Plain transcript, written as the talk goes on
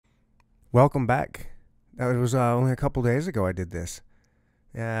Welcome back. That was only a couple days ago I did this.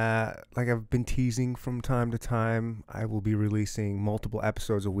 Like I've been teasing from time to time, I will be releasing multiple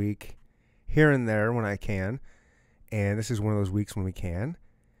episodes a week, here and there when I can. And this is one of those weeks when we can.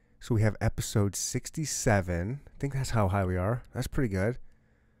 So we have episode 67. I think that's how high we are. That's pretty good.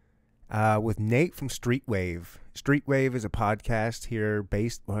 With Nate from Streetwave. Streetwave is a podcast here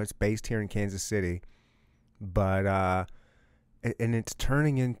it's based here in Kansas City. But and it's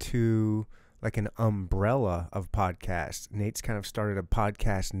turning into like an umbrella of podcasts. Nate's kind of started a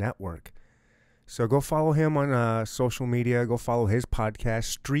podcast network. So go follow him on social media. Go follow his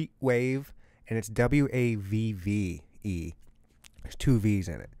podcast, Streetwave, and it's WAVVE. There's two V's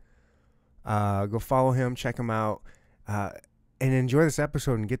in it. Go follow him, check him out, and enjoy this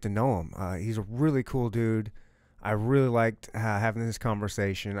episode and get to know him. He's a really cool dude. I really liked having this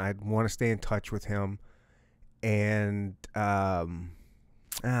conversation. I want to stay in touch with him. And what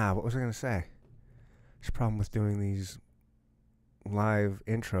was I going to say? There's a problem with doing these live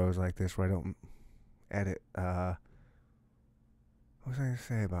intros like this where I don't edit. What was I going to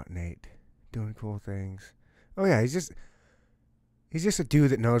say about Nate? Doing cool things. Oh yeah, he's just a dude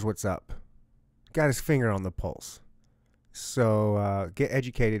that knows what's up. Got his finger on the pulse. So get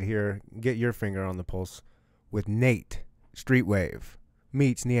educated here. Get your finger on the pulse with Nate Streetwave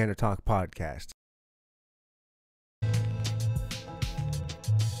meets Neanderthal podcast.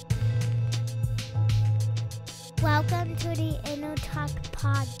 Welcome to the Inner Talk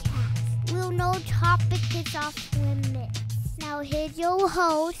podcast. We'll no topic is off limits. Now here's your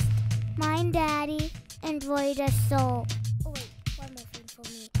host, Mind Daddy, and Void of Soul. Oh wait, one more thing for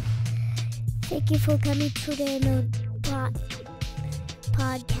me. Thank you for coming to the Inner Talk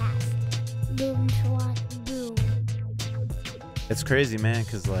podcast. Boom, swat, boom. It's crazy, man,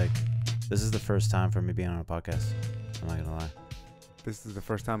 because, this is the first time for me being on a podcast. I'm not going to lie. This is the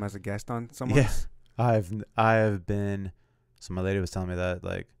first time as a guest on someone's? Yeah. I have been, so my lady was telling me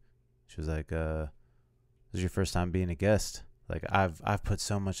that, she was like, this is your first time being a guest. I've put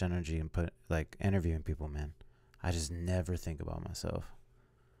so much energy and interviewing people, man. I just never think about myself.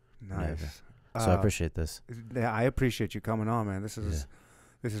 Nice. Never. So I appreciate this. Yeah, I appreciate you coming on, man. This is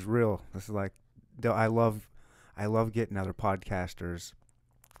real. This is I love getting other podcasters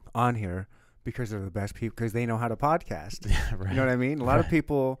on here because they're the best people, because they know how to podcast. Yeah, right. You know what I mean? A lot of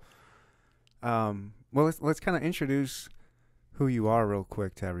people. Well, let's kind of introduce who you are real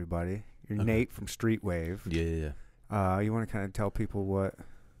quick to everybody. You're Okay. Nate from Streetwave. Yeah. You want to kind of tell people what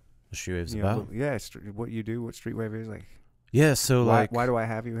The Streetwave's you know, about? what you do, what Streetwave is like. Yeah, so Why do I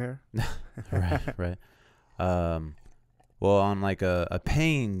have you here? right. Well, on a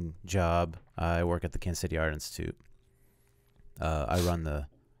paying job, I work at the Kansas City Art Institute. I run the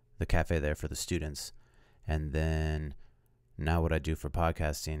cafe there for the students, and then now what I do for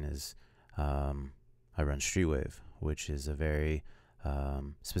podcasting is I run Streetwave, which is a very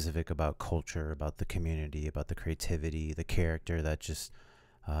specific about culture, about the community, about the creativity, the character that just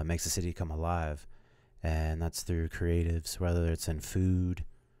makes the city come alive. And that's through creatives, whether it's in food,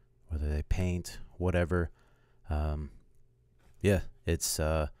 whether they paint, whatever. It's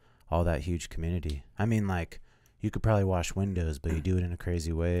all that huge community. I mean, you could probably wash windows, but you do it in a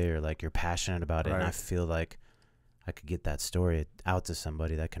crazy way, or you're passionate about it. Right. And I feel like I could get that story out to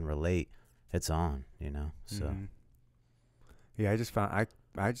somebody that can relate. It's on, so. Mhm. Yeah, I just found I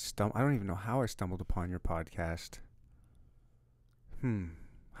don't even know how I stumbled upon your podcast.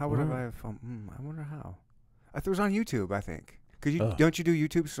 How would Well, I have? I wonder how. I thought it was on YouTube. I think because Oh. don't you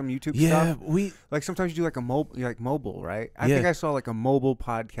do some YouTube Yeah, stuff? Sometimes you do mobile, right? I Yeah. think I saw a mobile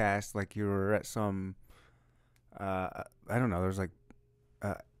podcast. You were at some, I don't know. There was a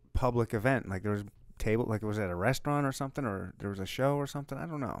public event. There was table. It was at a restaurant or something, or there was a show or something. I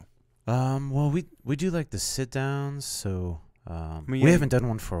don't know. well, we do the sit downs, so mean, we yeah, haven't done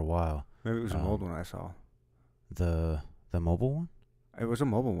one for a while. Maybe it was an old one I saw. The mobile one? It was a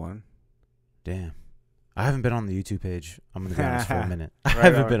mobile one. Damn. I haven't been on the YouTube page. I'm going to be honest for a minute. I Right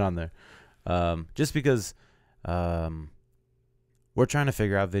haven't on. been on there. Just because we're trying to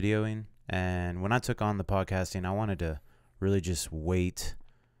figure out videoing. And when I took on the podcasting, I wanted to really just wait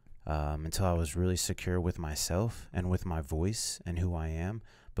until I was really secure with myself and with my voice and who I am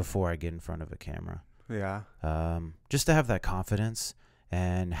before I get in front of a camera. Yeah. Just to have that confidence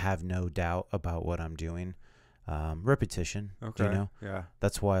and have no doubt about what I'm doing. Repetition. Okay. You know? Yeah.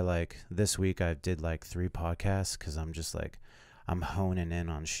 That's why this week I did 3 podcasts, because I'm just I'm honing in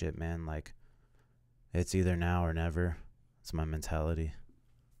on shit, man. It's either now or never. It's my mentality.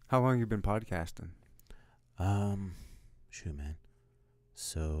 How long you been podcasting? Shoot, man.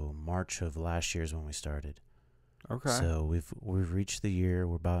 So March of last year is when we started. Okay. So we've reached the year.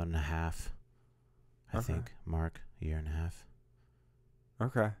 We're about in a half, I Okay. think. Mark, year and a half.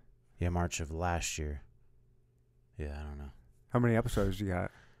 Okay. Yeah, March of last year. Yeah, I don't know. How many episodes you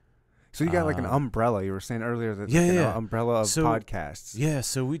got? So you got like an Um, umbrella. You were saying earlier that yeah, like yeah. an umbrella of So, podcasts. Yeah,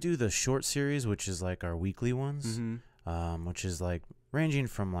 so we do the short series, which is like our weekly ones, Mm-hmm. which is like ranging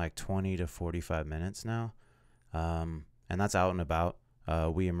from like 20 to 45 minutes now. And that's out and about.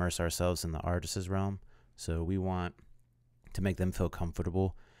 We immerse ourselves in the artist's realm. So we want to make them feel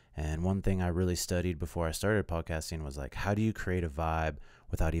comfortable. And one thing I really studied before I started podcasting was like, how do you create a vibe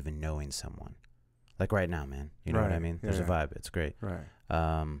without even knowing someone? Like right now, man. You know what I Right. mean? Yeah, There's a yeah. vibe. It's great.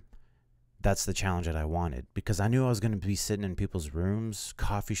 Right. That's the challenge that I wanted because I knew I was going to be sitting in people's rooms,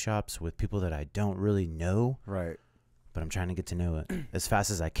 coffee shops with people that I don't really know, Right. but I'm trying to get to know it as fast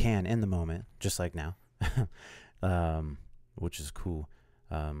as I can in the moment, just like now, which is cool.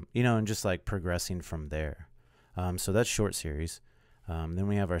 And just like progressing from there. So that's short series. Then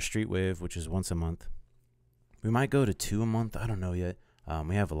we have our Street Wave, which is once a month. We might go to 2 a month. I don't know yet.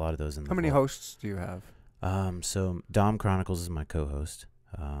 We have a lot of those in the How many vault. hosts do you have? So Dom Chronicles is my co-host.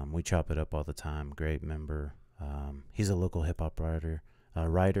 We chop it up all the time. Great member. He's a local hip hop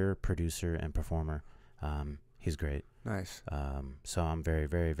writer, producer, and performer. He's great. Nice. So I'm very,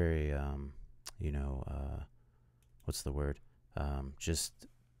 very, very, what's the word? Just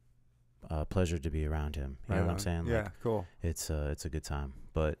a pleasure to be around him. You know what I'm saying? Yeah. Like, Cool. it's a good time.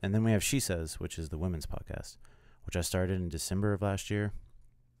 And then we have She Says, which is the women's podcast, which I started in December of last year.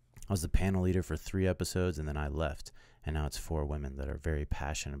 I was the panel leader for 3 episodes, and then I left. And now it's 4 women that are very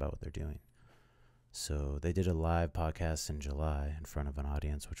passionate about what they're doing. So they did a live podcast in July in front of an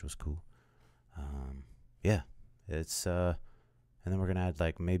audience, which was cool. Yeah, it's and then we're gonna add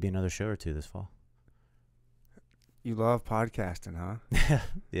like maybe another show or 2 this fall. You love podcasting, huh?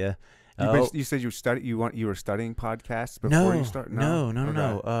 Yeah. You said you were studying podcasts before you started. No.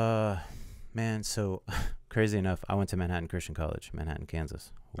 Okay. Man, so crazy enough, I went to Manhattan Christian College, Manhattan,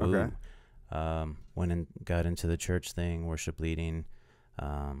 Kansas. Woo. Okay. Went and got into the church thing, worship leading,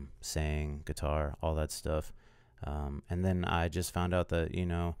 sang, guitar, all that stuff. And then I just found out that,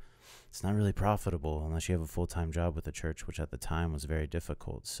 it's not really profitable unless you have a full-time job with the church, which at the time was very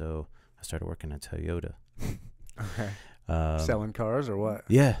difficult. So I started working at Toyota. Okay. Selling cars or what?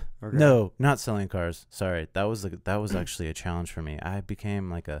 Yeah. Okay. No, not selling cars. Sorry. That was actually a challenge for me. I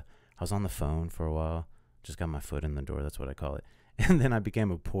became I was on the phone for a while, just got my foot in the door. That's what I call it. And then I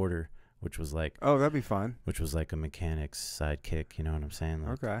became a porter, which was like, Oh, that'd be fun. which was like a mechanic's sidekick. You know what I'm saying?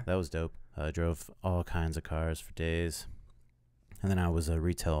 Like, Okay. that was dope. I drove all kinds of cars for days. And then I was a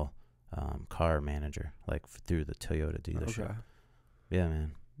retail car manager, like through the Toyota dealership. Okay. Yeah,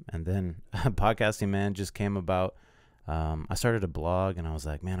 man. And then podcasting, man, just came about. I started a blog and I was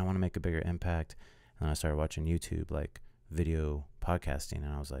like, man, I want to make a bigger impact. And I started watching YouTube, like video podcasting.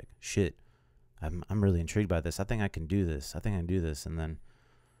 And I was like, shit, I'm really intrigued by this. I think I can do this. And then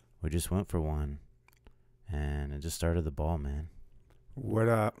we just went for one and it just started the ball, man.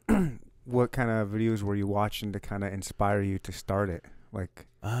 What what kind of videos were you watching to kind of inspire you to start it? Like,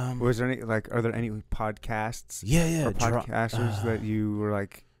 was there any are there any podcasts Yeah. or podcasters that you were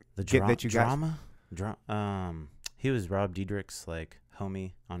like The that you got? drama? He was Rob Diedrich's like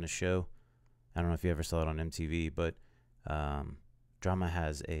homie on the show. I don't know if you ever saw it on MTV, but Drama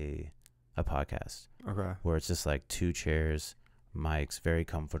has a podcast Okay. where it's just like 2 chairs, mics, very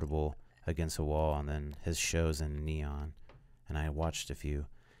comfortable against a wall, and then his show's in neon. And I watched a few,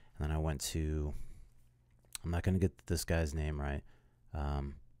 and then I went to, I'm not gonna get this guy's name right,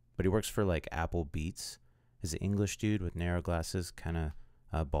 but he works for like Apple Beats. He's an English dude with narrow glasses, kind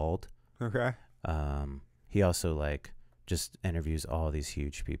of bald. Okay. He also like just interviews all these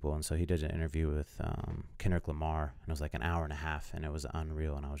huge people, and so he did an interview with Kendrick Lamar, and it was like an hour and a half, and it was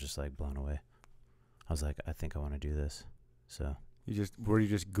unreal, and I was just like blown away. I was like, I think I want to do this. So Were you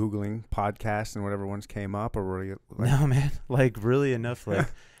just Googling podcasts and whatever ones came up, or were you like, no, man, like really enough, like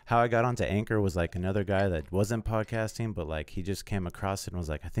how I got onto Anchor was like another guy that wasn't podcasting, but like he just came across it and was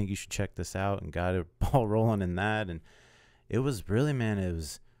like, I think you should check this out, and got it ball rolling in that. And it was really, man, it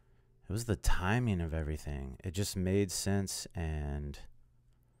was the timing of everything. It just made sense, and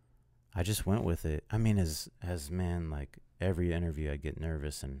I just went with it. I mean, as man, like every interview I get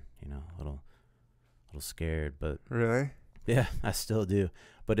nervous and, a little scared, but really? yeah, I still do.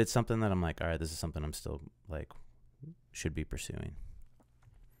 But it's something that I'm like, all right, this is something I'm still like should be pursuing.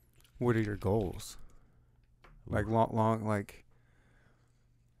 What are your goals? Like long like,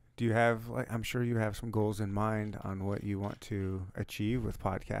 do you have I'm sure you have some goals in mind on what you want to achieve with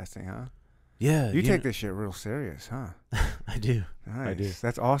podcasting, huh? Yeah. You take this shit real serious, huh? I do. Nice. I do.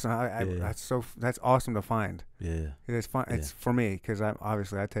 That's awesome. Yeah. That's awesome to find. Yeah. It is fun. Yeah. It's for me because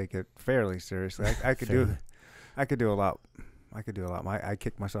I take it fairly seriously. I could Fairly. I could do a lot. I could do a lot. I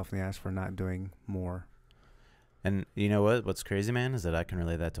kick myself in the ass for not doing more. And you know what? What's crazy, man, is that I can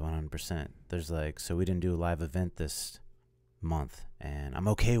relate that to 100%. There's like, so we didn't do a live event this month, and I'm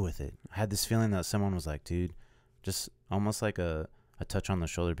okay with it. I had this feeling that someone was like, dude, just almost like a touch on the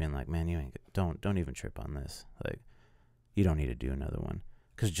shoulder, being like, man, you ain't don't even trip on this. Like, you don't need to do another one.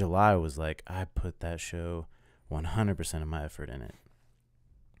 Because July was like, I put that show 100% of my effort in it,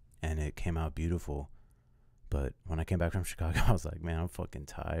 and it came out beautiful. But when I came back from Chicago, I was like, man, I'm fucking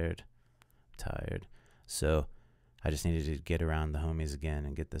tired. So I just needed to get around the homies again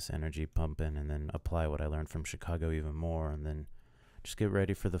and get this energy pumping, and then apply what I learned from Chicago even more, and then just get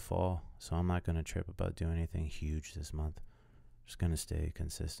ready for the fall. So I'm not going to trip about doing anything huge this month. Just going to stay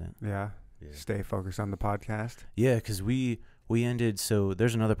consistent. Yeah. Stay focused on the podcast. Yeah, because we ended, so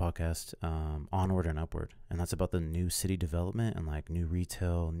there's another podcast, Onward and Upward, and that's about the new city development and like new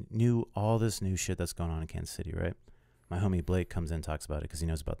retail, all this new shit that's going on in Kansas City, right? My homie Blake comes in and talks about it because he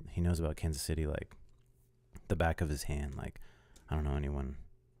knows about Kansas City like the back of his hand. Like, I don't know anyone.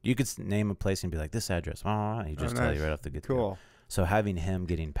 You could name a place and be like, this address. He just tell you right off the get-go. Cool. So having him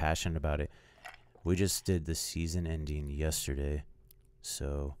getting passionate about it, we just did the season ending yesterday.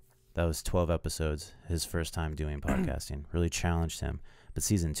 So that was 12 episodes. His first time doing podcasting. Really challenged him. But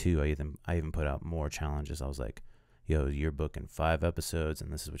season 2, I even put out more challenges. I was like, yo, you're booking 5 episodes,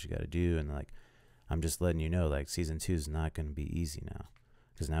 and this is what you got to do. And like, I'm just letting you know, like, season 2 is not going to be easy now.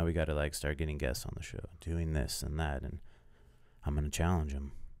 Because now we got to like start getting guests on the show, doing this and that. And I'm going to challenge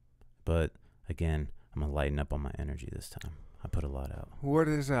him. But again, I'm going to lighten up on my energy this time. I put a lot out. What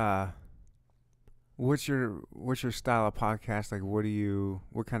is what's your style of podcast? Like,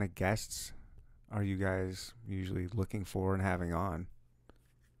 what kind of guests are you guys usually looking for and having on?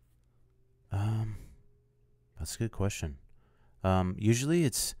 That's a good question. Usually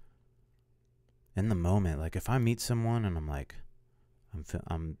it's in the moment. Like if I meet someone and I'm like,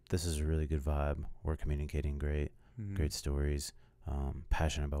 this is a really good vibe. We're communicating great, great stories,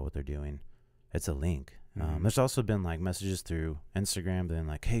 passionate about what they're doing. It's a link. There's also been like messages through Instagram being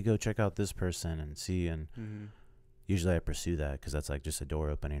like, hey, go check out this person and see. And usually I pursue that because that's like just a door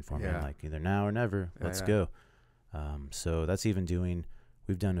opening for me. I'm like, either now or never. Let's go. So that's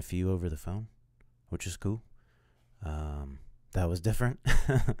we've done a few over the phone, which is cool. That was different.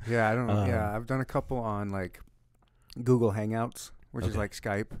 Yeah, I don't know. I've done a couple on like Google Hangouts, which is like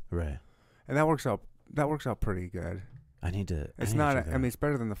Skype. Right. And that works out pretty good. It's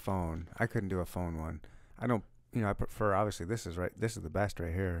better than the phone. I couldn't do a phone one. I prefer, obviously this is the best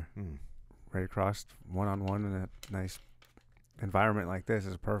right here. Right across, one-on-one in a nice environment like this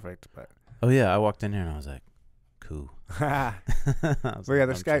is perfect. But oh yeah, I walked in here and I was like, cool. But yeah,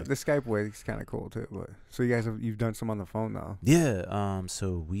 the Skype way is kind of cool too. But so you guys you've done some on the phone though. Yeah.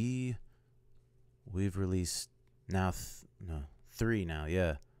 So we've released now 3 now.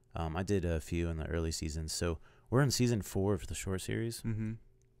 Yeah. I did a few in the early seasons. So we're in season 4 of the short series.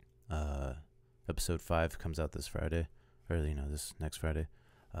 Episode 5 comes out this Friday, or this next Friday,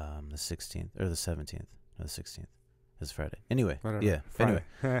 the 16th or the 17th or the 16th. This Friday. Anyway. Whatever. Yeah. Friday.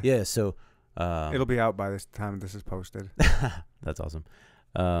 Anyway. Yeah. So. It'll be out by this time this is posted. That's awesome.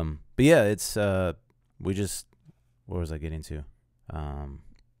 But yeah, it's what was I getting to?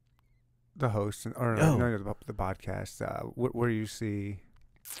 The host the podcast. Where you see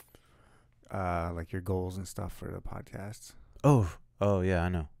like your goals and stuff for the podcasts. Oh yeah, I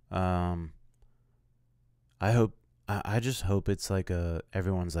know. I just hope it's like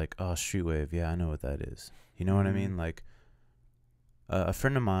everyone's like, oh, Streetwave, yeah, I know what that is. You know what I mean? Like a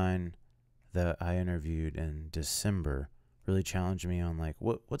friend of mine that I interviewed in December really challenged me on like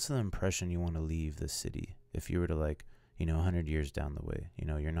what's the impression you want to leave the city if you were to 100 years down the way,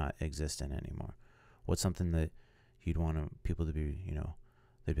 you're not existent anymore. What's something that you'd want people to be,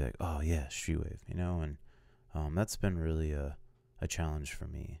 they'd be like, oh yeah, Streetwave, and that's been really a challenge for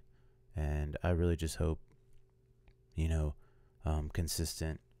me. And I really just hope,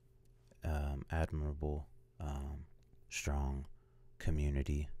 consistent, admirable, strong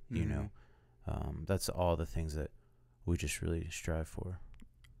community, that's all the things that we just really strive for.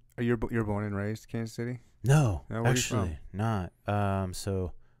 You're born and raised Kansas City? No, actually not.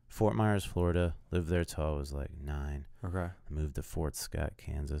 So Fort Myers, Florida. Lived there till I was like 9. Okay. I moved to Fort Scott,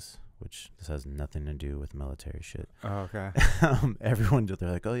 Kansas, which this has nothing to do with military shit. Oh, okay. Everyone, they're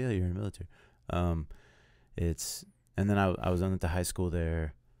like, oh yeah, you're in the military. And then I was on to high school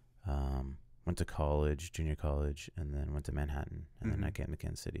there. Went to college, junior college, and then went to Manhattan, and then I came to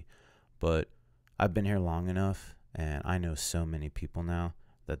Kansas City. But I've been here long enough, and I know so many people now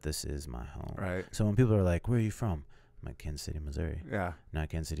that this is my home. Right. So when people are like, "Where are you from?" I'm like, Kansas City, Missouri. Yeah. Not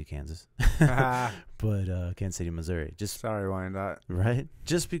Kansas City, Kansas, but Kansas City, Missouri. Just Sorry, Wyandotte. right.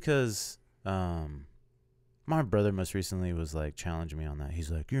 Just because my brother most recently was like challenging me on that. He's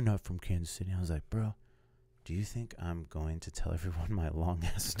like, "You're not from Kansas City." I was like, "Bro, do you think I'm going to tell everyone my long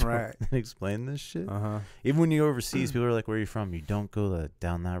ass story Right. and explain this shit?" Uh-huh. Even when you go overseas, people are like, "Where are you from?" You don't go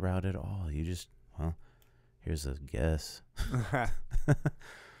down that route at all. You just, well, here's a guess.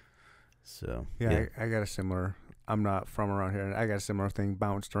 So Yeah, I got a similar. I'm not from around here. I got a similar thing.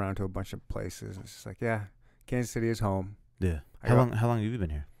 Bounced around to a bunch of places. It's just like, yeah, Kansas City is home. yeah. I How got- long have you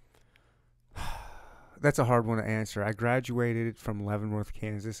been here? That's a hard one to answer. I graduated from Leavenworth,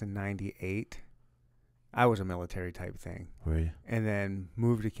 Kansas in '98. I was a military type thing, Where are you? and then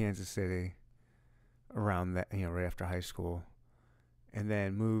moved to Kansas City around that, right after high school, and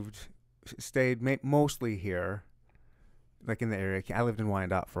then stayed mostly here, like in the area. I lived in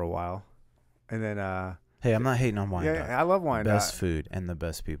Wyandotte for a while, and then Hey, I'm not hating on Wyandotte. yeah, I love Wyandotte. Best food and the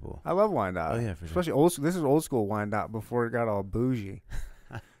best people. I love Wyandotte. Oh yeah, for sure. Especially old. This is old school Wyandotte before it got all bougie.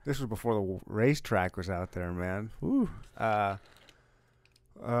 This was before the racetrack was out there, man. Woo.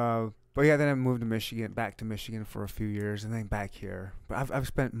 But yeah, then I moved to Michigan, back to Michigan for a few years, and then back here. But I've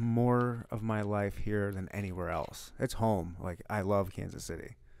spent more of my life here than anywhere else. It's home. Like, I love Kansas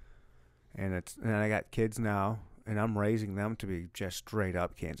City, and I got kids now, and I'm raising them to be just straight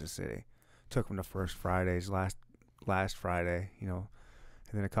up Kansas City. Took them to First Fridays last Friday, and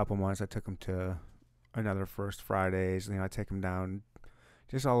then a couple months I took them to another First Fridays. I take them down.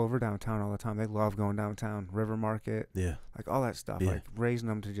 Just all over downtown all the time. They love going downtown. River Market. Yeah. Like all that stuff. Yeah. Like raising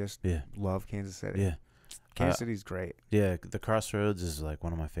them to just love Kansas City. Yeah. Kansas City's great. Yeah, the Crossroads is like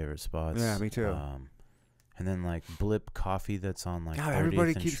one of my favorite spots. Yeah, me too. And then like Blip Coffee that's on like God, 30th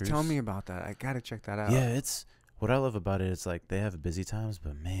everybody and keeps Truce. telling me about that. I gotta check that out. Yeah, it's what I love about it. It's like they have busy times,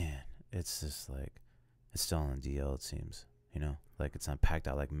 but man, it's just like it's still on DL. It seems, like it's not packed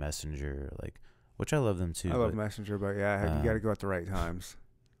out like Messenger, like which I love them too. I love Messenger, but yeah, you gotta go at the right times.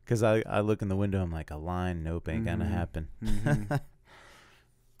 Because I look in the window, I'm like, a line, nope, ain't gonna happen. Mm-hmm.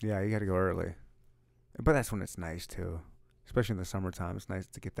 Yeah, you gotta go early. But that's when it's nice too. Especially in the summertime. It's nice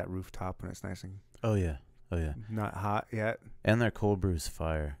to get that rooftop when it's nice and Oh yeah. not hot yet. And their cold brew's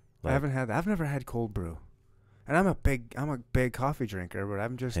fire. I haven't had that. I've never had cold brew. And I'm a big coffee drinker, but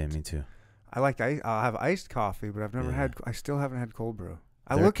I'm just Hey, me too. I'll have iced coffee, but I still haven't had cold brew.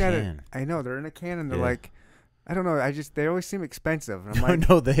 I They're look at it. can. I know they're in a can and they're Yeah. like, I don't know. They always seem expensive. And I'm like,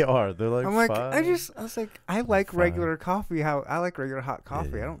 No, they are. They're like. I'm like, $5. I was like, I like $5. regular coffee. I like regular hot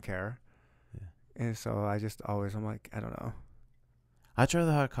coffee. Yeah. I don't care. Yeah. And so I'm like, I don't know. I try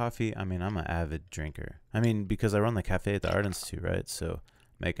the hot coffee. I mean, I'm an avid drinker. I mean, because I run the cafe at the Art Institute, right? So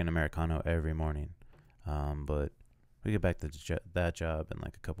make an Americano every morning. But we get back to that job in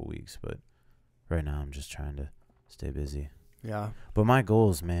like a couple weeks. But right now, I'm just trying to stay busy. Yeah. But my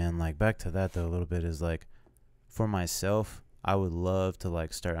goals, man, like back to that though a little bit is like for myself, I would love to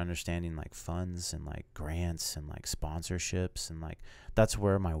like start understanding like funds and like grants and like sponsorships and like that's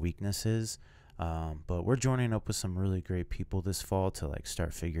where my weakness is. But we're joining up with some really great people this fall to like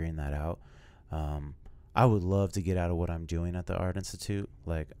start figuring that out. I would love to get out of what I'm doing at the Art Institute.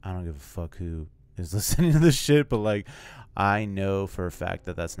 Like, I don't give a fuck who is listening to this shit, but like, I know for a fact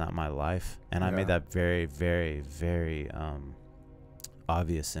that that's not my life. And I made that very, very, very,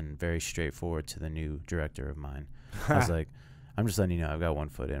 obvious and very straightforward to the new director of mine. I was like, I'm just letting you know, I've got 1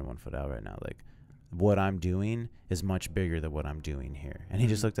 foot in, 1 foot out right now. Like, what I'm doing is much bigger than what I'm doing here. And he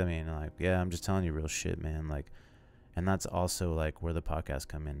just looked at me and like, yeah, I'm just telling you real shit, man. Like, and that's also like where the podcast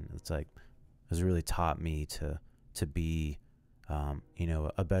come in. It's like, it's really taught me to be,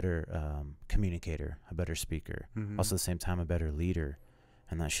 a better communicator, a better speaker, also at the same time, a better leader.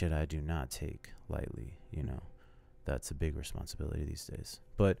 And that shit I do not take lightly, That's a big responsibility these days.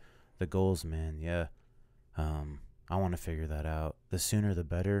 But the goals, man, yeah. I want to figure that out. The sooner the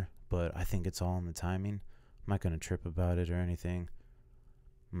better, but I think it's all in the timing. I'm not going to trip about it or anything.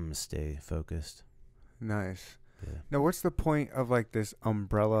 I'm going to stay focused. Nice. Yeah. Now, what's the point of like this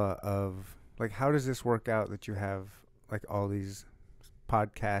umbrella of like, how does this work out that you have like all these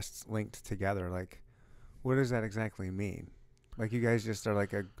podcasts linked together? Like, what does that exactly mean? Like, you guys just are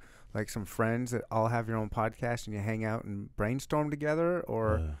like some friends that all have your own podcast and you hang out and brainstorm together,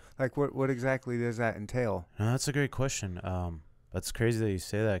 or like what exactly does that entail? No, that's a great question. That's crazy that you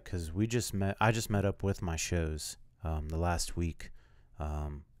say that because I just met up with my shows the last week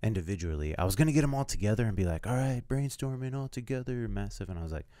individually. I was going to get them all together and be like, all right, brainstorming all together, massive. And I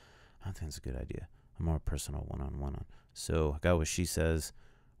was like, I don't think it's a good idea. I'm more personal one-on-one. So I got what she says.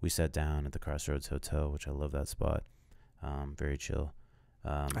 we sat down at the Crossroads Hotel, which I love that spot. Very chill.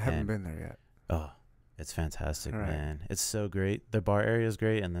 I haven't been there yet. Oh, it's fantastic, All right. man. It's so great. The bar area is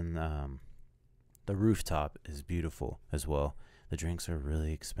great, and then the rooftop is beautiful as well. The drinks are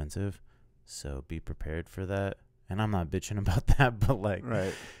really expensive, so be prepared for that. And I'm not bitching about that, but like,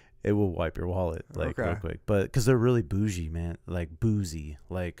 Right. it will wipe your wallet like real Okay. quick. But because they're really bougie, man, like boozy,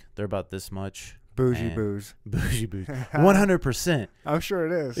 like they're about this much. Bougie And- booze. Bougie, 100%. I'm sure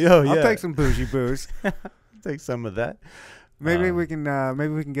it is. Yo, I'll yeah. take some bougie booze. Take some of that, Maybe Um, we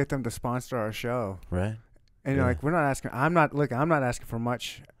can get them to sponsor our show. right? And Yeah. like we're not asking. I'm not asking for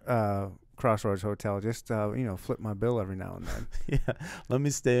much. Crossroads Hotel. Just flip my bill every now and then. Yeah, let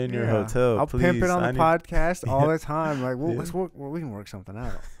me stay in your Yeah. hotel. I'll please. pimp it on I the need- podcast all Yeah. the time. Like, well, Yeah. let's work. Well, we can work something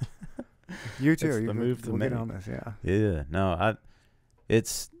out. You too. It's You the can- move to we'll get make. on this. Yeah. Yeah, no,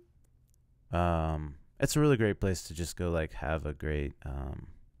 it's a really great place to just go like have a great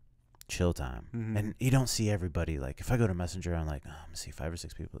chill time. Mhm. And you don't see everybody. Like if I go to Messenger, I'm like, oh, I'm gonna see 5 or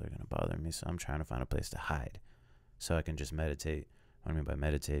 6 people that are gonna bother me, so I'm trying to find a place to hide so I can just meditate. What I mean by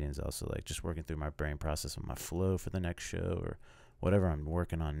meditating is also like just working through my brain process of my flow for the next show or whatever I'm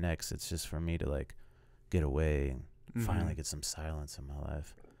working on next. It's just for me to like get away and finally Mhm. get some silence in my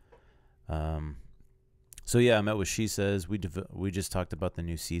life. So yeah, I met with She Says. We just talked about the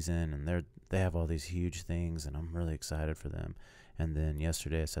new season, and they have all these huge things, and I'm really excited for them. And then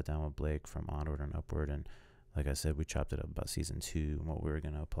yesterday I sat down with Blake from Onward and Upward, and like I said, we chopped it up about season 2 and what we were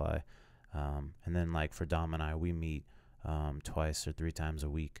gonna apply. And then like for Dom and I, we meet twice or 3 times a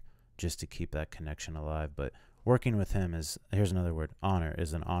week just to keep that connection alive. But working with him here's another word, honor,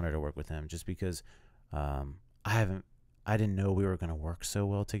 is an honor to work with him, just because I didn't know we were gonna work so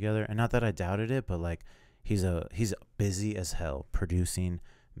well together, and not that I doubted it, but like he's busy as hell producing,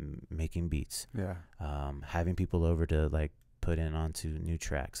 making beats, Yeah. having people over to like put in onto new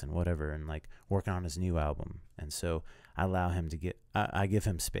tracks and whatever, and like working on his new album. And so I allow him to I give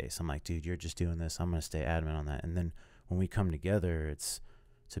him space. I'm like, dude, you're just doing this, I'm gonna stay adamant on that. And then when we come together, it's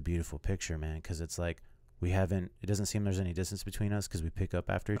a beautiful picture, man, because it's like it doesn't seem there's any distance between us because we pick up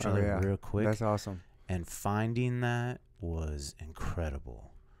after each Oh, other yeah. real quick. That's awesome. And finding that was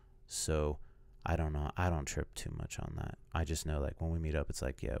incredible. So I don't know. I don't trip too much on that. I just know like when we meet up, it's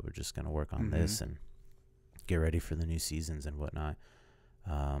like, yeah, we're just going to work on this and get ready for the new seasons and whatnot.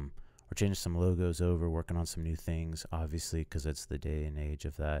 We're changing some logos over, working on some new things, obviously, because it's the day and age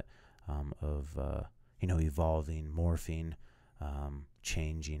of that, evolving, morphing,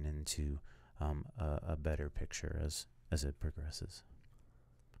 changing into a better picture as it progresses.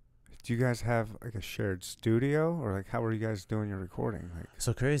 Do you guys have like a shared studio, or like how are you guys doing your recording? Like,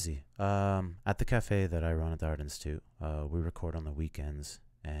 So crazy. At the cafe that I run at the Art Institute, we record on the weekends,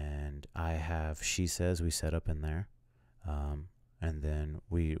 and I have She Says we set up in there, and then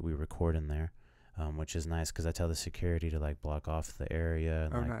we record in there, which is nice because I tell the security to like block off the area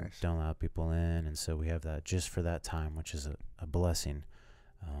and nice. don't allow people in, and so we have that just for that time, which is a blessing.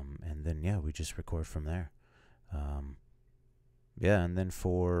 And then we just record from there. And then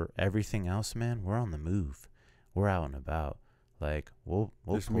for everything else, man, we're on the move. We're out and about. Like we'll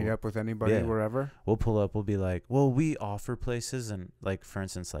just meet up with anybody wherever. We'll pull up. We'll be like, well, we offer places, and like for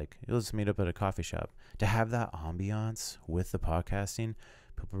instance, like let's meet up at a coffee shop. To have that ambiance with the podcasting,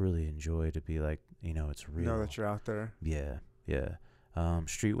 people really enjoy to be like, it's real. Know that you're out there. Yeah.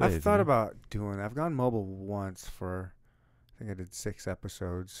 Street wave. I've thought about doing that. I've gone mobile once for, I think I did 6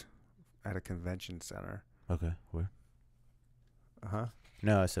 episodes at a convention center. Okay. Where? Uh-huh.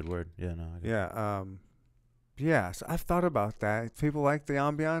 No, I said word. Yeah. No. I Yeah. Yeah. So I've thought about that. People like the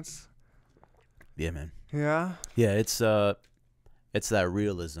ambiance. Yeah, man. Yeah. Yeah, it's that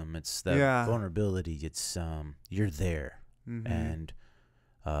realism. It's that vulnerability. It's you're there. Mm-hmm. And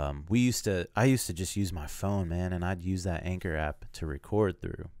I used to just use my phone, man, and I'd use that Anchor app to record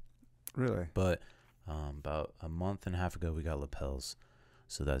through. Really? But about a month and a half ago, we got lapels,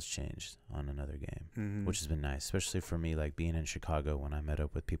 so that's changed on another game, which has been nice, especially for me, like being in Chicago when I met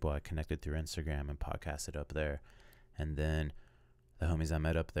up with people I connected through Instagram and podcasted up there. And then the homies I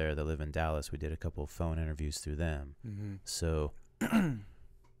met up there that live in Dallas, we did a couple of phone interviews through them. Mm-hmm. So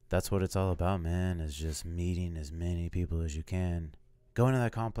that's what it's all about, man, is just meeting as many people as you can. Going to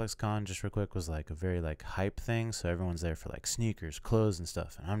that Complex Con just real quick was like a very like hype thing. So everyone's there for like sneakers, clothes and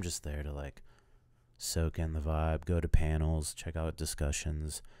stuff. And I'm just there to like soak in the vibe, go to panels, check out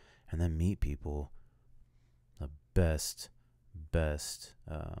discussions, and then meet people. The best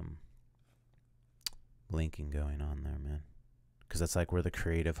linking going on there, man. Because that's like where the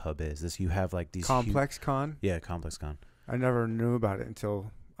creative hub is. You have like these Complex Con? Yeah, Complex Con. I never knew about it until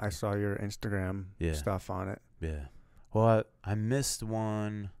I saw your Instagram stuff on it. Yeah. Well, I missed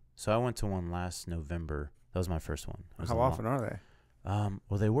one. So I went to one last November. That was my first one. How often are they?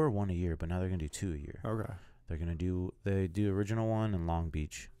 Well, they were one a year, but now they're gonna do 2 a year. Okay. They do original one in Long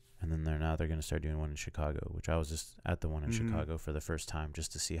Beach, and then they're gonna start doing one in Chicago, which I was just at the one in Chicago for the first time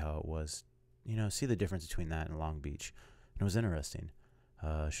just to see how it was, see the difference between that and Long Beach. And it was interesting.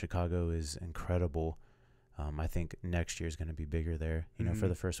 Chicago is incredible. I think next year is going to be bigger there. For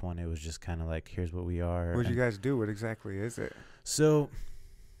the first one, it was just kind of like, here's what we are. What did you guys do? What exactly is it? So,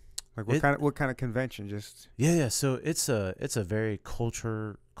 like, what kind of convention? Just yeah. So it's a very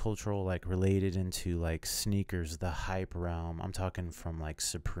cultural, like, related into like sneakers, the hype realm. I'm talking from like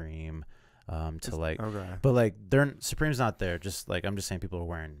Supreme, to like, okay. But like Supreme's not there. Just like, I'm just saying people are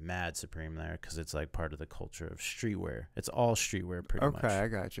wearing mad Supreme there because it's like part of the culture of streetwear. It's all streetwear pretty much. Okay, I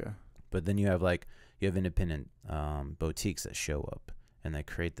gotcha. But then you have independent boutiques that show up, and they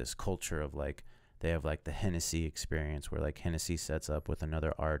create this culture of like, they have like the Hennessy experience where like Hennessy sets up with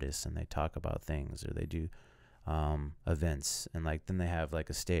another artist and they talk about things, or they do events, and like then they have like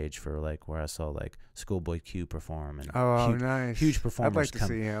a stage for like where I saw like Schoolboy Q perform, and nice, huge performers. I'd like to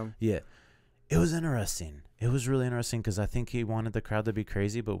see him. Yeah, it was interesting. It was really interesting because I think he wanted the crowd to be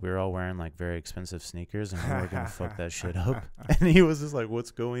crazy, but we were all wearing like very expensive sneakers, and we were gonna fuck that shit up. And he was just like,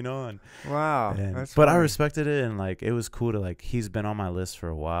 "What's going on?" Wow, But funny. I respected it, and like it was cool to like, he's been on my list for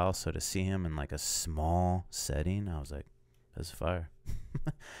a while, so to see him in like a small setting, I was like, "That's fire."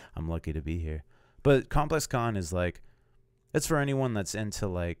 I'm lucky to be here. But Complex Con is like, it's for anyone that's into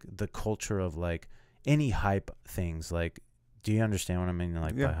like the culture of like any hype things. Like, do you understand what I mean?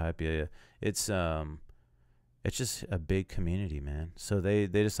 Like, by hype, yeah. It's just a big community, man. So they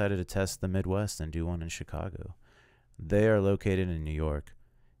decided to test the Midwest and do one in Chicago. They are located in New York,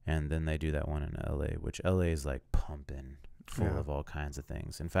 and then they do that one in LA, which LA is like pumping full of all kinds of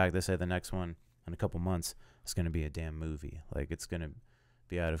things. In fact, they say the next one in a couple months is going to be a damn movie. Like, it's going to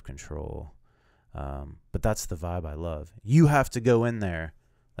be out of control. But that's the vibe I love. You have to go in there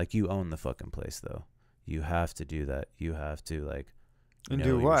like you own the fucking place, though. You have to do that. You have to like. And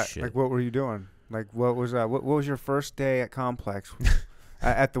do what? Like, what were you doing? Like, what was your first day at Complex?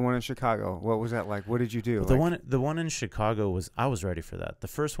 At the one in Chicago, what was that like? What did you do? Well, the one in Chicago I was ready for that. The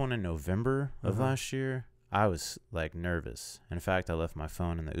first one in November of last year, I was like nervous. In fact, I left my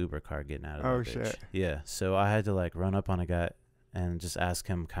phone in the Uber car getting out of that bitch. Shit. Yeah, so I had to like run up on a guy and just ask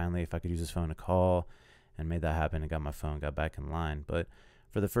him kindly if I could use his phone to call, and made that happen and got my phone, got back in line. But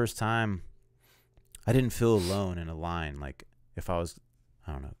for the first time, I didn't feel alone in a line. Like, if I was,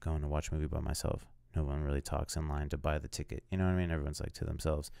 I don't know, going to watch a movie by myself, no one really talks in line to buy the ticket. You know what I mean? Everyone's like to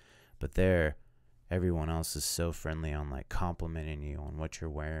themselves. But there, everyone else is so friendly on like complimenting you on what you're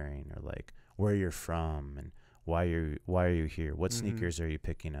wearing, or like where you're from, and why are you here? What sneakers are you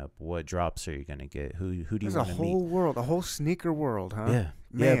picking up? What drops are you gonna get? Who do you want to meet? There's a whole world, a whole sneaker world, huh? Yeah,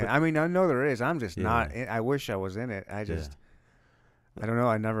 man. Yeah, I mean, I know there is. I'm just not. I wish I was in it. I just, I don't know.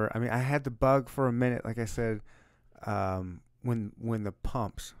 I had the bug for a minute, like I said, when the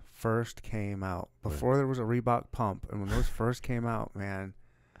pumps first came out, before there was a Reebok pump, and when those first came out, man,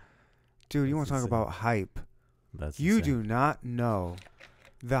 dude, you want to talk about hype? You insane. Do not know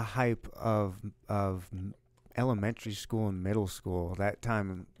the hype of elementary school and middle school, that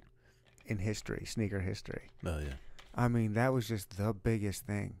time in history, sneaker history. Oh yeah. I mean, that was just the biggest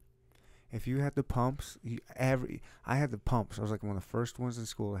thing. If you had the pumps, I had the pumps. I was like one of the first ones in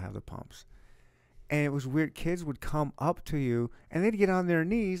school to have the pumps. And it was weird. Kids would come up to you and they'd get on their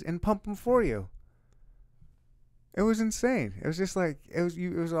knees and pump them for you. It was insane. It was just like,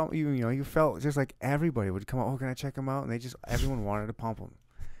 you felt just like everybody would come up, "Oh, can I check them out?" And everyone wanted to pump them.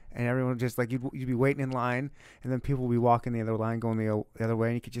 And everyone just like, you'd be waiting in line, and then people would be walking the other line, going the other way,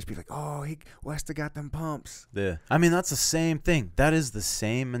 and you could just be like, "Oh, Westa got them pumps." Yeah. I mean, that's the same thing. That is the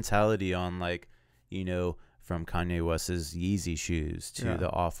same mentality on like, from Kanye West's Yeezy shoes to the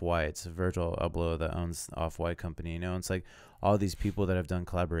Off-Whites, Virgil Abloh that owns the Off-White company. It's like all these people that have done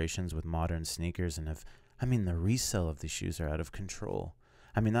collaborations with modern sneakers and the resale of these shoes are out of control.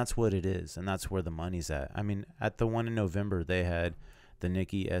 I mean, that's what it is, and that's where the money's at. I mean, at the one in November, they had the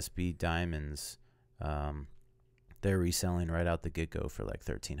Nike SB Diamonds. They're reselling right out the get-go for like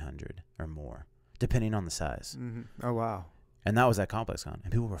 $1,300 or more, depending on the size. Mm-hmm. Oh, wow. And that was at Complex Con,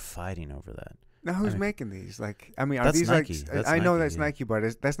 and people were fighting over that. Now, who's making these? Like, I mean, are that's these Nike. like? That's I know Nike, that's Nike,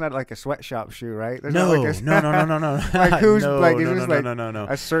 but that's not like a sweatshop shoe, right? There's no, not like no. Like, who's no, like? Is no, this no, like no.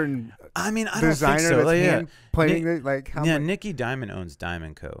 a certain? I mean, I designer don't think so. that's Like, hand plating it. Like, how much? Nicky Diamond owns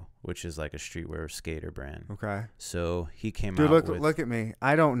Diamond Co., which is like a streetwear skater brand. Okay. So he came Dude, out. Look at me.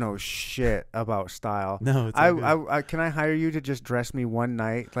 I don't know shit about style. No, it's I can I hire you to just dress me one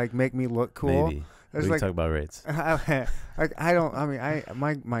night, like make me look cool? Maybe. There's We like talk about rates. I don't. I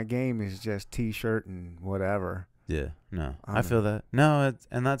mean, my game is just T-shirt and whatever. Yeah, no, I I'm- feel that. No,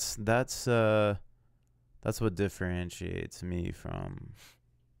 and that's what differentiates me from.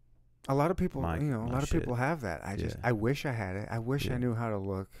 A lot of people, My- a my lot of shit. people have that. I just, Yeah. I wish I had it. I wish I Yeah. knew how to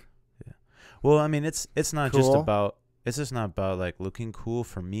look. Well, I mean, it's not just Cool. about. It's just not about like looking cool.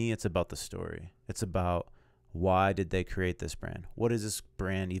 For me, it's about the story. It's about why did they create this brand? What does this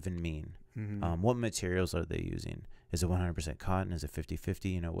brand even mean? Mm-hmm. What materials are they using? Is it 100% cotton? Is it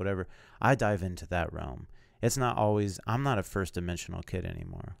 50-50? Whatever. I dive into that realm. It's not always. I'm not a first dimensional kid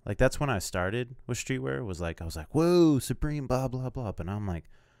anymore. Like that's when I started with streetwear. I was like, whoa, Supreme, blah blah blah. But now I'm like,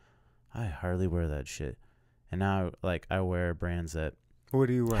 I hardly wear that shit. And now like I wear brands that What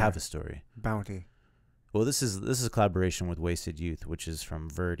do you wear? have a story. Bounty. Well, this is a collaboration with Wasted Youth, which is from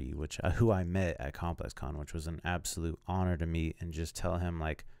Verdi, who I met at Complex Con, which was an absolute honor to meet and just tell him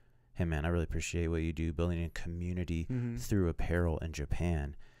like, hey man, I really appreciate what you do, building a community Mm-hmm. through apparel in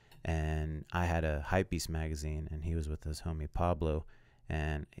Japan. And I had a Hypebeast magazine, and he was with his homie Pablo,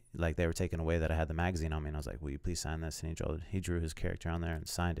 and like they were taking away that I had the magazine on me, and I was like, will you please sign this? And he drew his character on there and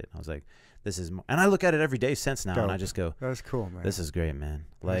signed it. And I was like, this is and I look at it every day since now, and I Dope. just go, That's cool, man. this is great, man.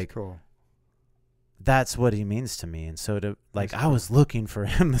 That's Like cool. that's what he means to me. And so to like, That's I was looking for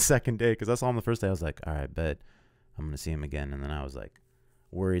him the second day, because I saw him the first day. I was like, all right, bet I'm going to see him again. And then I was like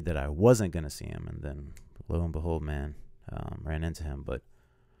worried that I wasn't going to see him. And then lo and behold, man, ran into him. But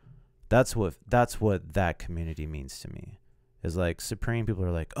that's what that community means to me, is like Supreme people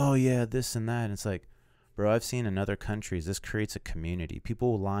are like, oh yeah, this and that. And it's like, bro, I've seen in other countries, this creates a community.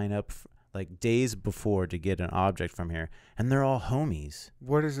 People will line up like days before to get an object from here, and they're all homies.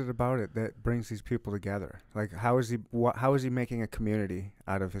 What is it about it that brings these people together? Like, how is he making a community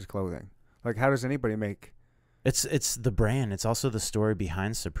out of his clothing? Like, how does anybody make? It's the brand. It's also the story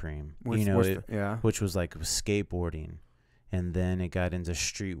behind Supreme. What's yeah. Which was like skateboarding, and then it got into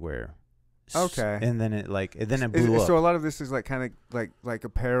streetwear. Okay. And then it blew up. So a lot of this is like kind of like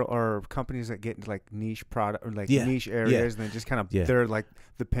apparel or companies that get into like niche product or like Yeah. niche areas, and then just kind of Yeah. they're like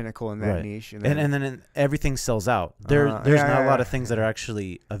the pinnacle in that Right. niche, and then everything sells out. There's not yeah, a lot yeah. of things that are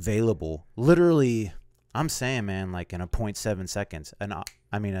actually available. Literally, I'm saying, man, like in a 0.7 seconds,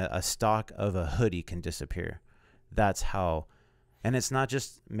 a stock of a hoodie can disappear. That's how. And it's not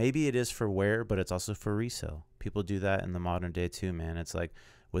just, maybe it is for wear, but it's also for resale. People do that in the modern day too, man. It's like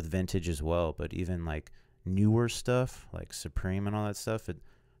with vintage as well, but even like newer stuff like Supreme and all that stuff,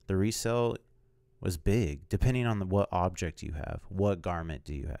 the resale was big depending on what object you have. What garment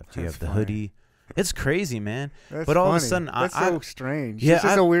do you have? Do you That's have the funny. hoodie? It's crazy, man. That's but all of a funny. sudden, that's so strange. yeah, It's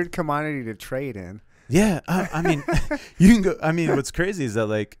just a weird commodity to trade in. Yeah, I mean, you can go. I mean, what's crazy is that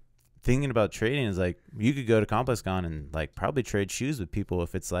like thinking about trading is like you could go to Complex Con and like probably trade shoes with people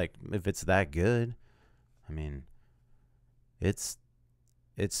if it's that good. I mean, it's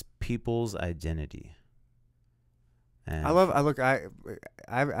people's identity. And I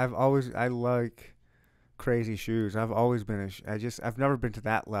like crazy shoes. I've always been I've never been to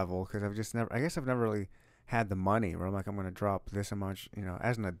that level because I've never really had the money where I'm like, I'm going to drop this amount,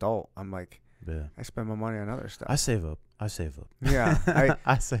 as an adult. I'm like, yeah. I spend my money on other stuff. I save up. Yeah.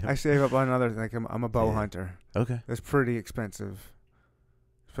 I save. I save up on other, like I'm a bow Yeah. hunter. Okay. It's pretty expensive,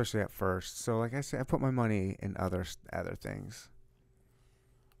 especially at first. So like I say, I put my money in other things.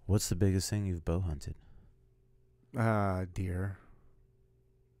 What's the biggest thing you've bow hunted? Deer.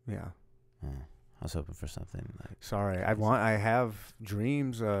 Yeah. Oh, I was hoping for something like. Sorry. I have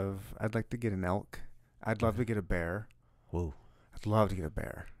dreams of, I'd like to get an elk. I'd love to get a bear. Whoa. I'd love to get a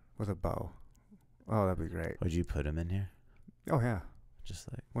bear with a bow. Oh, that'd be great. Would you put him in here? Oh yeah. Just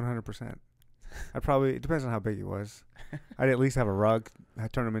like. 100%. It depends on how big he was. I'd at least have a rug.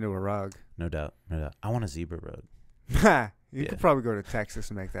 I'd turn him into a rug. No doubt. I want a zebra rug. You Yeah. could probably go to Texas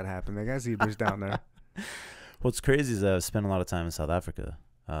and make that happen. They got zebras down there. What's crazy is I've spent a lot of time in South Africa.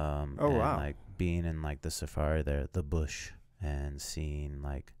 Oh, and wow. Like being in like the safari there, the bush, and seeing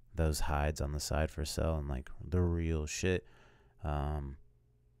like those hides on the side for sale and like the real shit.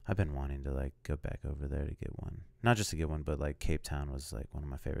 I've been wanting to like go back over there to get one. Not just to get one, but like Cape Town was like one of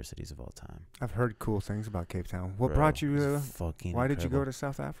my favorite cities of all time. I've heard cool things about Cape Town. What Bro, brought you it's to? fucking Why did you go incredible. to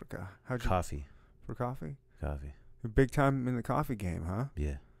South Africa? How'd you Coffee? for coffee? Coffee. You're big time in the coffee game, huh?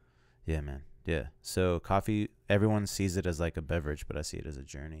 Yeah, man. Yeah. So coffee, everyone sees it as like a beverage, but I see it as a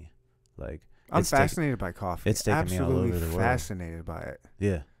journey. Like I'm it's taken- fascinated by coffee. it's taken me all Absolutely over the world. fascinated by it.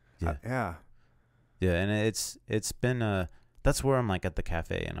 Yeah. Yeah. Yeah. Yeah, and it's been that's where I'm like at the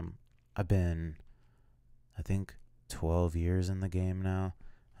cafe, and I've been I think 12 years in the game now,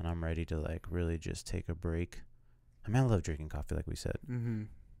 and I'm ready to like really just take a break. I mean, I love drinking coffee like we said, Mm-hmm.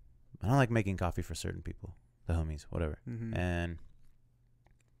 I don't like making coffee for certain people, the homies, whatever. Mm-hmm. And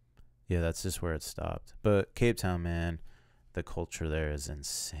yeah, that's just where it stopped. But Cape Town, man, the culture there is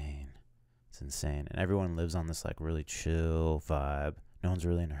insane. It's insane. And everyone lives on this like really chill vibe. No one's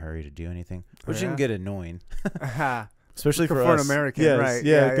really in a hurry to do anything, which can get annoying. Especially for an us. American, yes, right?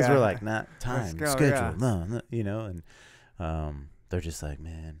 Yeah, Yeah, because yeah. we're like, not time, go, schedule, yeah. no, you know, and they're just like,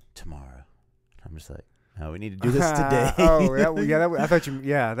 man, tomorrow. I'm just like, no, we need to do this today. Oh, I thought you.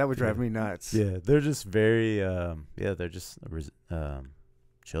 Yeah, that would drive me nuts. Yeah, they're just very, they're just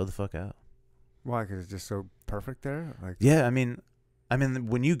chill the fuck out. Why? Because it's just so perfect there. Like, Yeah, I mean,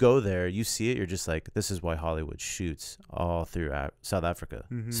 when you go there, you see it. You're just like, this is why Hollywood shoots all through South Africa,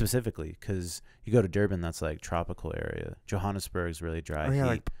 Mhm. specifically, because you go to Durban, that's like tropical area. Johannesburg's really dry. oh yeah, heat.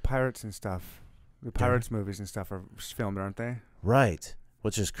 like pirates and stuff. The pirates movies and stuff are filmed, aren't they? Right,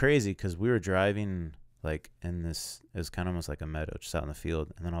 which is crazy because we were driving like in this. It was kind of almost like a meadow, just out in the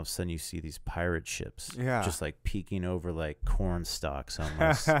field, and then all of a sudden you see these pirate ships, Yeah. just like peeking over like corn stalks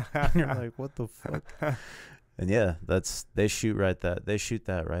almost. And you're like, what the fuck? And yeah, they shoot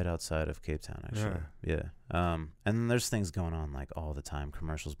that right outside of Cape Town, actually. Yeah. And then there's things going on like all the time,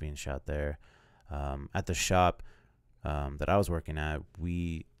 commercials being shot there. At the shop that I was working at,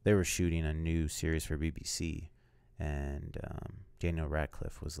 they were shooting a new series for BBC, and Daniel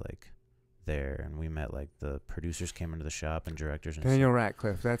Radcliffe was like there, and we met like the producers came into the shop and directors and Daniel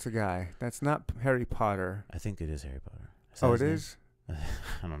Radcliffe, that's a guy. That's not Harry Potter. I think it is Harry Potter. Oh, it is?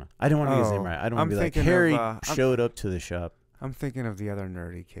 I don't know. I didn't want to get his name Oh, right. I don't I'm want to be like, thinking of, Harry I'm- showed up to the shop. I'm thinking of the other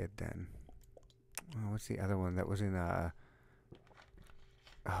nerdy kid then. Oh, what's the other one that was in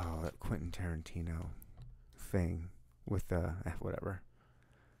that Quentin Tarantino thing with whatever.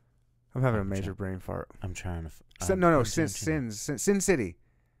 I'm having a major brain fart. I'm trying to. Sin City.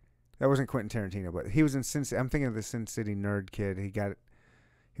 That wasn't Quentin Tarantino, but he was in Sin City. I'm thinking of the Sin City nerd kid.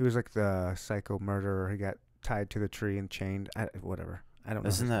 He was like the psycho murderer. He got tied to the tree and chained. Whatever. I don't know.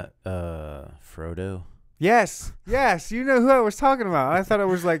 Isn't that Frodo? Yes. You know who I was talking about. I thought it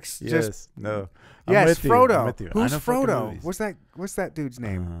was like just. No. Yes, Frodo. with you. I Who's know fucking Frodo? movies. What's that dude's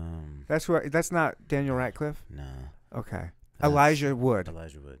name? Um, That's not Daniel Radcliffe. no. Okay. That's Elijah Wood.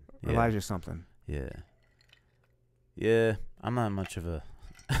 Elijah Wood. Yeah. Elijah something. Yeah. Yeah. I'm not much of a.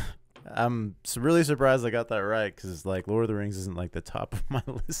 I'm really surprised I got that right because like Lord of the Rings isn't like the top of my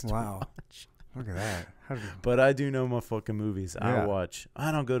list. to Wow. watch. Look at that. How did you... But I do know my fucking movies. Yeah.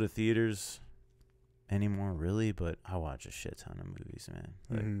 I don't go to theaters anymore, really, but I watch a shit ton of movies, man.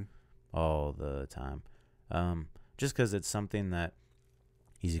 Like, Mhm. all the time. Just because it's something that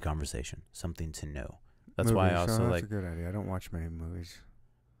easy conversation, something to know. That's why I Movies, also that's like. a good idea. I don't watch many movies.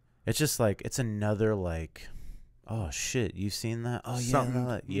 It's just like it's another like, oh shit, you've seen that? Oh yeah,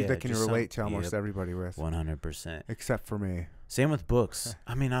 Something yeah. that can just relate to almost yep, everybody with, 100%. except for me. Same with books.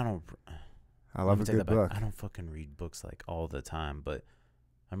 I mean, I don't. I let love me a take good that back. book. I don't fucking read books like all the time, but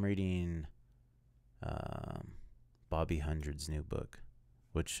I'm reading Bobby Hundred's new book,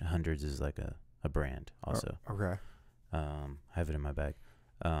 which Hundreds is like a brand also. Okay. I have it in my bag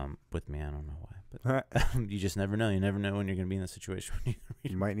with me. I don't know why, but you just never know. You never know when you're gonna be in a situation when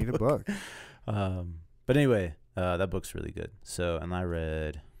You might need a book. But anyway, that book's really good. So, and I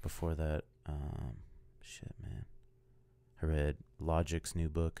read before that. Shit, man. I read Logic's new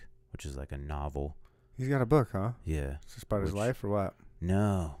book, which is like a novel. He's got a book, huh? Yeah. Is this about his Which- life or what?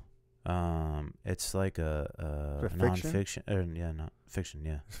 No. It's like a Is it non-fiction. Not fiction.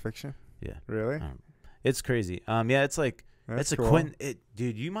 Yeah. It's fiction? Yeah. Really? It's crazy. Yeah. It's like. That's It's cool. a Quentin,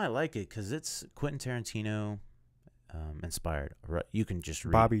 dude. You might like it because it's Quentin Tarantino inspired. Right, you can just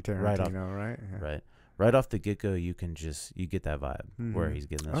read Bobby right off, Tarantino, right? Yeah. right off the get go. You get that vibe where Mhm. he's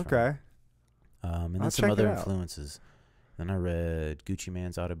getting this. Okay. From. And then I'll some check other it out. influences. Then I read Gucci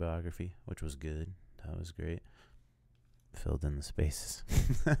Mane's autobiography, which was good. That was great. Filled in the spaces.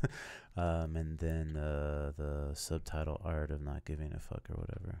 And then the subtitle Art of Not Giving a Fuck or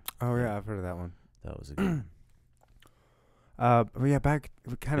whatever. Oh yeah, I've heard of that one. That was a good one. But yeah,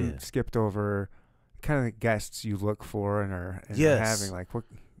 we kind of Yeah. skipped over kind of the guests you look for and are Yes. having. Like what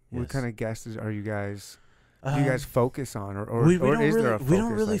Yes. kind of guests are you guys? Do you guys focus on, or we or don't is really, there a focus? we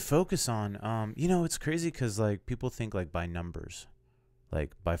don't really like, focus on it's crazy because like people think like by numbers,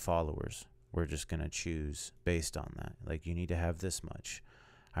 like by followers, we're just gonna choose based on that. Like you need to have this much.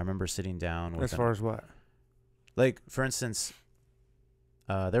 I remember sitting down with as far as what? like for instance,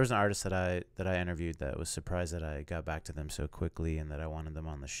 there was an artist that I interviewed that was surprised that I got back to them so quickly and that I wanted them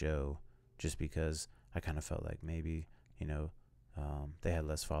on the show, just because I kind of felt like maybe they had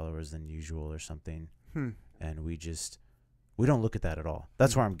less followers than usual or something. And we don't look at that at all.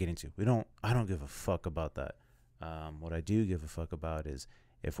 That's where I'm getting to. I don't give a fuck about that. What I do give a fuck about is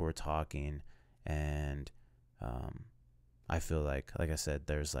if we're talking and I feel like I said,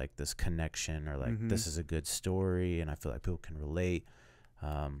 there's like this connection, or like this is a good story, and I feel like people can relate.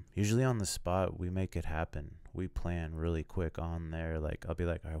 Usually on the spot, we make it happen. We plan really quick on there. Like, I'll be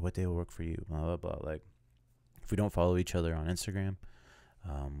like, all right, what day will work for you? Blah, blah, blah. Like, if we don't follow each other on Instagram,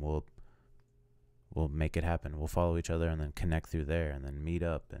 we'll make it happen. We'll follow each other and then connect through there, and then meet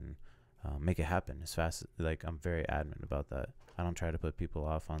up and make it happen as fast. Like, I'm very adamant about that. I don't try to put people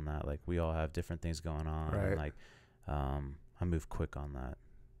off on that. Like, we all have different things going on. Right. And like, I move quick on that.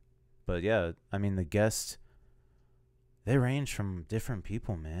 But yeah, I mean, the guests, they range from different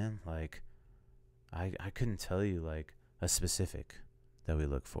people, man. Like, I couldn't tell you like a specific that we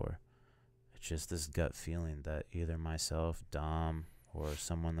look for. It's just this gut feeling that either myself, Dom, or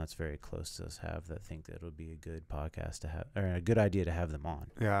someone that's very close to us have, that think that it'll be a good podcast to have, or a good idea to have them on.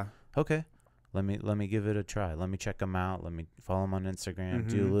 Yeah. Okay, let me give it a try. Let me check them out. Let me follow them on Instagram.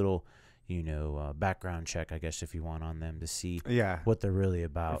 Do a little, background check, I guess, if you want, on them to see what they're really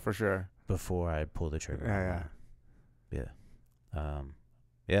about For sure. before I pull the trigger. Yeah.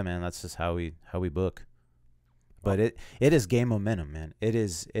 Yeah, man, that's just how we book. But it is game momentum, man. It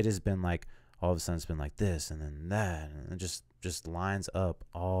has been like, all of a sudden it's been like this and then that, and it just lines up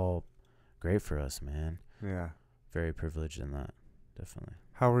all great for us, man. Yeah. Very privileged in that, definitely.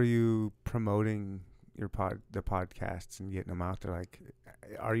 How are you promoting the podcasts and getting them out there? Like,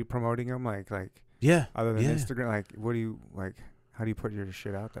 are you promoting them like yeah, other than Instagram? Like, what do you like? How do you put your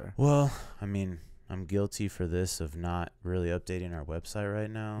shit out there? Well, I mean, I'm guilty for this of not really updating our website right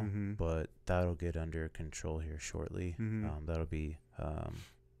now, but that'll get under control here shortly. That'll be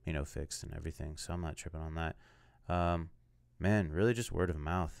fixed and everything, so I'm not tripping on that. Man, really just word of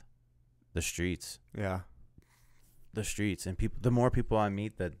mouth, the streets. Yeah. The streets, and people. The more people I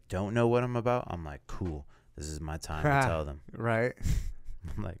meet that don't know what I'm about, I'm like, cool, this is my time to tell them. Right.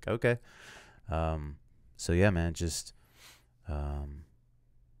 I'm like, okay. So yeah, man, just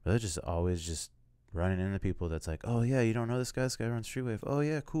really just always just running into people that's like, oh yeah, you don't know this guy? This guy runs Streetwave. Oh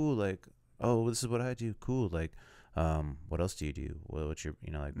yeah, cool. Like, oh, this is what I do. Cool. Like, what else do you do? What's your,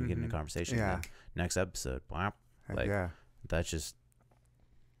 like, we get into conversation. Yeah. Next episode, like, yeah. that's just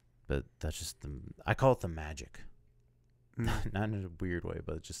I call it the magic. Not in a weird way,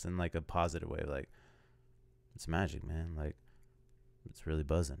 but just in like a positive way. Like, it's magic, man. Like, it's really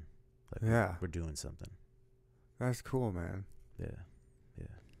buzzing. Like, yeah, we're doing something. That's cool, man. Yeah.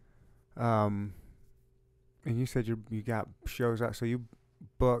 And you said you got shows out, so you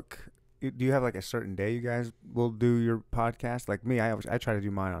book. Do you have like a certain day you guys will do your podcast? Like me, I try to do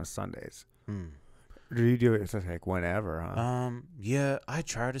mine on Sundays. Do you do it? It's like whenever, huh? Yeah, I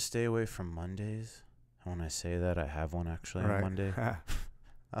try to stay away from Mondays. When I say that, I have one actually on Monday.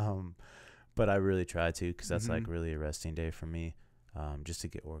 But I really try to, because that's like really a resting day for me, just to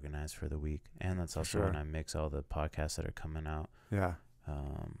get organized for the week. And that's also when I mix all the podcasts that are coming out. Yeah.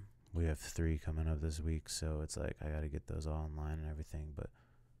 We have 3 coming up this week, so it's like I got to get those all online and everything, but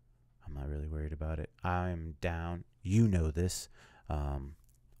I'm not really worried about it. I'm down. You know this.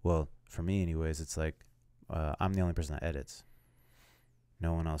 Well, for me anyways, it's like I'm the only person that edits.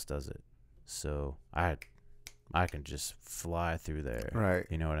 No one else does it. So I can just fly through there. Right.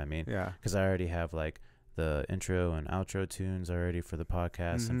 You know what I mean? Yeah. Because I already have like the intro and outro tunes already for the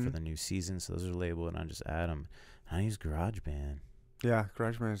podcast and for the new season. So those are labeled, and I just add them. I use GarageBand. Yeah,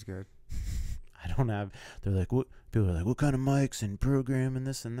 GarageBand is good. I don't have. They're like, what? People are like, what kind of mics and program and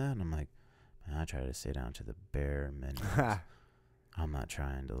this and that? And I'm like, man, I try to stay down to the bare minimum. I'm not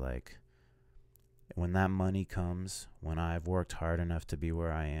trying to like. When that money comes, when I've worked hard enough to be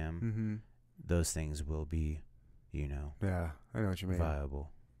where I am, those things will be, yeah, I know what you mean, viable.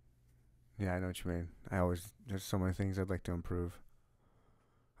 Yeah, I know what you mean. There's so many things I'd like to improve.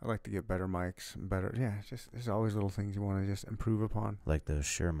 I'd like to get better mics, there's always little things you want to just improve upon. Like those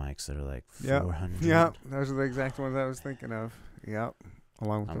Shure mics that are like 400. Yeah, those are the exact ones I was thinking of. Yep,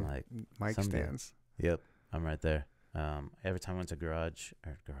 along with mic stands. Yep, I'm right there. Every time I went to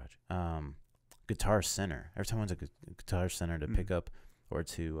Guitar Center. Every time I went to Guitar Center to pick up, or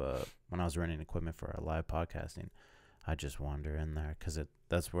to when I was renting equipment for our live podcasting, I just wander in there because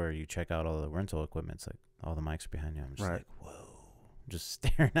that's where you check out all the rental equipment. It's like all the mics behind you. I'm just like, whoa, just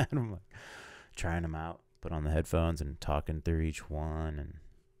staring at them, like trying them out. Put on the headphones and talking through each one, and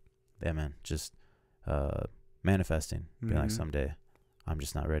yeah, man, just manifesting. Being like, someday, I'm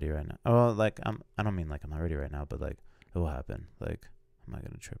just not ready right now. Oh, like I don't mean like I'm not ready right now, but like it will happen. Like I'm not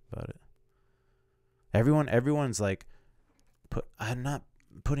gonna trip about it. Everyone's like, I'm not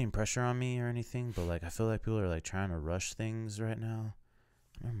putting pressure on me or anything, but like I feel like people are like trying to rush things right now.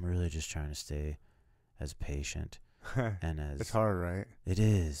 I'm really just trying to stay as patient And as It's hard, right? it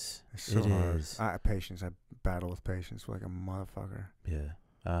is, It's so it hard. is. Patience. I battle with patience like a motherfucker.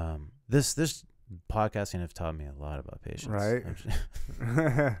 Yeah. This podcasting have taught me a lot about patience. Right.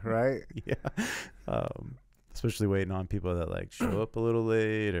 Right? Yeah. Especially waiting on people that like show up a little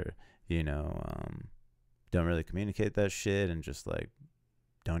late or, don't really communicate that shit and just like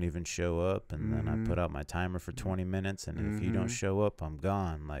don't even show up. And then I put out my timer for 20 minutes. And if you don't show up, I'm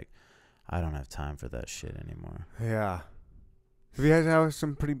gone. Like, I don't have time for that shit anymore. Yeah. Have you guys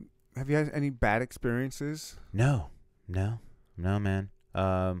have you had any bad experiences? No, man.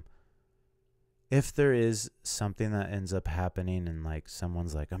 If there is something that ends up happening and like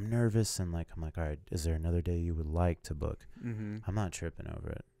someone's like, I'm nervous, and like I'm like, all right, is there another day you would like to book? I'm not tripping over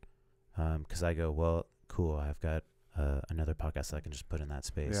it, because I go, well, cool, I've got another podcast that I can just put in that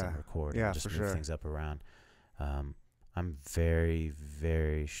space and record and just move things up around. I'm very,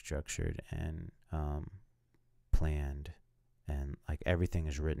 very structured and planned, and like everything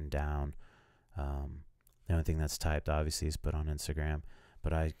is written down. The only thing that's typed obviously is put on Instagram.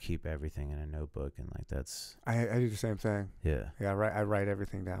 But I keep everything in a notebook, and like that's. I do the same thing. Yeah. Yeah, I write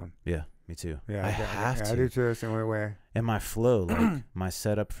everything down. Yeah, me too. Yeah, I have to. I do too. It's the only way. And my flow, like my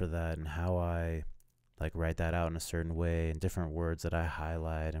setup for that, and how I like write that out in a certain way, and different words that I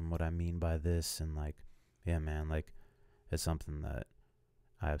highlight, and what I mean by this, and like, yeah, man, like it's something that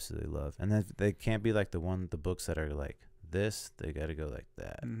I absolutely love. And then they can't be like the books that are like this. They got to go like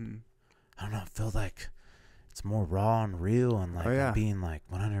that. I don't know. I feel like. It's more raw and real, and like I'm being like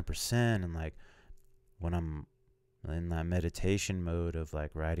 100%, and like when I'm in that meditation mode of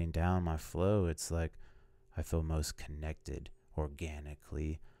like writing down my flow, it's like I feel most connected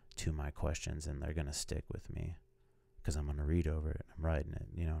organically to my questions, and they're gonna stick with me because I'm gonna read over it. I'm writing it.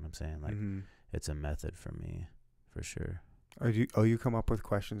 You know what I'm saying? Like it's a method for me, for sure. You come up with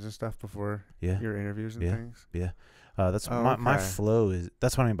questions and stuff before your interviews and things? Yeah. That's my flow is.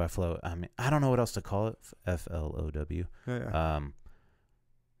 That's what I mean by flow. I mean, I don't know what else to call it. FLOW. Yeah.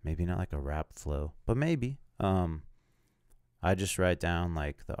 Maybe not like a rap flow, but maybe. I just write down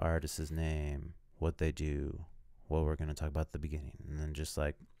like the artist's name, what they do, what we're gonna talk about at the beginning, and then just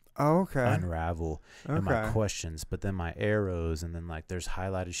like unravel in my questions. But then my arrows, and then like there's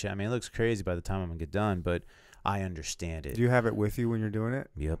highlighted shit. I mean, it looks crazy by the time I'm gonna get done, but I understand it. Do you have it with you when you're doing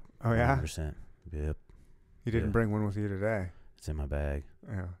it? Yep. Oh yeah. 100%. Yep. You didn't bring one with you today. It's in my bag.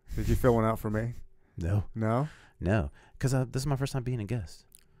 Yeah. Did you fill one out for me? No. No? No. Because this is my first time being a guest.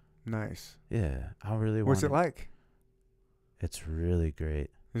 Nice. Yeah. I really want. What's it like? It's really great.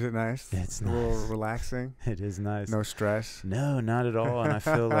 Is it nice? It's a nice. little relaxing? It is nice. No stress? No, not at all. And I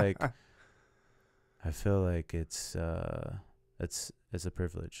feel like it's a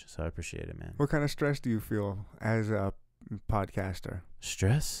privilege. So I appreciate it, man. What kind of stress do you feel as a podcaster?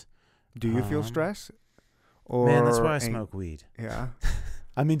 Stress? Do you feel stress? Or man, that's why I smoke weed. Yeah.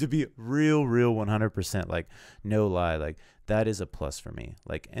 I mean, to be real 100%, like, no lie, like, that is a plus for me.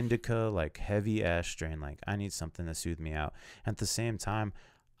 Like, indica, like, heavy ass strain, like, I need something to soothe me out. And at the same time,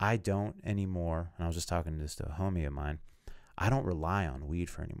 I don't anymore, and I was just talking to a homie of mine, I don't rely on weed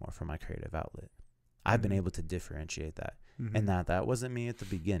for my creative outlet. I've been able to differentiate that. And that wasn't me at the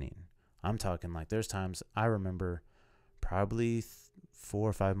beginning. I'm talking, like, there's times I remember probably 4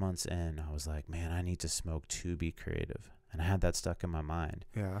 or 5 months in, I was like, man, I need to smoke to be creative. And I had that stuck in my mind.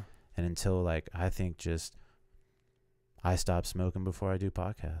 Yeah. And until, like, I think just I stopped smoking before I do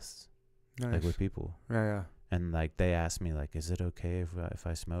podcasts. Nice. Like, with people. Yeah. And, like, they ask me, like, is it okay if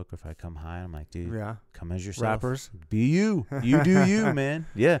I smoke or if I come high? I'm like, dude, come as yourself. Rappers. Be you. You do you, man.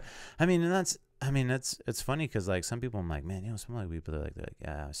 Yeah. I mean, and it's funny because, like, some people, I'm like, man, you don't smoke like weed. But they're like,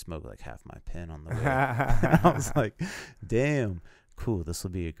 yeah, I smoke like half my pen on the way. And I was like, damn, cool. This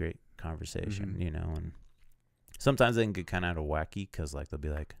will be a great conversation, you know. And sometimes they can get kind of wacky because, like,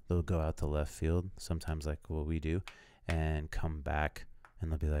 they'll go out to left field. Sometimes, like what we do, and come back and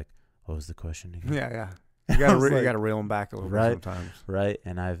they'll be like, what was the question again? Yeah. You gotta reel them back a little bit sometimes. Right.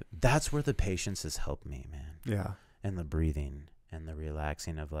 And that's where the patience has helped me, man. Yeah. And the breathing and the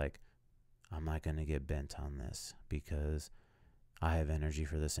relaxing of, like, I'm not going to get bent on this because I have energy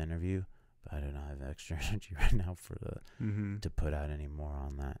for this interview, but I do not have extra energy right now for to put out any more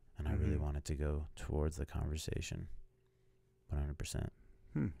on that. And I really want it to go towards the conversation. 100%.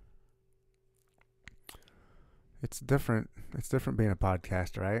 It's different. It's different being a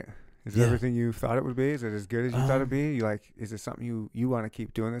podcast, right? Is it everything you thought it would be? Is it as good as you thought it'd be? Is it something you want to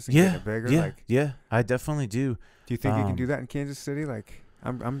keep doing this and get it bigger? Yeah, I definitely do. Do you think you can do that in Kansas City? Like,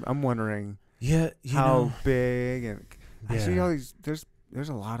 I'm wondering. Yeah, how big, and I see all these. There's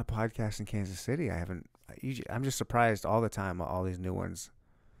a lot of podcasts in Kansas City. I'm just surprised all the time all these new ones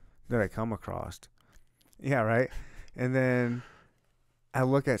that I come across. Yeah, right. And then I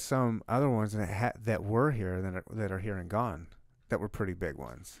look at some other ones that were here that are here and gone, that were pretty big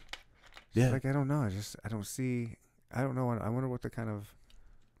ones. So Yeah. like I don't know. I don't know. I wonder what the kind of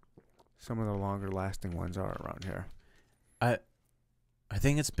some of the longer lasting ones are around here. I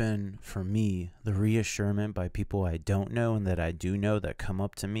think it's been, for me, the reassurance by people I don't know and that I do know that come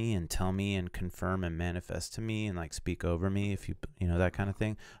up to me and tell me and confirm and manifest to me and like speak over me, if you know, that kind of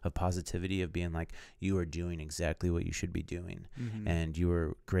thing, of positivity, of being like, you are doing exactly what you should be doing, and you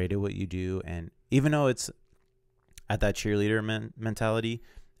are great at what you do. And even though it's at that cheerleader mentality,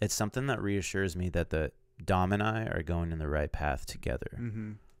 it's something that reassures me that the Dom and I are going in the right path together.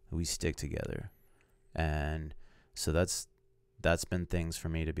 We stick together. And so that's been things for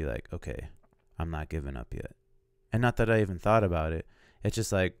me to be like, okay, I'm not giving up yet. And not that I even thought about it. It's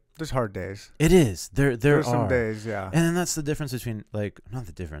just like, there's hard days. it is. There There's are some days, yeah. And then that's the difference between, like, not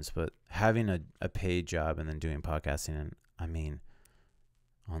the difference, but having a paid job and then doing podcasting. And I mean,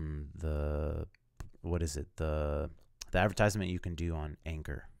 on the, what is it? The advertisement you can do on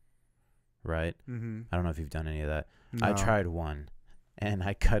Anchor, right? I don't know if you've done any of that. No. I tried one and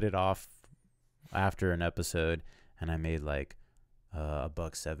I cut it off after an episode, and I made like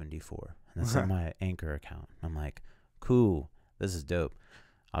 $1.74, and that's on my Anchor account. I'm like, cool, this is dope.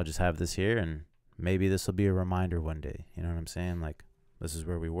 I'll just have this here, and maybe this will be a reminder one day. You know what I'm saying? Like, this is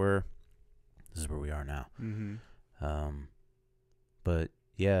where we were, this is where we are now. But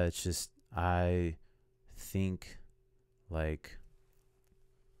yeah, it's just, I think, like,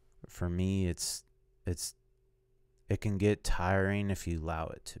 for me, it can get tiring if you allow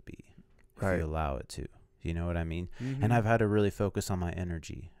it to be. If you allow it to. You know what I mean? And I've had to really focus on my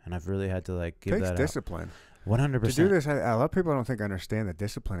energy, and I've really had to like give takes that discipline. 100%. To do this, a lot of people don't think understand the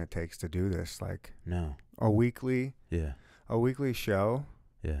discipline it takes to do this. Like No. a weekly show.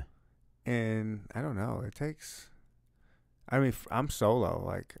 Yeah. And I don't know, it takes. I mean, I'm solo.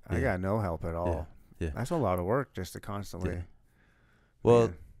 Like I got no help at all. Yeah. That's a lot of work just to constantly. Yeah. Well,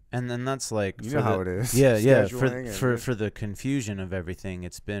 Man. and then that's like, You know how it is. Yeah, yeah. Scheduling For the confusion of everything,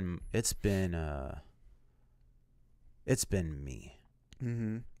 it's been me.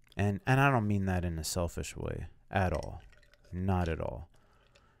 And I don't mean that in a selfish way at all. Not at all.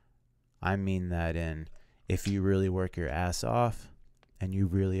 I mean that in, if you really work your ass off and you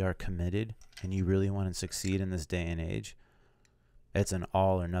really are committed and you really want to succeed in this day and age, it's an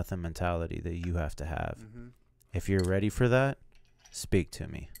all or nothing mentality that you have to have. If you're ready for that, speak to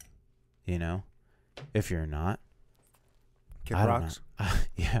me. You know? If you're not, Kid I rocks. don't know.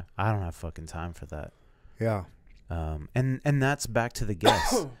 Yeah, I don't have fucking time for that. Yeah. And that's back to the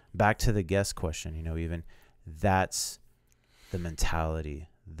guest, back to the guest question, you know, even that's the mentality,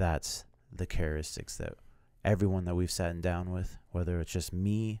 that's the characteristics that everyone that we've sat down with, whether it's just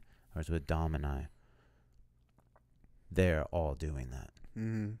me or it's with Dom and I, they're all doing that.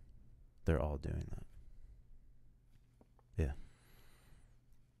 They're all doing that.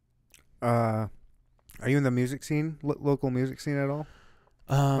 Yeah. Are you in the music scene, local music scene at all?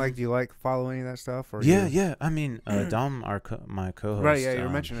 Like, do you like follow any of that stuff? Or yeah. I mean, Dom, my co-host, right? Yeah, you're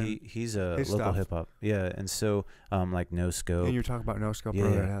mentioning he's a his local stuff. hip hop. Yeah, and so like No Scope. And you're talking about No Scope Yeah,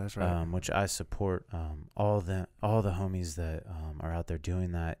 earlier. Yeah, that's right. Which I support. All the homies that are out there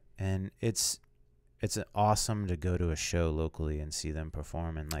doing that, and it's awesome to go to a show locally and see them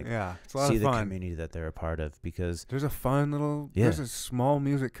perform and like it's a lot see of the fun. community that they're a part of, because There's a fun little. There's a small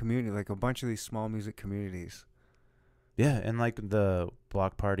music community, like a bunch of these small music communities. Yeah, and like the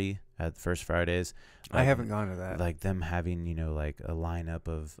block party at First Fridays. I haven't gone to that. Like them having, you know, like a lineup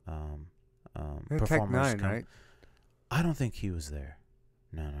of Tech performers. Nine, right? I don't think he was there.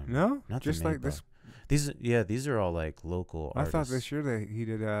 No. No, Not just the like main this. These are all like local artists. I thought this year he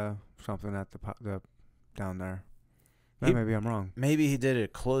did something at the down there. He- Maybe I'm wrong. Maybe he did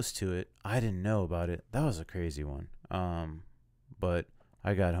it close to it. I didn't know about it. That was a crazy one. But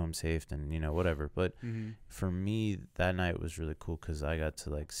I got home safe and, you know, whatever. But for me, that night was really cool because I got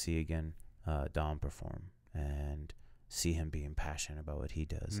to like see again Dom perform and see him being passionate about what he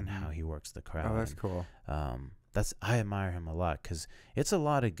does and how he works the crowd. Oh, that's cool. I admire him a lot because it's a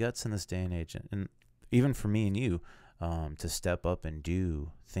lot of guts in this day and age, and even for me and you, to step up and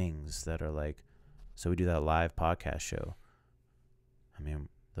do things that are like. So we do that live podcast show. I mean,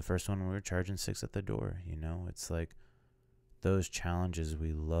 the first one we were charging $6 at the door. You know, it's like those challenges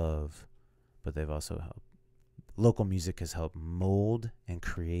we love, but they've also helped. Local music has helped mold and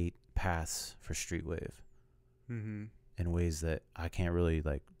create paths for streetwave in ways that I can't really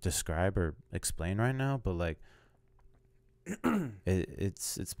like describe or explain right now. But like,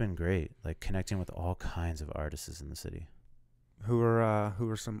 it's been great. Like connecting with all kinds of artists in the city. Who are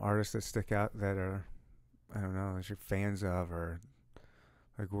some artists that stick out that are I don't know, that you're fans of, or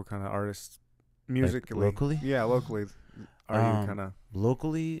like what kind of artists musically? locally? Yeah, locally. Are you kind of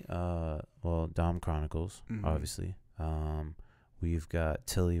locally? Well, Dom Chronicles, Mhm. obviously. We've got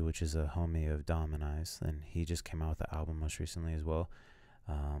Tilly, which is a homie of Dom and I's, and he just came out with the album most recently as well.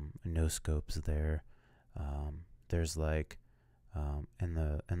 No Scopes there. There's like in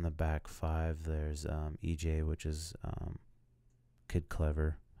the back five, there's EJ, which is Kid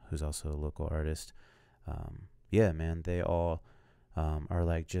Clever, who's also a local artist. Yeah, man, they all are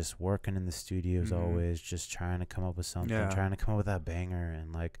like just working in the studios Mhm. always, just trying to come up with something, Yeah. trying to come up with that banger,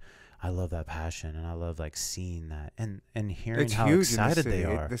 and like I love that passion, and I love like seeing that and hearing it's how huge excited in the they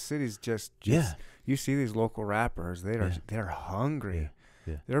city. are. The city's just Yeah. You see these local rappers, Yeah. they're hungry.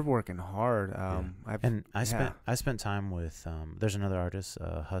 Yeah. They're working hard. And I spent time with there's another artist,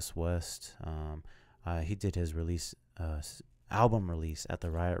 Huss West. He did his album release at the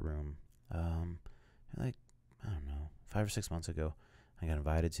Riot Room like I don't know, 5 or 6 months ago. I got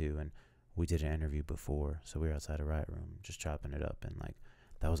invited to, and we did an interview before, so we were outside a Riot Room just chopping it up, and like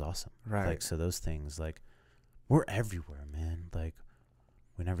that was awesome. Right. Like, so those things, like, we're everywhere, man. Like,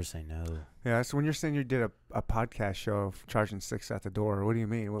 we never say no. Yeah, so when you're saying you did a podcast show of charging 6 at the door, what do you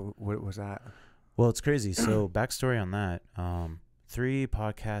mean? What was that? Well, it's crazy. So backstory on that, 3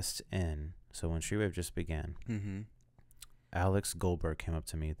 podcasts in, so when Streetwave just began, Mm-hmm. Alex Goldberg came up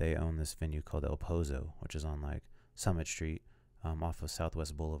to me. They own this venue called El Pozo, which is on like Summit Street, off of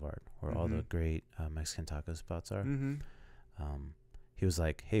Southwest Boulevard, where all the Mhm. great Mexican taco spots are. Mm-hmm. He was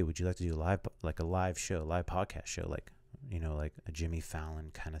like, "Hey, would you like to do a live show, live podcast show, like, you know, like a Jimmy Fallon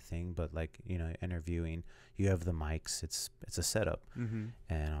kind of thing, but like, you know, interviewing. You have the mics. It's a setup." Mm-hmm.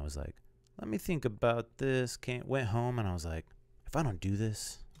 And I was like, "Let me think about this." Went home and I was like, "If I don't do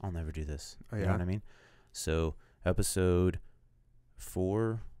this, I'll never do this." Oh, You know yeah? what I mean? So episode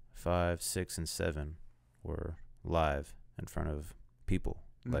 4, 5, 6, and 7 were live in front of people,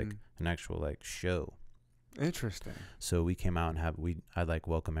 like Mhm. an actual like show. Interesting. So we came out and I'd like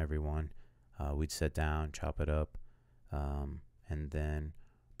welcome everyone. We'd sit down, chop it up, and then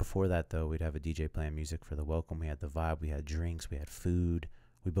before that though, we'd have a DJ playing music for the welcome. We had the vibe, we had drinks, we had food.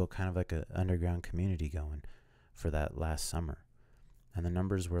 We built kind of like an underground community going for that last summer, and the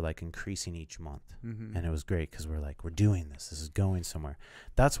numbers were like increasing each month. Mm-hmm. And it was great because we're like, we're doing this. This is going somewhere.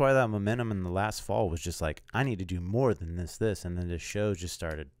 That's why that momentum in the last fall was just like, I need to do more than this. And then the show just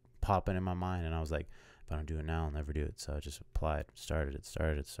started popping in my mind. And I was like, if I don't do it now, I'll never do it. So I just applied, started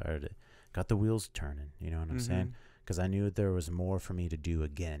it. Got the wheels turning. You know what I'm saying? Because I knew there was more for me to do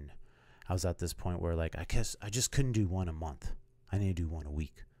again. I was at this point where like, I guess I just couldn't do one a month. I need to do one a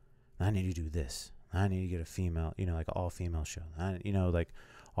week. I need to do this. I need to get a female, you know, like an all female show. You know, like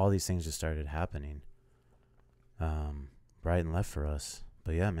all these things just started happening. Right and left for us.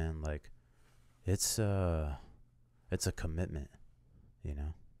 But yeah, man, like it's a commitment, you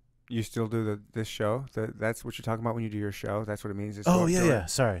know. You still do this show? That's what you're talking about when you do your show? That's what it means? Oh yeah.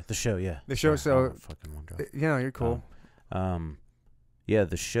 Sorry, the show. Yeah, The show. Sorry, So, fucking one drop. you know, you're cool. Yeah,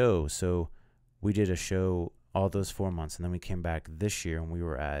 the show. So we did a show all those 4 months, and then we came back this year, and we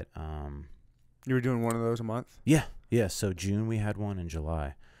were at You were doing one of those a month? yeah. So June we had one in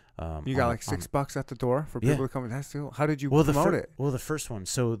July. You got like $6 at the door for Yeah. people to come. That's still. How did you Well, promote it? Well, the first one.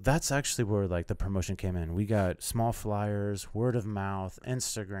 So that's actually where like the promotion came in. We got small flyers, word of mouth,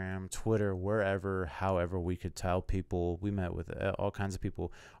 Instagram, Twitter, wherever, however we could tell people. We met with all kinds of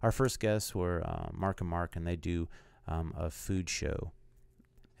people. Our first guests were Mark and Mark, and they do a food show.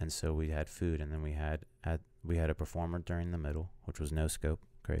 And so we had food, and then we had a performer during the middle, which was No Scope,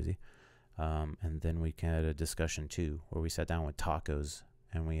 crazy. And then we had a discussion too, where we sat down with tacos.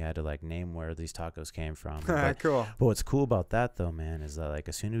 And we had to like name where these tacos came from. Cool. But what's cool about that though, man, is that like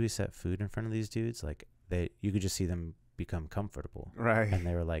as soon as we set food in front of these dudes, like you could just see them become comfortable. Right. And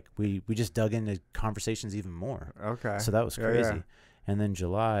they were like, we just dug into conversations even more. Okay. So that was Yeah, crazy. yeah. And then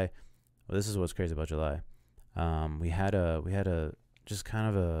July, well, this is what's crazy about July. We had a just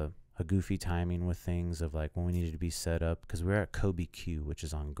kind of a goofy timing with things of like when we needed to be set up, because we were at Kobe Q, which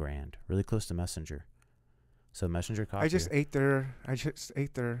is on Grand, really close to Messenger. So Messenger Coffee. I just ate there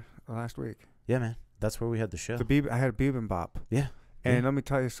last week. Yeah, man. That's where we had the show. I had a bibimbap. Yeah. And Yeah. let me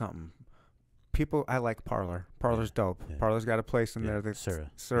tell you something. I like Parlor. Parlor's dope. Yeah. Parlor's got a place in Yeah. there that's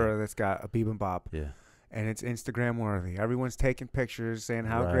Sura. that's got a bibimbap. Yeah. And it's Instagram worthy. Everyone's taking pictures saying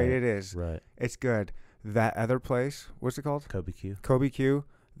how great Right. it is. Right. It's good. That other place, what's it called? Kobe Q. Kobe Q.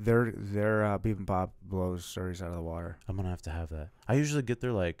 Their bibimbap blows Surrey's out of the water. I'm gonna have to have that. I usually get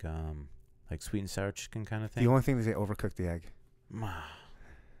their like sweet and sour chicken kind of thing. The only thing is they overcook the egg.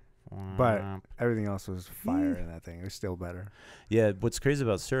 But everything else was fire in that thing. It was still better. Yeah, what's crazy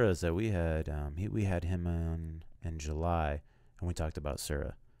about Surah is that we had him on in July, and we talked about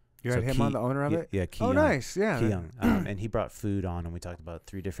Surah. You had him on, the owner of it? Yeah, Ki Oh, Young. nice. Yeah. Ki Young. And he brought food on, and we talked about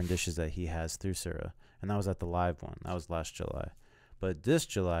 3 different dishes that he has through Surah. And that was at the live one. That was last July. But this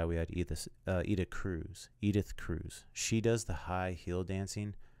July, we had Edith Cruz. She does the high heel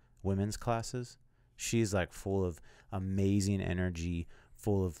dancing women's classes. She's like full of amazing energy,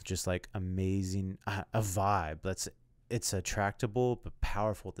 full of just like amazing a vibe. It's attractable but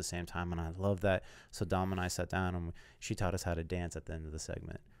powerful at the same time, and I love that. So Dom and I sat down, and she taught us how to dance at the end of the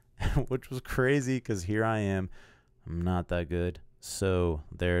segment, which was crazy because here I am. I'm not that good. So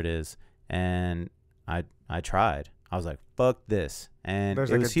there it is. And I tried. I was like, fuck this. And there's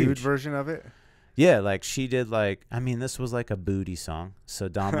it like was a dude huge. version of it? Yeah, like she did this was like a booty song. So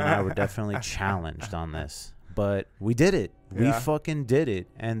Dom and I were definitely challenged on this. But we did it. We fucking did it.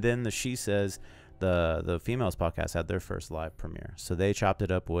 And then the She Says, the Females podcast had their first live premiere. So they chopped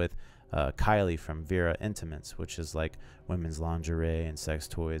it up with Kylie from Vera Intimates, which is like women's lingerie and sex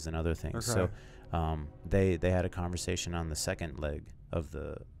toys and other things. Okay. So they had a conversation on the second leg of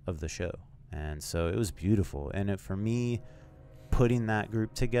the show. And so it was beautiful. And for me, putting that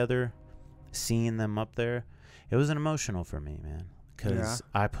group together, seeing them up there, it was an emotional for me, man, because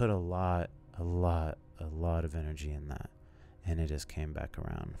I put a lot of energy in that, and it just came back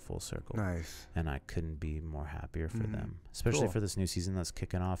around full circle. Nice. And I couldn't be more happier for them, especially for this new season that's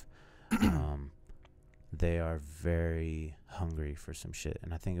kicking off. They are very hungry for some shit,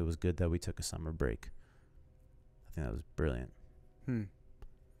 and I think it was good that we took a summer break. I think that was brilliant.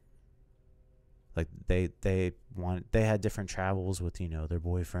 Like they had different travels with, their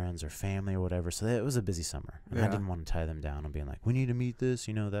boyfriends or family or whatever. So it was a busy summer. And I didn't want to tie them down and being like, we need to meet this,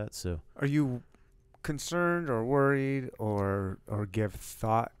 that. So are you concerned or worried or give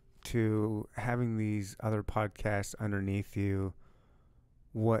thought to having these other podcasts underneath you,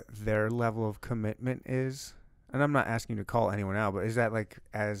 what their level of commitment is? And I'm not asking you to call anyone out, but is that like,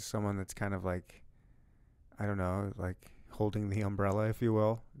 as someone that's kind of like, I don't know, like holding the umbrella, if you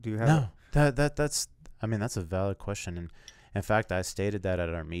will? Do you have No. That's a valid question. And in fact, I stated that at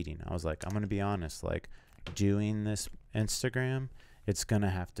our meeting. I was like, I'm going to be honest, like doing this Instagram, it's going to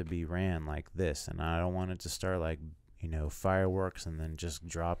have to be ran like this. And I don't want it to start like, fireworks and then just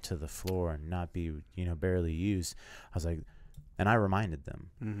drop to the floor and not be, barely used. I was like, and I reminded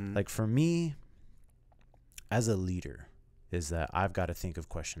them, like for me as a leader, is that I've got to think of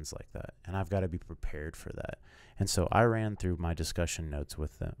questions like that, and I've got to be prepared for that. And so I ran through my discussion notes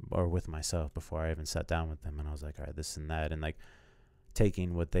with them, or with myself, before I even sat down with them, and I was like, all right, this and that, and like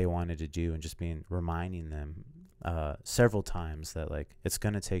taking what they wanted to do and just reminding them several times that like it's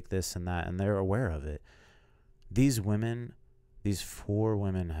going to take this and that, and they're aware of it. These 4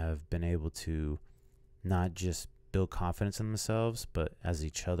 women have been able to not just build confidence in themselves, but as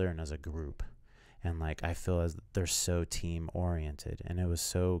each other and as a group. And like I feel as they're so team oriented, and it was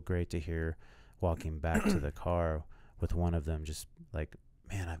so great to hear walking back to the car with one of them just like,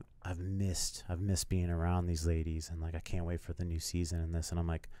 man, I've missed being around these ladies, and like I can't wait for the new season and this. And I'm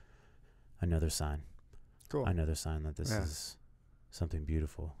like, another sign. Cool. Another sign that this is something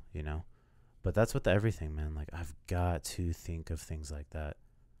beautiful, But that's with everything, man. Like I've got to think of things like that.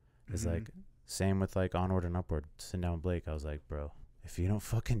 It's like same with like Onward and Upward. Sitting down with Blake, I was like, bro, if you don't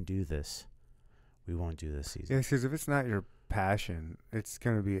fucking do this, we won't do this season. Yeah, because if it's not your passion, it's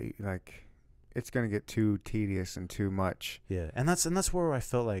gonna be like, it's gonna get too tedious and too much. Yeah, and that's where I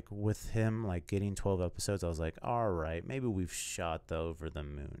felt like with him, like getting 12 episodes, I was like, all right, maybe we've shot over the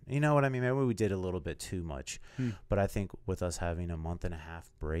moon. You know what I mean? Maybe we did a little bit too much. But I think with us having a month and a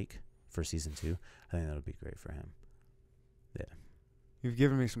half break for season 2, I think that'll be great for him. Yeah. You've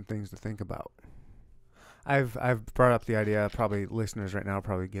given me some things to think about. I've brought up the idea. Probably listeners right now are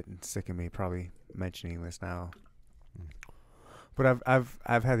probably getting sick of me probably mentioning this now. But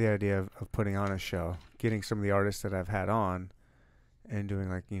I've had the idea of putting on a show, getting some of the artists that I've had on, and doing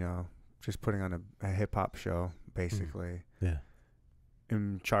like, just putting on a hip hop show basically. Yeah.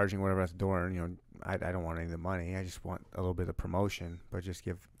 And charging whatever at the door. And I don't want any of the money. I just want a little bit of promotion, but just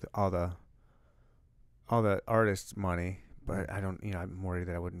give all the artists money. But I don't, I'm worried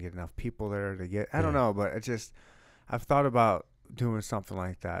that I wouldn't get enough people there to get. I don't know, but I've thought about doing something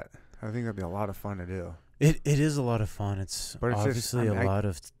like that. I think that'd be a lot of fun to do. It is a lot of fun. It's obviously just, a lot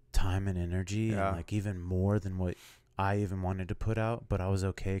of time and energy, and like even more than what I even wanted to put out. But I was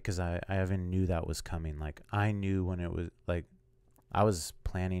okay because I even knew that was coming. Like I knew when it was like I was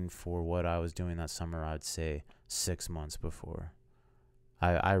planning for what I was doing that summer. I'd say 6 months before.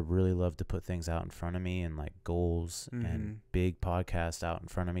 I really love to put things out in front of me and like goals and big podcasts out in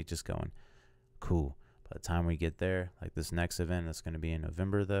front of me, just going, cool. By the time we get there, like this next event that's going to be in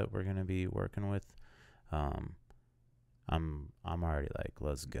November that we're going to be working with, I'm already like,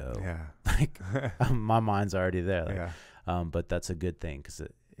 let's go. Yeah. Like my mind's already there. Like, Yeah. but that's a good thing, because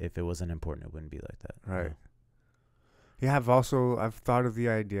if it wasn't important, it wouldn't be like that. you Right. know? Yeah, I've thought of the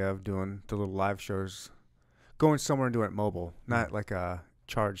idea of doing the little live shows, going somewhere and doing it mobile, not like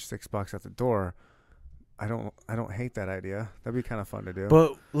charge $6 at the door. I don't hate that idea. That'd be kind of fun to do.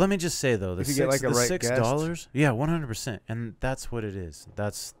 But let me just say though, the If you get, like, a right $6, yeah, 100%, and that's what it is.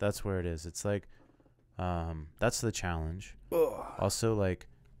 That's where it is. It's like, that's the challenge. Ugh. Also, like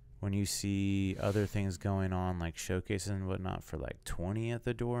when you see other things going on, like showcases and whatnot, for like 20 at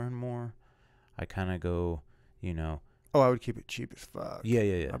the door and more, I kind of go, Oh, I would keep it cheap as fuck.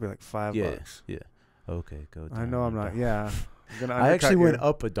 yeah. I'd be like $5. Yeah. Okay, go down. I know I'm not. Yeah. I'm gonna I actually undercut went you.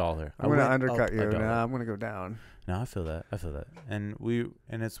 up $1. I'm gonna undercut a you. dollar. Nah, I'm gonna go down. No, I feel that. And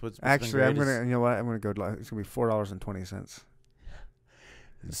it's what's been Actually, I'm great gonna. You know what? I'm gonna go. It's gonna be $4.20.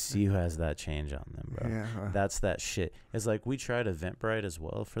 is see who has that change on them, bro. Yeah. That's that shit. It's like we tried Eventbrite as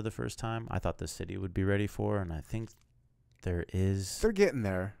well for the first time. I thought the city would be ready for, and I think there is. They're getting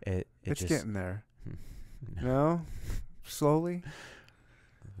there. It's just, getting there. No. No, slowly.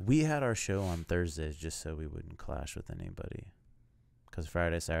 We had our show on Thursdays just so we wouldn't clash with anybody. Because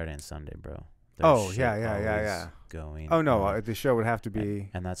Friday, Saturday, and Sunday, bro. there's Yeah. always Going. Oh no, on. the show would have to be.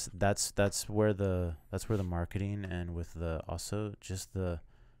 And that's where the marketing, and with the also just the,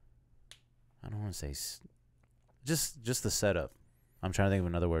 I don't want to say just the setup. I'm trying to think of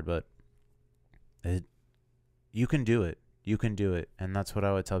another word, but you can do it. You can do it. And that's what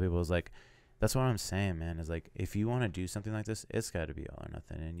I would tell people, is like, that's what I'm saying, man, is like, if you want to do something like this, it's got to be all or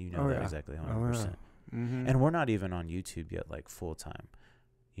nothing, and you know that exactly 100%. Mm-hmm. And we're not even on YouTube yet, like full time.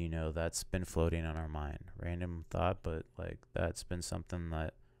 That's been floating on our mind. Random thought, but like that's been something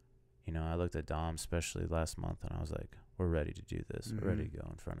that, I looked at Dom, especially last month, and I was like, we're ready to do this. We're ready to go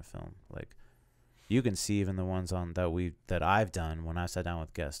in front of film. Like, you can see even the ones on that I've done when I sat down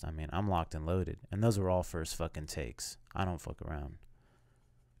with guests. I mean, I'm locked and loaded, and those were all first fucking takes. I don't fuck around.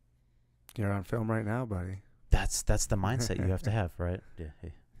 You're on film right now, buddy. That's the mindset you have to have, right? Yeah.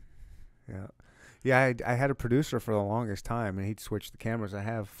 Hey. Yeah. Yeah, I had a producer for the longest time, and he'd switch the cameras. I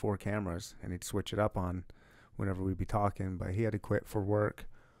have 4 cameras, and he'd switch it up on whenever we'd be talking, but he had to quit for work.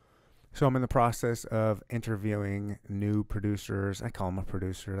 So I'm in the process of interviewing new producers. I call him a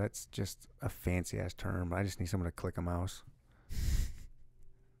producer. That's just a fancy-ass term. I just need someone to click a mouse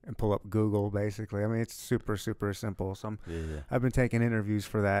and pull up Google, basically. I mean, it's super, super simple. So I've been taking interviews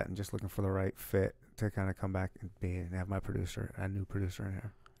for that and just looking for the right fit to kind of come back and have my producer, a new producer in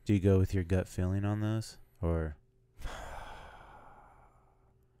here. Do you go with your gut feeling on those, or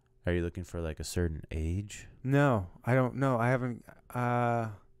are you looking for like a certain age? No, I don't know. I haven't.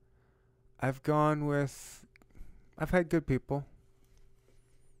 I've gone with. I've had good people.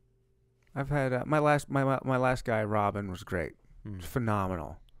 I've had my last guy, Robin, was great,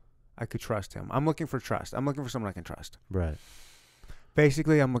 phenomenal. I could trust him. I'm looking for trust. I'm looking for someone I can trust. Right.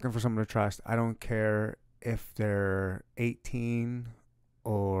 Basically, I'm looking for someone to trust. I don't care if they're 18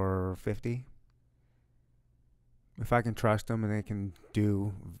 or 50. If I can trust them and they can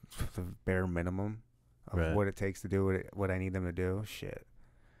do the bare minimum of what it takes to do what I need them to do, shit.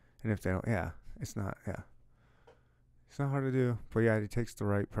 And if they don't, it's not hard to do. But yeah, it takes the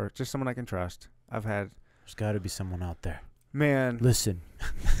right person, just someone I can trust. There's got to be someone out there. Man, listen.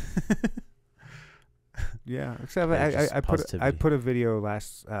 Yeah, except I put a video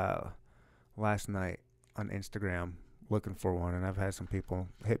last night on Instagram looking for one, and I've had some people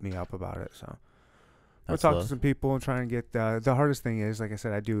hit me up about it. So I'll talk to some people and try and get. The hardest thing is, like I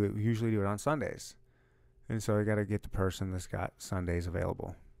said, usually do it on Sundays, and so I got to get the person that's got Sundays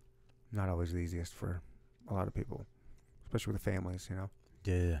available. Not always the easiest for a lot of people, especially with the families,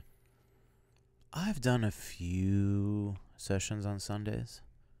 Yeah. I've done a few sessions on Sundays.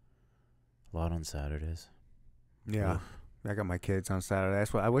 A lot on Saturdays. Yeah. Oof. I got my kids on Saturday.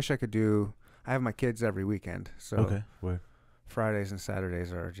 That's what I wish I could do. I have my kids every weekend. So Fridays and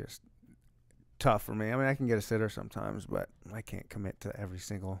Saturdays are just tough for me. I mean, I can get a sitter sometimes, but I can't commit to every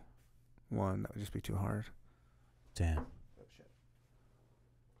single one. That would just be too hard. Damn. Oh, shit.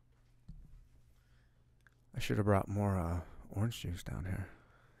 I should have brought more orange juice down here.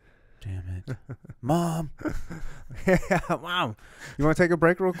 Damn it. Mom. Yeah, Mom. You want to take a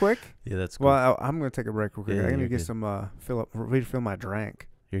break real quick? Yeah, that's cool. Well, I'm going to take a break real quick. Yeah, I'm going to get some, refill my drink.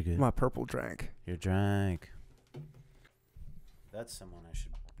 You're good. My purple drink. Your drink. That's someone I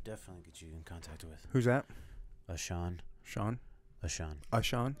should definitely get you in contact with. Who's that? Sean. Sean? Ashan.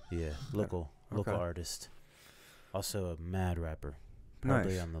 Ashan? Yeah, local Okay. artist. Also a mad rapper.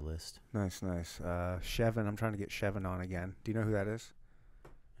 Probably Nice. on the list. Nice. Shevin. I'm trying to get Shevin on again. Do you know who that is?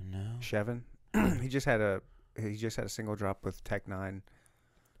 No. Shevin. he just had a single drop with Tech Nine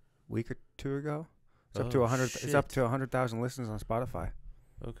week or two ago. It's up to 100. It's up to 100,000 listens on Spotify.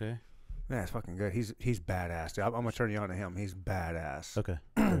 Okay. Yeah, it's fucking good. He's badass. Dude. I'm gonna turn you on to him. He's badass. Okay.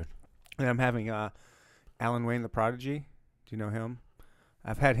 Good. And I'm having Alan Wayne the Prodigy. Do you know him?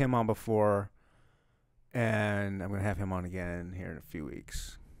 I've had him on before, and I'm gonna have him on again here in a few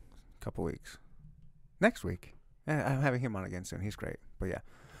weeks, couple weeks, next week. Yeah, I'm having him on again soon. He's great. But yeah,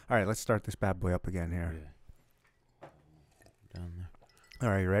 all right. Let's start this bad boy up again here. Yeah. Down there. All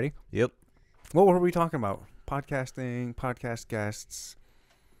right, you ready? Yep. What were we talking about? Podcasting, podcast guests.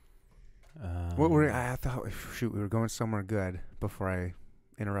 What were I thought? Shoot, we were going somewhere good before I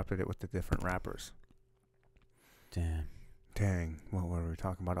interrupted it with the different rappers. Damn. Dang, what were we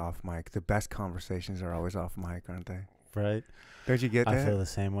talking about off mic? The best conversations are always off mic, aren't they? Right. Don't you get that? I feel the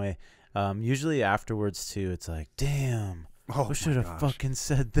same way. Usually afterwards too, it's like, damn, Oh, we should have fucking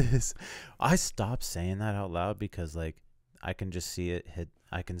said this. I stopped saying that out loud because like I can just see it hit.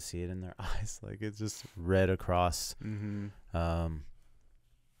 I can see it in their eyes, like it's just red across. Mm-hmm.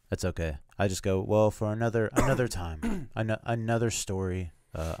 That's okay. I just go, well, for another time, another story,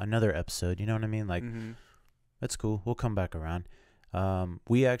 another episode. You know what I mean? Like that's cool. We'll come back around.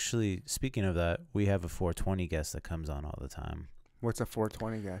 We actually, speaking of that, we have a 420 guest that comes on all the time. What's a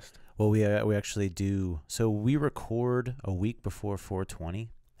 420 guest? Well, we actually do. So we record a week before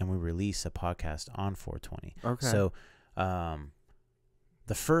 420, and we release a podcast on 420. Okay. So,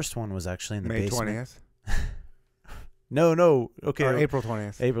 the first one was actually in the May basement. 20th. No. Okay. Or April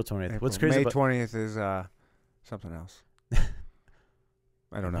 20th. April 20th. What's crazy May about 20th is something else.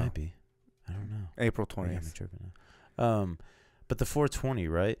 I don't know. Might be. I don't know. April Maybe I'm 20th. tripping now. But the 420,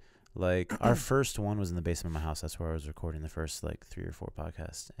 right? Like our first one was in the basement of my house. That's where I was recording the first like 3 or 4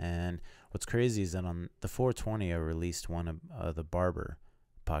 podcasts. And what's crazy is that on the 420, I released one of the barber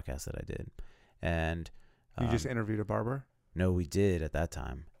podcast that I did. And You just interviewed a barber? no, we did at that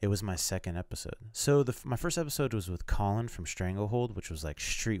time. It was my second episode. So my first episode was with Colin from Stranglehold, which was like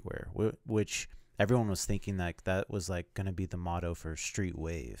streetwear, which everyone was thinking like that was like going to be the motto for Street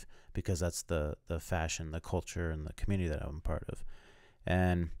Wave, because that's the fashion, the culture, and the community that I'm part of.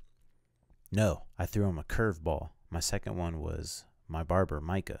 And no, I threw him a curveball. My second one was my barber,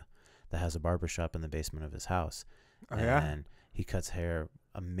 Micah, that has a barber shop in the basement of his house. Oh, yeah? And he cuts hair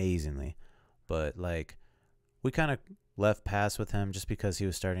amazingly. But like we kind of left pass with him just because he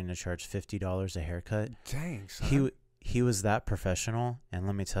was starting to charge $50 a haircut. Dang, son. He was that professional, and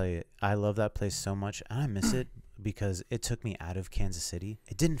let me tell you, I love that place so much, and I miss it because it took me out of Kansas City.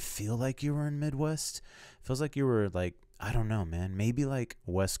 It didn't feel like you were in Midwest. It feels like you were like, I don't know, man, maybe like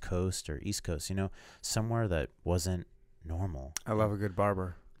West Coast or East Coast, you know, somewhere that wasn't normal. I love a good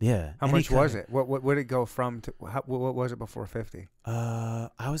barber. Yeah. How much was it? What would it go from to? What was it before 50? I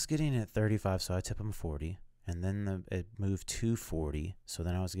was getting it 35, so I tip him 40, and then it moved to 40, so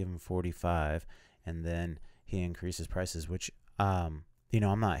then I was giving 45, and then he increased his prices, which you know,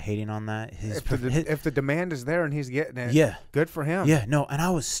 I'm not hating on that. If the demand is there and he's getting it, yeah, good for him. yeah, no, and I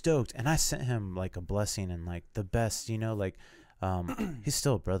was stoked, and I sent him like a blessing and like the best, you know, like he's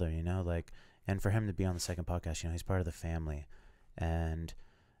still a brother, you know, like, and for him to be on the second podcast, you know, he's part of the family. And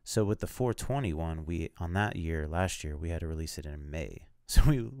so with the 420 one, last year we had to release it in May, so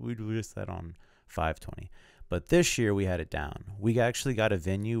we released that on 520. But this year we had it down. We actually got a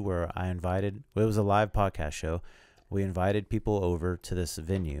venue where it was a live podcast show. We invited people over to this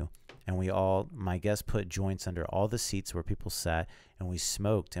venue, and my guests put joints under all the seats where people sat, and we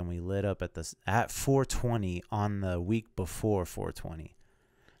smoked and we lit up at 420 on the week before 420.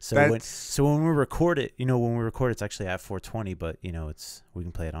 So when we record it, it's actually at 420, but you know, we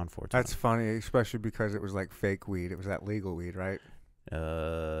can play it on 420. That's funny, especially because it was like fake weed. It was that legal weed, right?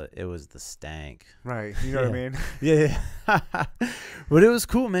 It was the stank. Right. You know what I mean? Yeah. But it was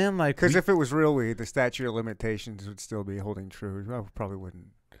cool, man. Like, because if it was real weed, the statute of limitations would still be holding true. I probably wouldn't.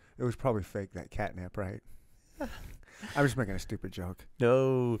 It was probably fake, that catnip, right? I'm just making a stupid joke.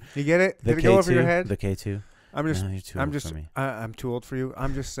 No. You get it? The Did it K2, go over your head? The K2. I'm just. No, you're too I'm old just. for me. I'm too old for you.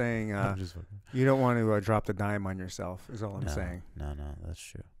 I'm just saying. I'm just fucking. You don't want to drop the dime on yourself. Is all I'm saying. No, that's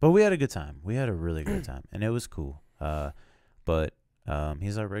true. But we had a good time. We had a really good time, and it was cool. But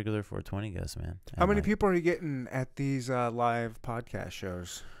he's our regular 420 guest, man. How many people are you getting at these live podcast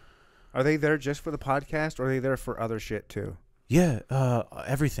shows? Are they there just for the podcast, or are they there for other shit too? Yeah,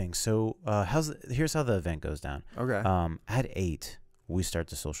 everything. So here's how the event goes down. Okay. At 8 we start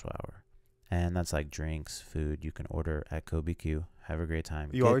the social hour, and that's like drinks, food. You can order at Kobe Q. Have a great time.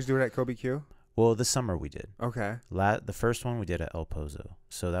 You always do it at Kobe Q? Well, this summer we did. Okay. The first one we did at El Pozo,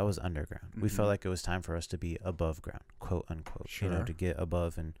 so that was underground. We felt Mhm. like it was time for us to be above ground, quote unquote. You know, Sure. to get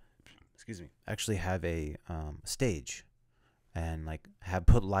above and, actually have a stage, and like have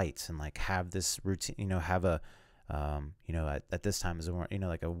put lights and like have this routine. You know, have a at this time is a more,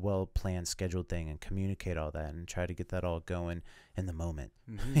 like a well planned scheduled thing, and communicate all that and try to get that all going in the moment.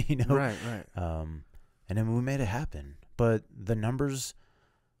 Mhm. Right, right. And then we made it happen. But the numbers,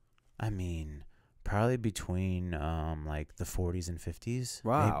 I mean, probably between like the 40s and 50s.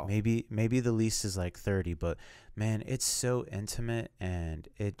 Wow. Maybe the least is like 30, but man, it's so intimate, and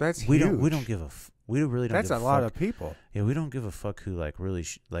That's we huge. don't give a we really don't That's give a lot fuck. of people. Yeah, we don't give a fuck who like really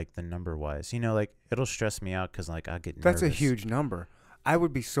like the number wise. Like it'll stress me out cuz like I get nervous. That's a huge number. I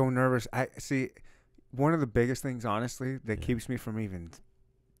would be so nervous. I see. One of the biggest things, honestly, that Yeah. keeps me from even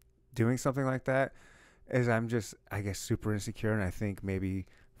doing something like that is I'm just, I guess, super insecure, and I think maybe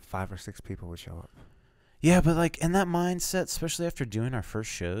 5 or 6 people would show up. Yeah, but like in that mindset, especially after doing our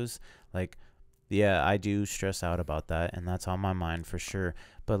first shows, like, yeah, I do stress out about that, and that's on my mind for sure.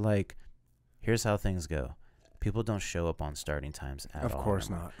 But like, here's how things go. People don't show up on starting times at all. Of course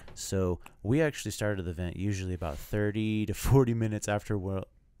anymore. not. So we actually started the event usually about 30 to 40 minutes after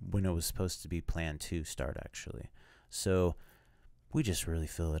when it was supposed to be planned to start, actually. So we just really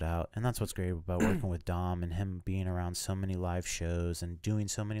fill it out. And that's what's great about working with Dom and him being around so many live shows and doing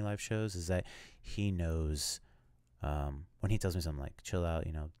so many live shows, is that he knows when he tells me something like, chill out,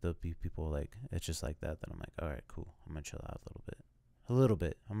 there'll be people like, it's just like that. Then I'm like, all right, cool. I'm going to chill out a little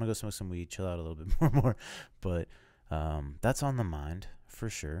bit. I'm going to go smoke some weed, chill out a little bit more. But that's on the mind for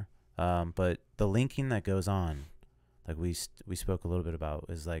sure. But the linking that goes on, like we spoke a little bit about,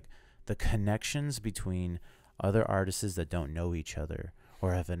 is like the connections between other artists that don't know each other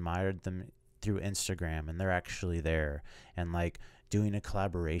or have admired them through Instagram, and they're actually there, and like doing a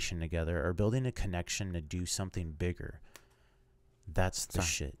collaboration together or building a connection to do something bigger. That's the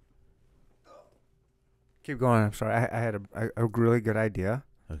shit. Keep going. I'm sorry. I had a really good idea.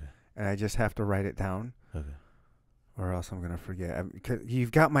 Okay. And I just have to write it down. Okay. Or else I'm going to forget. 'Cause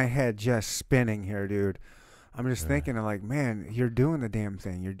you've got my head just spinning here, dude. I'm just thinking of like, man, you're doing the damn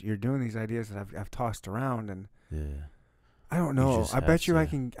thing. You're doing these ideas that I've tossed around, and Yeah. I don't know. just I bet have you I to.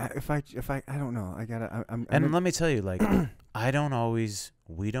 can. If I don't know. I gotta. And let me tell you, like, I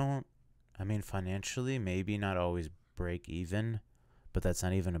mean, financially, maybe not always break even, but that's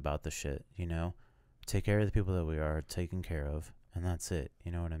not even about the shit, Take care of the people that we are taking care of, and that's it.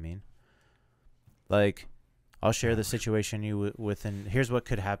 You know what I mean? Like, I'll share the situation and here's what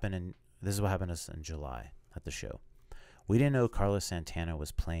could happen, and this is what happened to us in July at the show. We didn't know Carlos Santana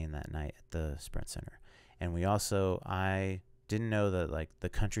was playing that night at the Sprint Center. And I didn't know that like the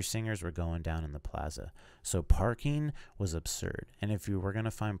country singers were going down in the plaza. So parking was absurd. And if you were going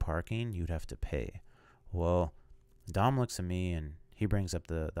to find parking, you'd have to pay. Well, Dom looks at me and he brings up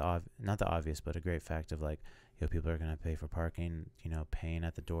not the obvious, but a great fact of like, people are going to pay for parking, paying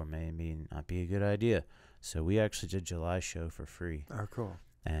at the door may not be a good idea. So we actually did July's show for free. Oh, cool.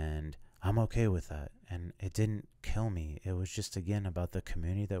 And I'm okay with that. And it didn't kill me. It was just, again, about the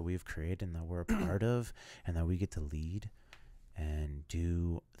community that we've created and that we're a part of, and that we get to lead and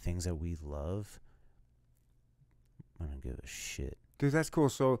do things that we love. I don't give a shit. Dude, that's cool.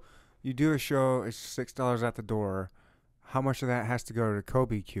 So you do a show, it's $6 at the door. How much of that has to go to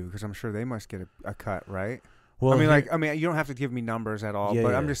Kobe Q? Because I'm sure they must get a cut, right? Well, you don't have to give me numbers at all,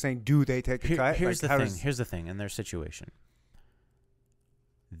 but I'm just saying, do they take a cut? Here's the thing in their situation.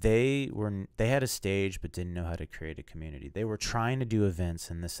 They had a stage but didn't know how to create a community. They were trying to do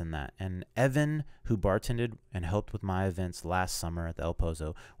events and this and that. And Evan, who bartended and helped with my events last summer at the El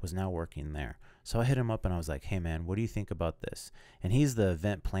Pozo, was now working there. So I hit him up and I was like, hey man, what do you think about this? And he's the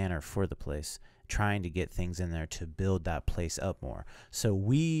event planner for the place, trying to get things in there to build that place up more. So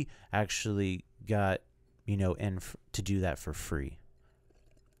we actually got, to do that for free.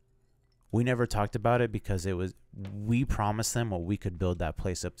 We never talked about it because we promised them what we could build that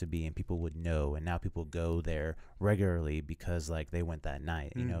place up to be, and people would know, and now people go there regularly because like they went that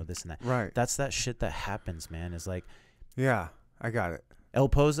night, this and that. Right. That's that shit that happens, man. Is like, yeah, I got it. El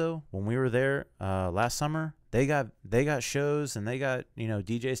Pozo, when we were there last summer, they got shows and they got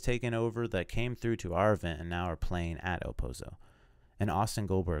DJs taking over that came through to our event and now are playing at El Pozo. And Austin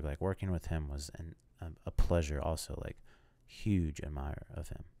Goldberg, like working with him was a pleasure. Also, like huge admirer of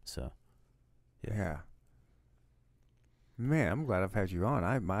him. So. Yeah. Man, I'm glad I've had you on.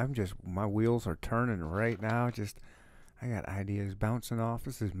 I'm just, my wheels are turning right now. Just, I got ideas bouncing off.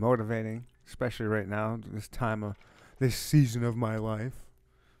 This is motivating, especially right now, this season of my life.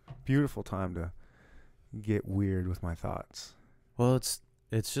 beautiful time to get weird with my thoughts. Well,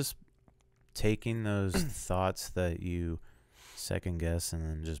 it's just taking those thoughts that you second guess and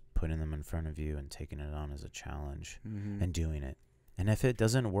then just putting them in front of you and taking it on as a challenge and doing it. And if it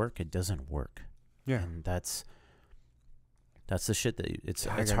doesn't work, it doesn't work. Yeah. And that's the shit that it's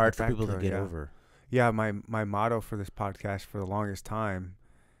I gotta hard get for back people to to it, get yeah. over. Yeah, my motto for this podcast for the longest time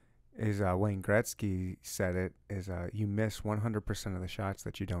is Wayne Gretzky said it, is you miss 100% of the shots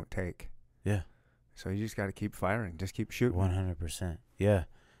that you don't take. Yeah. So you just got to keep firing. Just keep shooting. 100%. Yeah.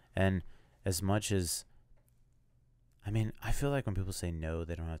 And as much as, I mean, I feel like when people say no,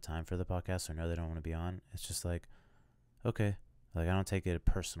 they don't have time for the podcast, or no, they don't want to be on, it's just like, okay. Like, I don't take it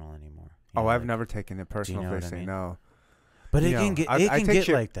personal anymore. You know, I've like, never taken it personal know if what they I say mean? no. But You it know, can get I it can take get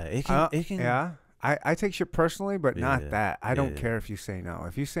shit- like that. It can Yeah. I take shit personally, but not Yeah, that. I don't yeah. care if you say no.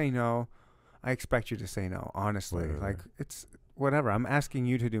 If you say no, I expect you to say no, honestly. Right. Like, it's whatever. I'm asking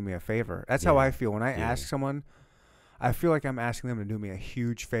you to do me a favor. That's how Yeah, I feel. When I yeah. ask someone, I feel like I'm asking them to do me a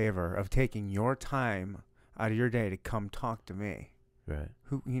huge favor of taking your time out of your day to come talk to me. Right.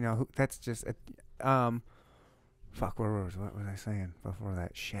 That's just, fuck, what was I saying before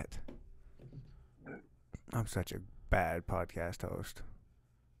that shit? I'm such a bad podcast host.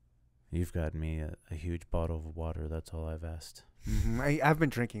 You've got me a huge bottle of water. That's all I've asked. I've been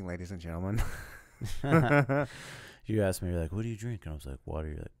drinking, ladies and gentlemen. You asked me, you're like, what do you drink? And I was like, water.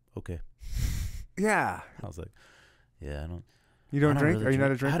 You're like, okay. Yeah. I was like, yeah, I don't. You don't drink? really Are you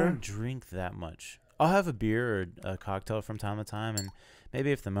not a drinker? I don't drink that much. I'll have a beer or a cocktail from time to time, and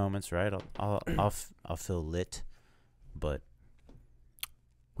maybe if the moment's right, I'll feel lit. But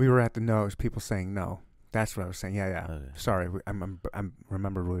We were at the nose. People saying no. That's what I was saying. Yeah. okay. Sorry, I'm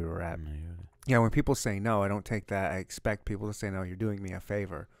remembered where we were at. No, you're okay. Yeah, when people say no, I don't take that. I expect people to say no. You're doing me a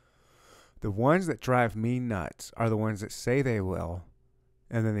favor. The ones that drive me nuts are the ones that say they will,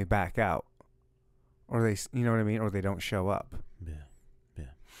 and then they back out, or they, you know what I mean, or they don't show up. Yeah.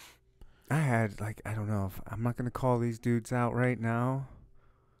 I had, like, I don't know if I'm not gonna call these dudes out right now.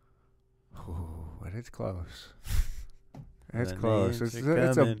 Ooh, but it's close. It's The close. names It's are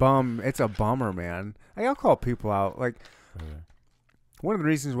a coming. bum. It's a bummer, man. I'll call people out. Like, Okay. one of the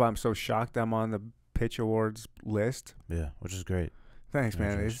reasons why I'm so shocked I'm on the Pitch Awards list. Yeah, which is great. Thanks,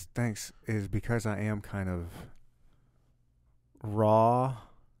 man. Congratulations. Is because I am kind of raw,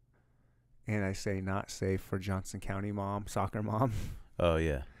 and I say not safe for Johnson County mom, soccer mom. Oh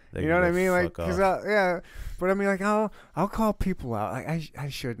yeah. They You can know what I go mean? Like, fuck cause off. but I mean, like, I'll call people out. I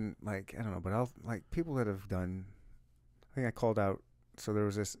shouldn't, like, I don't know, but I'll, like, people that have done. I think I called out. So there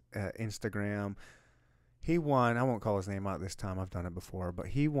was this Instagram. He won. I won't call his name out this time. I've done it before, but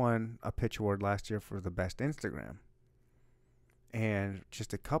he won a pitch award last year for the best Instagram. And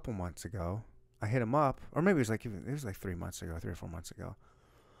just a couple months ago, I hit him up, or maybe it was like 3 months ago, 3 or 4 months ago.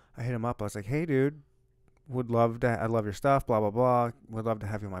 I hit him up. I was like, "Hey, dude, I love your stuff, blah, blah, blah. Would love to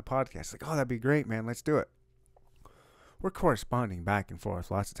have you on my podcast." He's like, "Oh, that'd be great, man. Let's do it." We're corresponding back and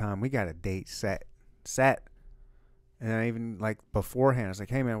forth lots of time. We got a date set. And then even, like, beforehand, I was like,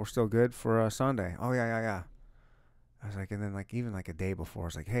 "Hey, man, we're still good for Sunday." "Oh, yeah. I was like, and then, like, even like a day before, I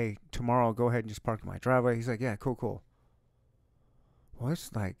was like, "Hey, tomorrow I'll go ahead and just park in my driveway." He's like, "Yeah, cool. Well,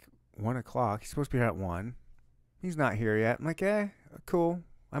 it's like 1 o'clock. He's supposed to be here at 1. He's not here yet. I'm like, "Yeah, cool.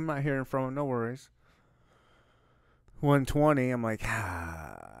 I'm not hearing from him. No worries." 1:20. I'm like,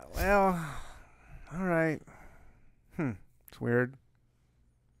 well, all right. It's weird.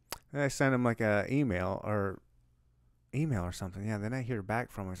 Then I sent him like a email or something. Yeah. Then I hear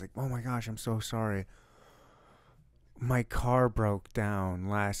back from him. He's like, "Oh my gosh, I'm so sorry. My car broke down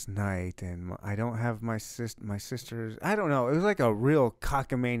last night, and I don't have my sister's." I don't know. It was like a real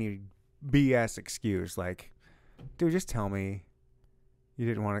cockamamie BS excuse. Like, dude, just tell me you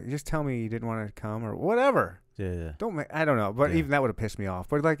didn't want to. Just tell me you didn't want to come or whatever. Yeah. I don't know, but Yeah. even that would have pissed me off.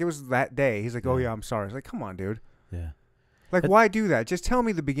 But, like, it was that day. He's like, "Oh Yeah. yeah, I'm sorry." I was like, "Come on, dude. Yeah. Like, It- why do that? Just tell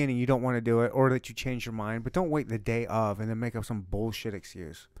me the beginning you don't want to do it, or that you change your mind, but don't wait the day of and then make up some bullshit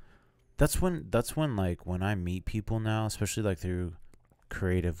excuse." That's when like when I meet people now, especially like through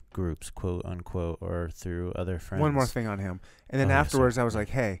creative groups, quote unquote, or through other friends. One more thing on him. And then Oh, yeah, afterwards, sorry. I was like,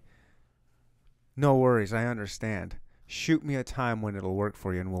 "Hey, no worries. I understand. Shoot me a time when it'll work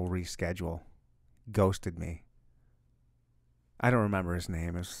for you and we'll reschedule." Ghosted me. I don't remember his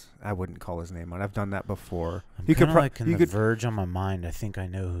name. I wouldn't call his name out. I've done that before. I'm You could kind of pro- like on you the could- verge on my mind. I think I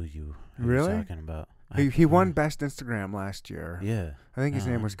know who you're Really? talking about. He won Best Instagram last year. Yeah. I think his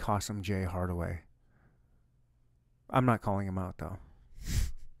name was Qasim J. Hardaway. I'm not calling him out, though.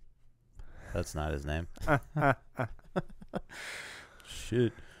 That's not his name.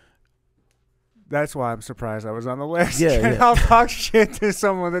 Shit. That's why I'm surprised I was on the list. Yeah, And yeah. I'll talk shit to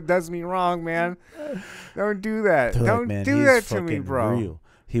someone that does me wrong, man. Don't do that. They're like, Don't man, do he's that to me, fucking bro. real.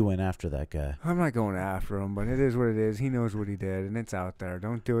 He went after that guy. I'm not going after him, but it is what it is. He knows what he did, and it's out there.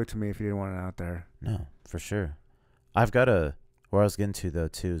 Don't do it to me if you didn't want it out there. No, for sure. I've got a where I was getting to though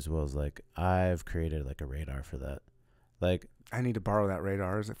too, as well as like I've created like a radar for that. Like I need to borrow that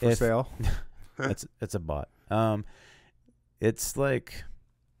radar. Is it for If- sale? it's a bot. It's like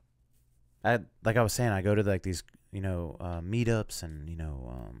I was saying, I go to like these meetups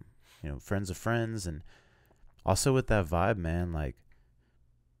and friends of friends, and also with that vibe, man. Like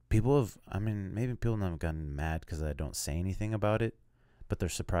maybe people have gotten mad because I don't say anything about it, but they're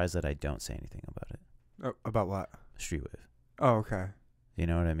surprised that I don't say anything about it. About what? Streetwave. Oh, okay. You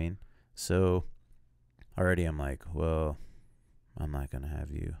know what I mean? So already I'm like, well, I'm not going to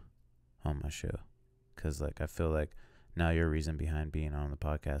have you on my show. Because, like, I feel like now your reason behind being on the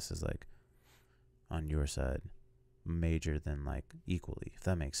podcast is, like, on your side major than, like, equally, if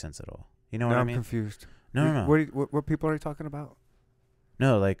that makes sense at all. You know what I I'm mean? confused. No. What people are you talking about?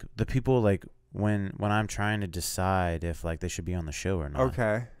 No, like, the people, like, when I'm trying to decide if, like, they should be on the show or not.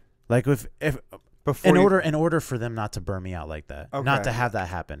 Okay. Like, if Before in order for them not to burn me out like that, not Okay. to have that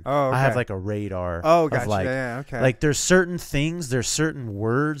happen. Oh, okay. I have like a radar. Oh, of gotcha. like, yeah, okay. like there's certain things, there's certain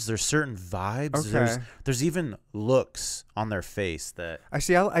words, there's certain vibes, okay. there's even looks on their face that I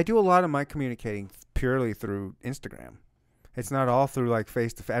see. I do a lot of my communicating purely through Instagram. It's not all through like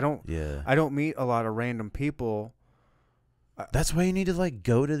face to face. I don't meet a lot of random people. That's why you need to like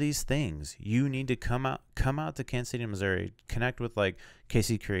go to these things. You need to come out to Kansas City, Missouri, connect with like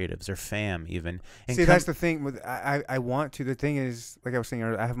KC Creatives or FAM even. And See, that's the thing with I want to. The thing is, like I was saying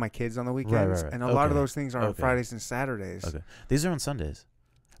earlier, I have my kids on the weekends, right. and a lot of Okay. those things are on Okay. Fridays and Saturdays. Okay. These are on Sundays.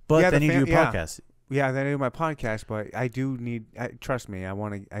 But Yeah, then the you do a fam- yeah. podcast. Yeah, then I do my podcast, but I do need. Trust me,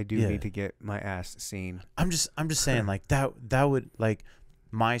 I do Yeah. need to get my ass seen. I'm just saying like that would like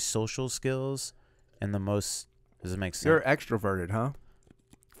my social skills and the most. Does it make sense? You're extroverted, huh?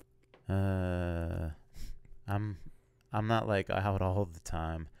 I'm not like out all the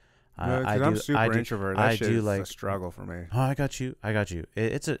time. No, 'cause I'm super introverted. That shit is a struggle for me. Oh, I got you.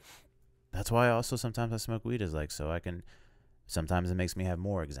 That's why also sometimes I smoke weed is like so I can. Sometimes it makes me have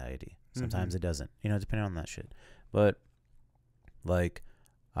more anxiety. Sometimes Mhm. it doesn't. Depending on that shit. But like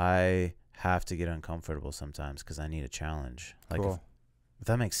I have to get uncomfortable sometimes because I need a challenge. Like Cool. if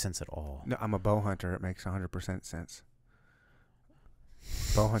that makes sense at all. No, I'm a bow hunter. It makes 100% sense.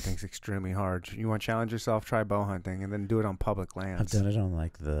 Bow hunting's extremely hard. You want to challenge yourself? Try bow hunting, and then do it on public lands. I've done it on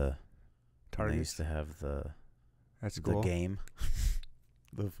like the. They Targets. used to have the That's cool. game.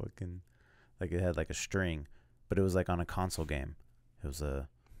 The fucking like it had like a string, but it was like on a console game. It was a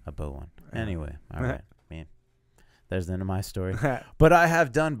bow one. Anyway, all right. There's the end of my story. But I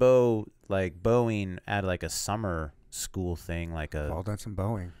have done bowing at like a summer school thing, like I've all done some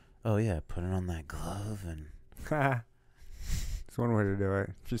bowing. oh yeah, putting on that glove and It's one way to do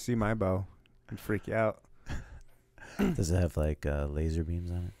it. If you see my bow, it'd freak you out. does it have like laser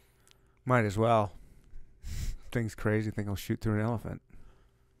beams on it? Might as well. Thing's crazy. Think I'll shoot through an elephant.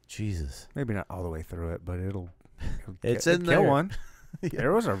 Jesus, Maybe not all the way through it, but it'll it's ki- in kill there. one. Yeah.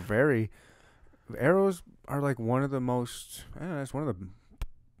 Arrows are like one of the most. I don't know, it's one of the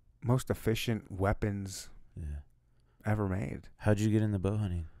most efficient weapons Yeah. ever made. How'd you get into bow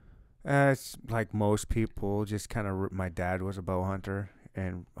hunting? It's like most people, just kind of. My dad was a bow hunter,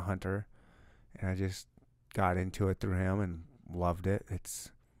 and I just got into it through him and loved it.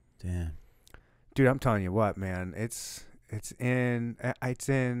 Damn. Dude, I'm telling you what, man. It's in. I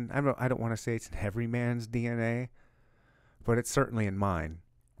don't want to say it's in every man's DNA, but it's certainly in mine.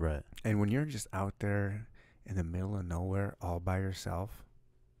 Right. And when you're just out there in the middle of nowhere all by yourself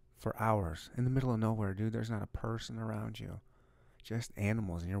for hours, in the middle of nowhere, dude, there's not a person around you. Just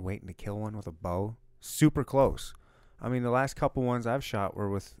animals, and you're waiting to kill one with a bow. Super close. I mean, the last couple ones I've shot were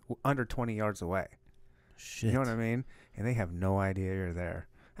with under 20 yards away. Shit. You know what I mean? And they have no idea you're there.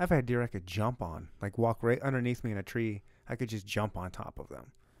 I've had deer I could jump on, like walk right underneath me in a tree. I could just jump on top of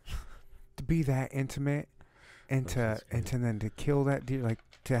them. To be that intimate, and then to kill that deer, like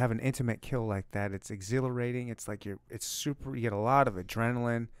to have an intimate kill like that, it's exhilarating. It's like it's super. You get a lot of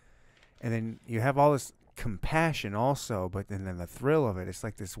adrenaline, and then you have all this compassion also, but then the thrill of it. It's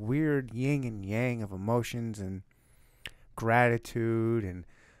like this weird yin and yang of emotions and gratitude and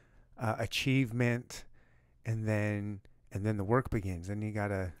achievement, and then the work begins. Then you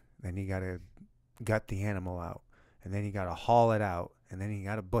gotta gut the animal out, and then you gotta haul it out, and then you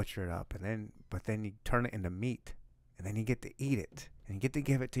gotta butcher it up, but then you turn it into meat, and then you get to eat it, and you get to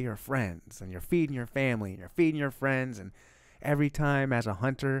give it to your friends, and you're feeding your family, and you're feeding your friends, and every time as a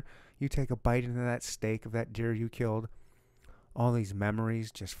hunter You take a bite into that steak of that deer you killed, all these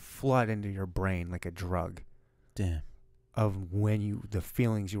memories just flood into your brain like a drug Damn. of the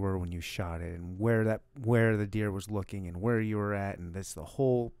feelings you were when you shot it, and where the deer was looking, and where you were at, and this the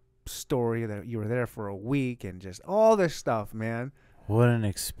whole story that you were there for a week, and just all this stuff, man. What an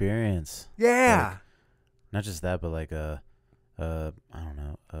experience. Yeah. Like, not just that, but like I don't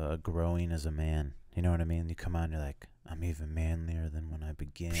know, growing as a man. You know what I mean? You come out and you're like, I'm even manlier than when I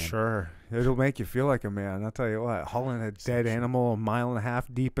began. Sure. It'll make you feel like a man. I'll tell you what, hauling a dead animal 1.5 miles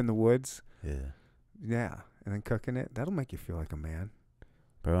deep in the woods. Yeah. Yeah. And then cooking it, that'll make you feel like a man.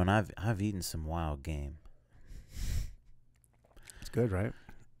 Bro, and I've eaten some wild game. It's good, right?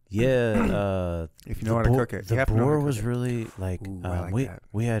 Yeah. If you know how to cook it. You The have to know how to boar cook was it. really like, Ooh, I like that.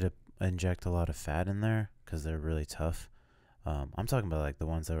 we had to inject a lot of fat in there because they're really tough. I'm talking about like the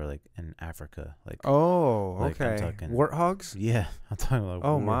ones that were like in Africa, like Oh, like, I'm okay. talking- Warthogs? yeah, I'm talking about.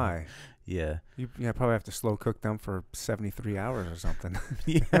 Oh, war. my. Yeah, You probably have to slow cook them for 73 hours or something.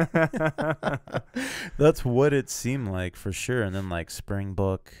 yeah. That's what it seemed like for sure. And then like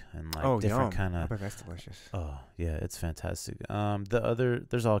Springbok and like different kind I of. bet that's delicious. Oh yeah, it's fantastic.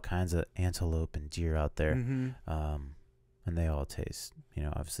 There's all kinds of antelope and deer out there. Mm-hmm. And they all taste,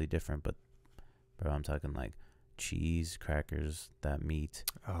 obviously different. But bro, I'm talking like cheese, crackers, that meat,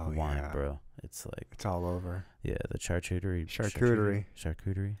 Oh, wine, yeah. bro. It's like, It's all over. yeah, the charcuterie. Charcuterie.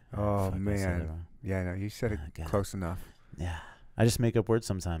 Charcuterie. Oh, fuck, I said that man. wrong. Yeah, no, you said it Ah, God. close enough. Yeah, I just make up words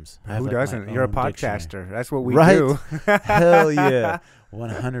sometimes. I have, Who like, my doesn't? You're a own dictionary. podcaster. That's what we Right? do. Hell yeah,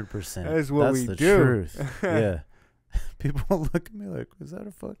 100%. That's what we the do. Truth. Yeah. People look at me like, "Was that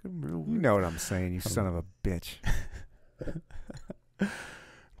a fucking real?" You word?" know what I'm saying, you son of a bitch.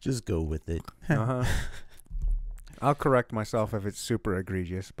 Just go with it. Uh-huh. I'll correct myself if it's super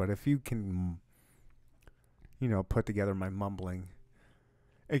egregious, but if you can, put together my mumbling.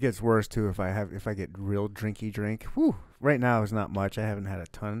 It gets worse too if I get real drinky drink. Whew. Right now is not much. I haven't had a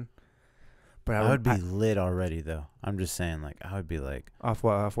ton. But I would be lit already, though. I'm just saying, like, I would be like, off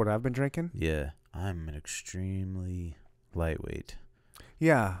what I've been drinking. yeah, I'm an extremely lightweight.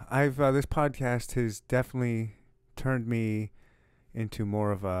 Yeah, I've this podcast has definitely turned me into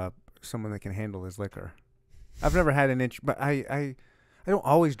more of someone that can handle his liquor. I've never had an inch, but I don't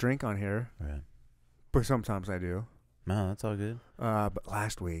always drink on here, Right. but sometimes I do. No, that's all good. But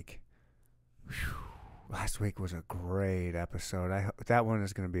last week was a great episode. That one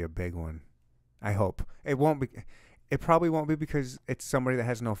is going to be a big one. I hope it won't be. It probably won't be because it's somebody that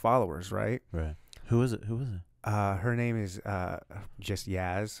has no followers, right? Right. Who was it? Her name is just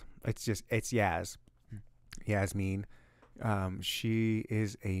Yaz. It's Yaz. Yasmin. She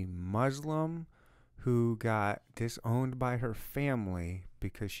is a Muslim who got disowned by her family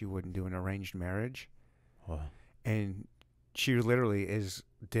because she wouldn't do an arranged marriage. Wow. And she literally is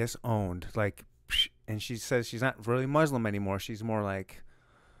disowned. Like, and she says she's not really Muslim anymore. She's more like,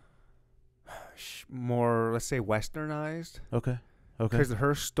 let's say, westernized. Okay. Because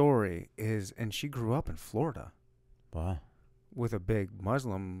her story is, and she grew up in Florida. Wow. With a big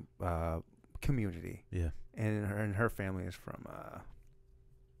Muslim community. Yeah. And her family is from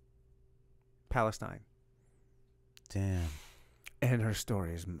Palestine. Damn. And her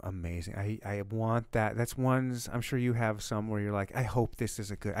story is amazing. I want that. That's ones, I'm sure you have some where you're like, I hope this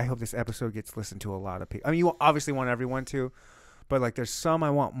episode gets listened to a lot of people. I mean, you obviously want everyone to, but like there's some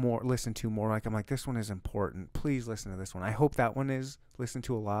I want listen to more. Like I'm like, this one is important. Please listen to this one. I hope that one is listened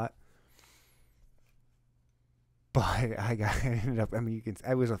to a lot. But I ended up, I mean,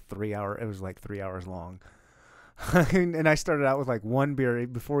 it was like 3 hours long. And I started out with like one beer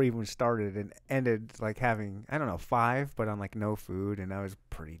before we even started and ended like having, I don't know, 5, but on like no food. And I was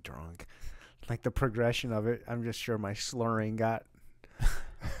pretty drunk. Like the progression of it, I'm just sure my slurring got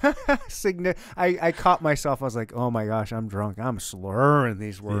I caught myself. I was like, oh my gosh, I'm drunk. I'm slurring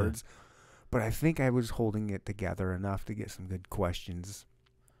these words. Yeah. But I think I was holding it together enough to get some good questions.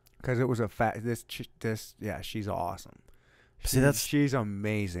 Because it was she's awesome. She's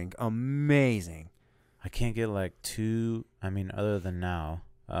amazing. Amazing. I can't get like other than now,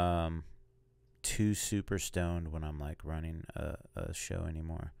 too super stoned when I'm like running a show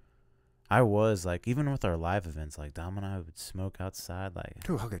anymore. I was like, even with our live events, like Dom and I would smoke outside. Like,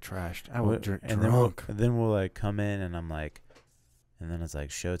 dude, I'll get trashed. I would drink and drunk. Then we'll like come in and I'm like, and then it's like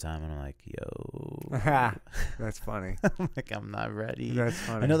showtime and I'm like, yo. That's funny. I'm like, I'm not ready. That's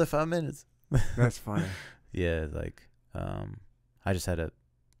funny. Another 5 minutes. That's funny. Yeah, like, I just had to,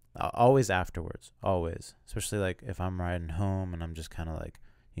 always afterwards, always. Especially like if I'm riding home and I'm just kind of like,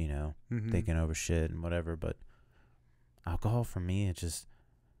 thinking over shit and whatever. But alcohol for me, it just,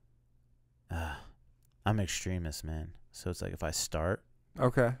 I'm extremist, man. So it's like if I start.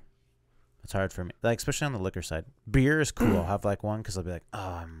 Okay. It's hard for me, like especially on the liquor side. Beer is cool. I'll have like one because I'll be like, oh,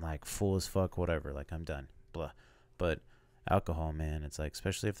 I'm like full as fuck, whatever. Like I'm done, blah. But alcohol, man, it's like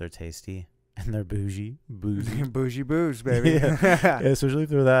especially if they're tasty and they're bougie. Bougie booze, baby. Yeah, especially if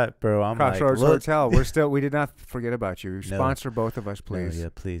they're that, bro. I'm Crossroads like, look. Hotel. We did not forget about you. No. Sponsor both of us, please. No, yeah,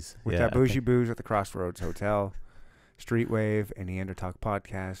 please. With Yeah, that bougie booze at the Crossroads Hotel, Street Wave, and Neander Talk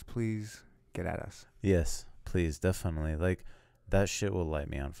podcast, please get at us. Yes, please, definitely. Like that shit will light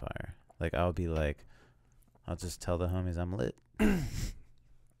me on fire. Like I'll be like, I'll just tell the homies I'm lit,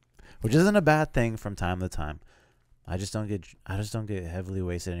 which isn't a bad thing from time to time. I just don't get heavily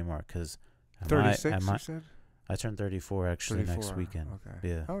wasted anymore because 36, you said? I turned 34 actually 34, next weekend. Okay.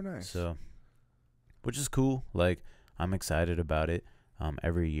 Yeah. Oh, nice. So, which is cool. Like I'm excited about it.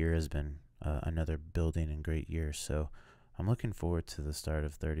 Every year has been another building and great year. So I'm looking forward to the start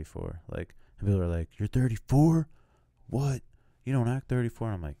of 34. Like people are like, "You're 34? What? You don't act 34?"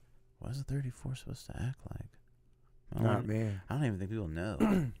 And I'm like, "What is a 34 supposed to act like?" Not me. I don't even think people know.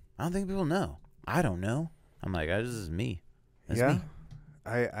 I don't think people know. I don't know. I'm like, this is me. That's yeah. me.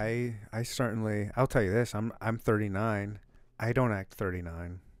 I certainly. I'll tell you this. I'm 39. I don't act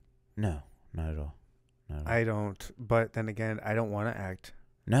 39. No, not at all. Not at all. I don't. But then again, I don't want to act.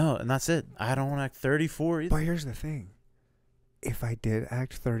 No, and that's it. I don't want to act 34 either. But here's the thing. If I did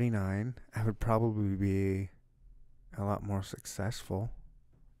act 39, I would probably be a lot more successful.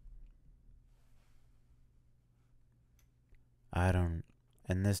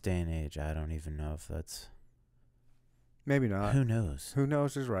 In this day and age, I don't even know if that's. Maybe not. Who knows? Who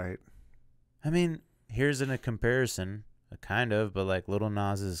knows is right. I mean, here's a comparison, kind of, but like Lil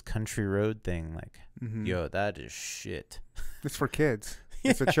Nas's Country Road thing, like, Mm-hmm. yo, that is shit. It's for kids.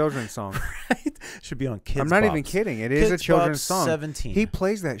 It's a children's song. Right? Should be on Kids I'm not Bops. even kidding. It is a Kids children's Bops song. 17. He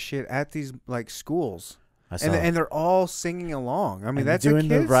plays that shit at these like schools, I saw and they're all singing along. I mean, and that's doing a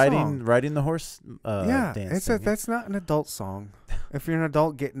the kid's riding song. the horse. Yeah, dance it's thing. that's not an adult song. If you're an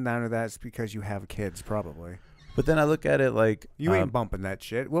adult getting down to that, it's because you have kids, probably. But then I look at it like You ain't bumping that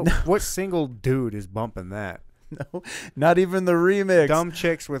shit. What single dude is bumping that? no, not even the remix. Dumb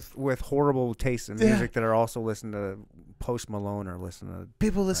chicks with horrible taste in music that are also listening to Post Malone or listening to.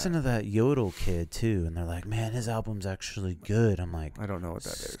 People listen to that Yodel kid too, and they're like, "Man, his album's actually good." I'm like, I don't know what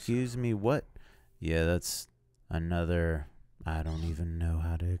that is. Excuse me, what? Yeah, that's another. I don't even know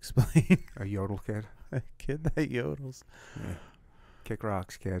how to explain. A yodel kid. A kid that yodels. Yeah. Kick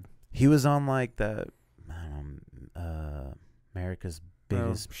rocks kid. He was on like that. America's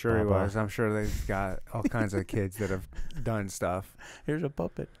Biggest. Oh, sure he Baba. was. I'm sure they've got all kinds of kids that have done stuff. Here's a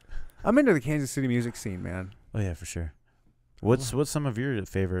puppet. I'm into the Kansas City music scene, man. Oh yeah, for sure. What's some of your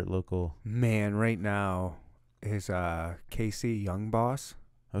favorite local? Man, right now is Casey Young Boss.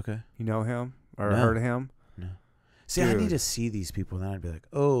 Okay. You know him or No. heard of him? No. See, I Dude. need to see these people, and then I'd be like,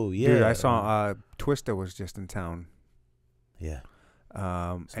 oh yeah. Dude, I saw Twista was just in town. Yeah.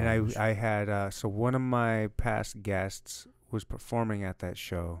 And Sounds- I had so one of my past guests was performing at that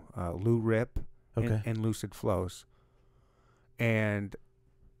show, Lou Rip Okay. and Lucid Flows. And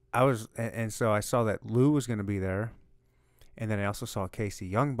I was and so I saw that Lou was going to be there. And then I also saw Casey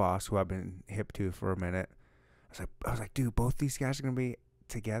Young Boss, who I've been hip to for a minute. I was like, dude, both these guys are going to be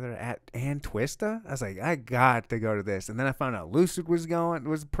together and Twista? I was like, I got to go to this. And then I found out Lucid was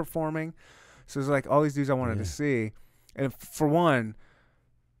performing. So it was like all these dudes I wanted to see. And for one,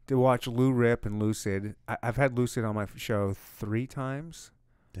 to watch Lou Rip and Lucid, I've had Lucid on my show 3 times.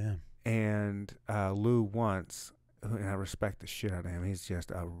 Damn. And Lou once, and I respect the shit out of him. He's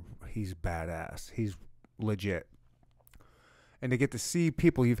just he's badass. He's legit. And to get to see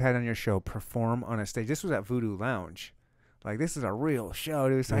people you've had on your show perform on a stage. This was at Voodoo Lounge. Like, this is a real show,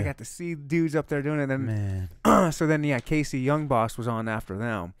 dude. So I Yeah. got to see dudes up there doing it. And Man. then, so then, yeah, Casey Young Boss was on after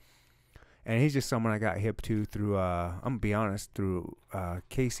them. And he's just someone I got hip to through, I'm going to be honest, through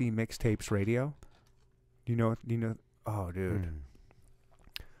Casey Mixtapes Radio. Do you know? Oh, dude. Mm.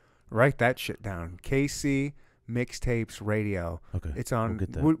 Write that shit down. KC Mixtapes Radio. Okay. It's on. We'll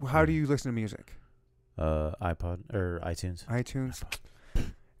get that. How do you listen to music? iPod or iTunes. iTunes.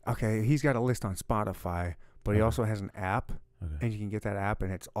 Okay, he's got a list on Spotify, but he Okay. also has an app, Okay. and you can get that app,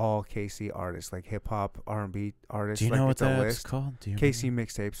 and it's all KC artists, like hip hop, R&B artists. Do you like, know what it's a that app's list. called? Do you KC remember?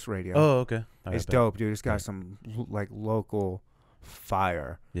 Mixtapes Radio. Oh, okay. It's bet. dope, dude. It's got Right. some like local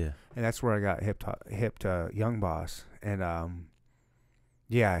fire. Yeah. And that's where I got hip to Young Boss, and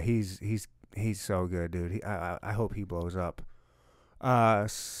yeah, he's so good, dude. I hope he blows up.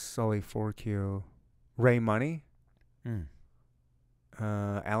 Sully 4Q, Ray Money, Mm.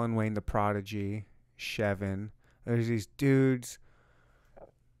 Alan Wayne the Prodigy, Chevin. There's these dudes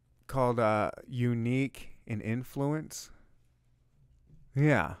called Unique and Influence.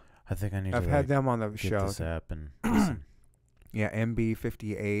 Yeah, I think I need I've to had them on the get show. this app and listen. Yeah,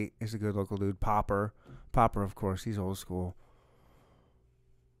 MB58 is a good local dude. Popper, of course, he's old school.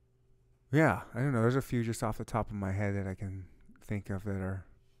 Yeah, I don't know. There's a few just off the top of my head that I can think of that are.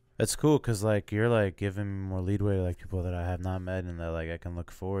 It's cool because like you're like giving me more leadway to like people that I have not met and that like I can look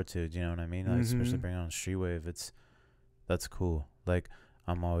forward to. Do you know what I mean? Like, especially bringing on Streetwave. That's cool. Like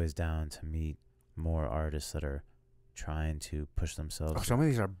I'm always down to meet more artists that are trying to push themselves. Oh, some of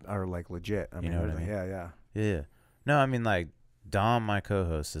these are like legit. I mean, know what I mean? Yeah. No, I mean like Dom, my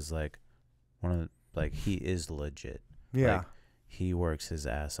co-host, is like one of the, like he is legit. Yeah. Like, he works his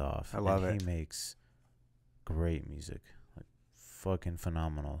ass off. I love and it. He makes great music, like fucking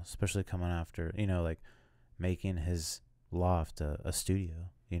phenomenal. Especially coming after, like making his loft a studio.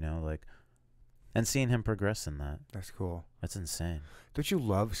 Like, and seeing him progress in that. That's cool. That's insane. Don't you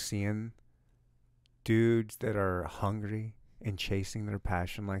love seeing dudes that are hungry and chasing their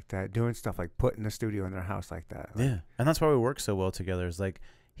passion like that, doing stuff like putting a studio in their house like that? Like, Yeah, and that's why we work so well together. Is like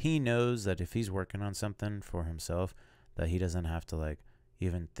he knows that if he's working on something for himself, that he doesn't have to like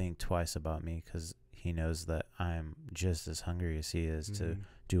even think twice about me because he knows that I'm just as hungry as he is to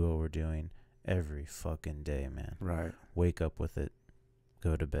do what we're doing every fucking day, man. Right. Wake up with it,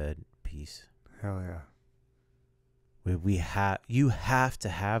 go to bed, peace. Hell yeah. You have to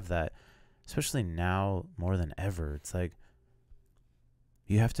have that, especially now more than ever. It's like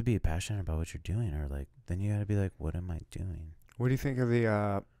you have to be passionate about what you're doing, or like then you got to be like, what am I doing? What do you think of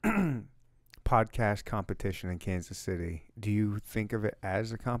the podcast competition in Kansas City? Do you think of it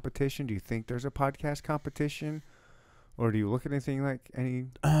as a competition? Do you think there's a podcast competition, or do you look at anything like any?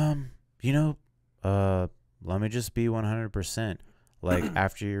 Let me just be 100%. Like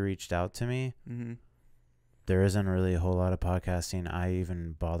after you reached out to me, there isn't really a whole lot of podcasting I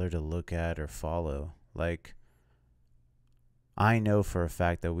even bother to look at or follow. Like, I know for a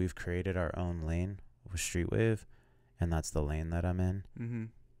fact that we've created our own lane with Streetwave, and that's the lane that I'm in.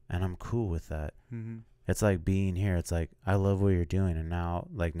 And I'm cool with that. It's like being here. It's like, I love what you're doing, and now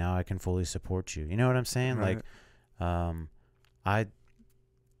I can fully support you. You know what I'm saying? Right. Like, I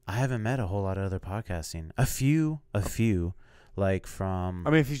haven't met a whole lot of other podcasting. A few, like from. I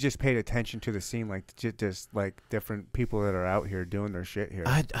mean, if you just paid attention to the scene, like just like different people that are out here doing their shit here.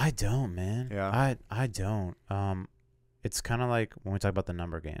 I don't, man. Yeah. I don't. It's kind of like when we talk about the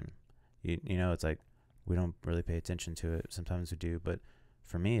number game. You know, it's like we don't really pay attention to it. Sometimes we do, but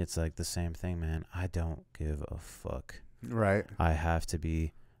for me, it's like the same thing, man. I don't give a fuck. Right. I have to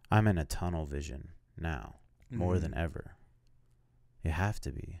be. I'm in a tunnel vision now more than ever. You have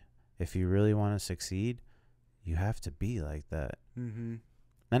to be. If you really want to succeed, you have to be like that. And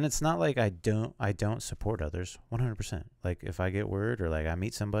it's not like I don't support others 100%. Like if I get word or like I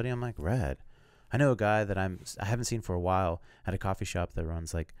meet somebody, I'm like, rad. I know a guy that I haven't seen for a while at a coffee shop that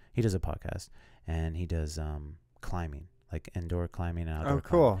runs like, he does a podcast and he does climbing, like indoor climbing and outdoor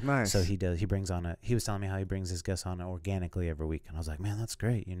cool. climbing. Nice. So he brings on he was telling me how he brings his guests on organically every week. And I was like, man, that's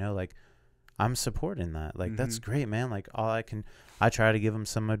great. Like I'm supporting that. Like, that's great, man. Like I try to give him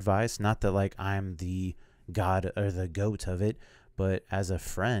some advice. Not that like I'm the god or the goat of it, but as a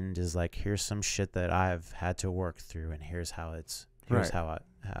friend is like, here's some shit that I've had to work through, and here's how I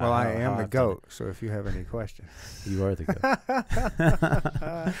am the goat. So if you have any questions, you are the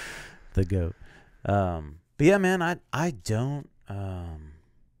goat. The goat. But yeah, man, I don't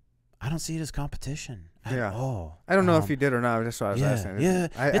see it as competition at all. I don't know if you did or not. That's what I was asking.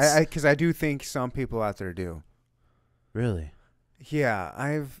 Yeah, because I do think some people out there do. Really?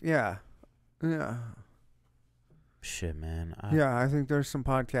 Yeah, yeah. Shit, man. I think there's some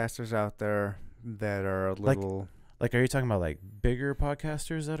podcasters out there that are a little. Like, are you talking about like bigger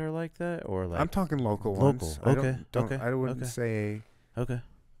podcasters that are like that, or like? I'm talking local ones. Okay. I wouldn't say. Okay.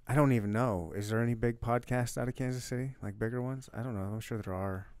 I don't even know. Is there any big podcasts out of Kansas City, like bigger ones? I don't know. I'm sure there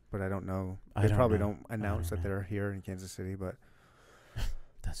are, but I don't know. They probably don't announce that they're here in Kansas City, but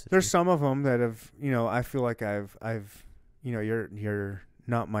there's some of them that have. I feel like I've. You're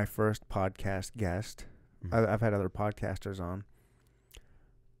not my first podcast guest. I've had other podcasters on,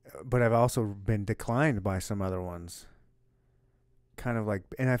 but I've also been declined by some other ones. Kind of like,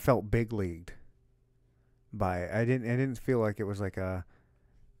 and I felt big leagued by it. I didn't feel like it was like a.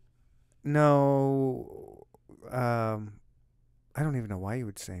 No, I don't even know why you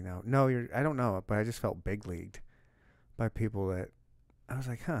would say no. No, I don't know, but I just felt big leagued by people that I was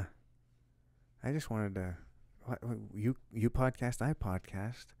like, huh. I just wanted to. You podcast, I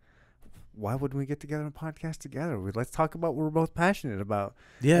podcast. Why wouldn't we get together and podcast together? Let's talk about what we're both passionate about.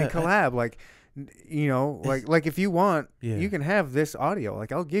 Yeah, and collab. Like if you want, you can have this audio.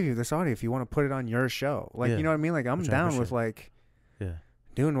 Like I'll give you this audio if you want to put it on your show. Like you know what I mean? Like I'm down with like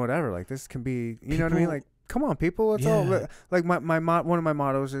doing whatever. Like this can be, you know what I mean? People- Like, come on, people. It's Yeah. all like one of my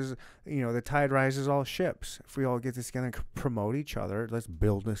mottos is, you know, the tide rises all ships. If we all get this together and promote each other, let's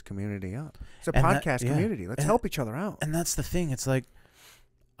build this community up. It's a And that- podcast yeah. community. Let's And- help each other out. And that's the thing. It's like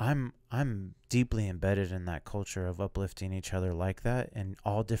I'm deeply embedded in that culture of uplifting each other like that in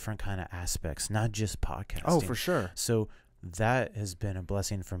all different kind of aspects, not just podcasting. Oh, for sure. So that has been a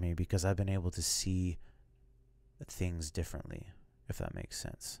blessing for me because I've been able to see things differently, if that makes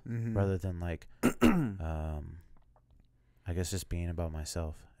sense, Mm-hmm. rather than like, I guess just being about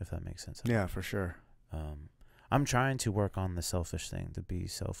myself, if that makes sense. Yeah, for sure. I'm trying to work on the selfish thing, to be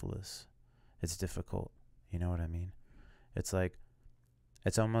selfless. It's difficult. You know what I mean? It's like,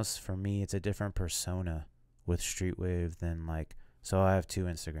 it's almost, for me, it's a different persona with Streetwave than like, so I have 2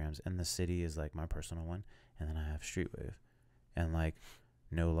 Instagrams, and the city is like my personal one, and then I have Streetwave. And like,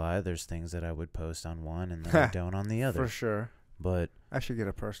 no lie, there's things that I would post on one and then I don't on the other. For sure. But I should get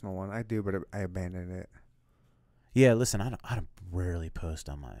a personal one. I do, but I abandoned it. yeah, listen, I don't rarely post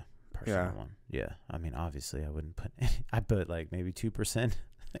on my personal Yeah. one. Yeah. I mean, obviously I wouldn't put I put like maybe 2%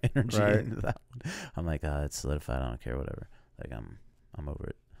 energy Right. into that one. I'm like, it's solidified, I don't care, whatever. Like I'm over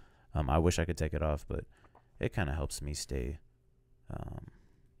it. I wish I could take it off, but it kind of helps me stay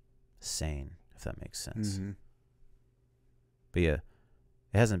sane, if that makes sense. Mm-hmm. But yeah,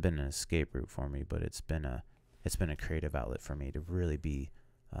 it hasn't been an escape route for me, but it's been a creative outlet for me to really be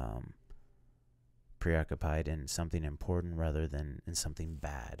preoccupied in something important rather than in something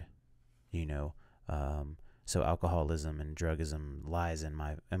bad, you know. So alcoholism and drugism lies in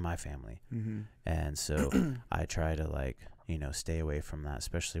my family, Mm-hmm. and so I try to, like, you know, stay away from that,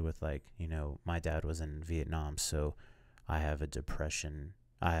 especially with, like, you know, my dad was in Vietnam, so I have depression.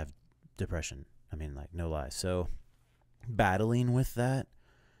 I mean, like, no lie. So battling with that,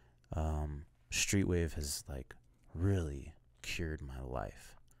 Streetwave has like really cured my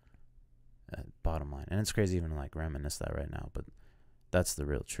life. Bottom line, and it's crazy even to like reminisce that right now, but that's the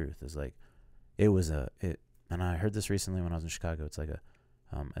real truth. Is like and I heard this recently when I was in Chicago. It's like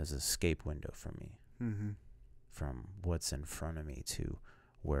as a escape window for me Mm-hmm. from what's in front of me to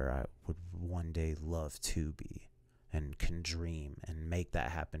where I would one day love to be and can dream and make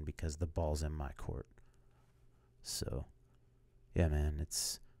that happen because the ball's in my court. So, yeah, man,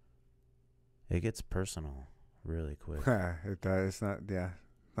 it gets personal really quick. It does. It's not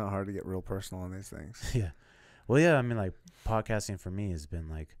hard to get real personal on these things. Yeah. Well, yeah, I mean, like, podcasting for me has been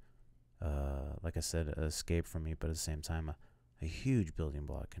like I said, an escape for me, but at the same time, a huge building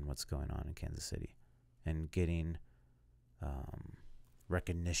block in what's going on in Kansas City and getting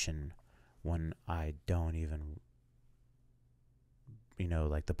recognition when I don't even, you know,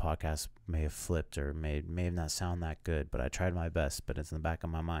 like the podcast may have flipped or may have not sound that good, but I tried my best, but it's in the back of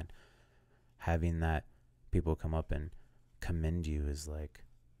my mind. Having that people come up and commend you is like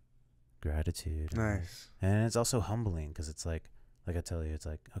gratitude. Nice. And it's also humbling because it's like I tell you, it's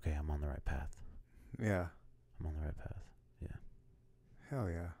like, okay, I'm on the right path. Yeah. I'm on the right path. Yeah. Hell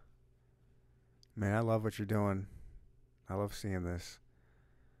yeah. Man, I love what you're doing. I love seeing this.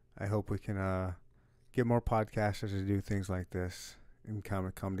 I hope we can get more podcasters to do things like this and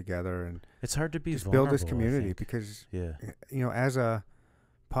come together and It's hard to be just vulnerable, build this I community think. because, Yeah. you know, as a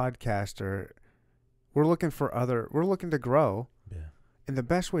podcaster, we're looking to grow. Yeah. And the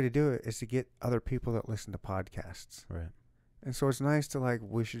best way to do it is to get other people that listen to podcasts. Right. And so it's nice to, like,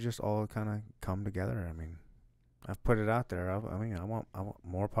 we should just all kind of come together. I mean, I've put it out there. I want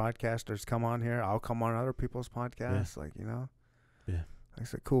more podcasters come on here. I'll come on other people's podcasts. Like, you know. Yeah.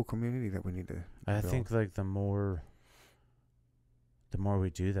 It's a cool community that we need to I build. think like the more we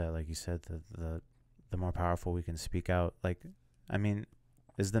do that, like you said, the more powerful we can speak out. Like, I mean,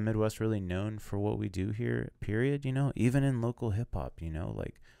 is the Midwest really known for what we do here? Period. You know, even in local hip hop, you know,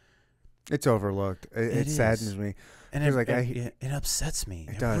 like it's overlooked. It is. saddens me. and Because, it, like, it upsets me.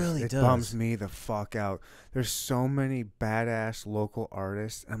 It does. Really it does. bums me the fuck out. There's so many badass local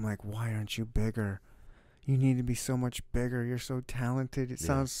artists. I'm like, why aren't you bigger? You need to be so much bigger. You're so talented. It Yeah.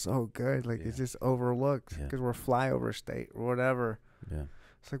 sounds so good. Like, it's Yeah. just overlooked Yeah. because we're flyover state or whatever. Yeah.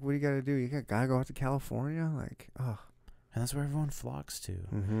 It's like, what do you got to do? You gotta go out to California? Like, oh. And that's where everyone flocks to.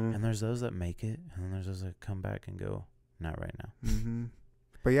 Mm-hmm. And there's those that make it, and then there's those that come back and go, not right now. Mm-hmm.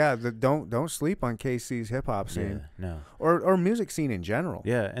 But yeah, don't sleep on KC's hip hop scene Yeah, no. or music scene in general.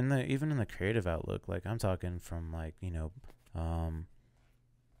 Yeah, and even in the creative outlook, like I'm talking from like, you know,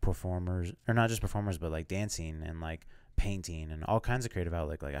 performers, or not just performers, but like dancing and like painting and all kinds of creative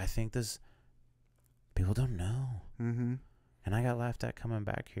outlook. Like I think people don't know. Mm-hmm. And I got laughed at coming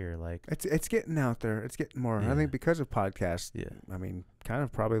back here. Like It's getting out there. It's getting more. Yeah. I think because of podcasts. Yeah. I mean, kind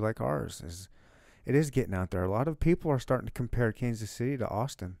of probably like ours it is getting out there. A lot of people are starting to compare Kansas City to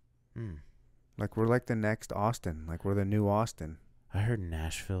Austin. Mm. Like we're like the next Austin. Like we're the new Austin. I heard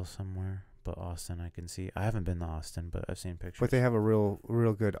Nashville somewhere, but Austin I can see. I haven't been to Austin, but I've seen pictures. But they have a real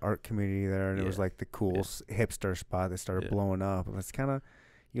good art community there, and it was Yeah. like the cool hipster spot that started Yeah. blowing up. And it's kind of,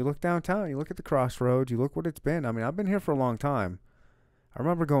 you look downtown, you look at the Crossroads, you look what it's been. I mean, I've been here for a long time. I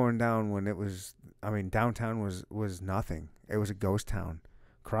remember going down when it was, I mean, downtown was nothing. It was a ghost town.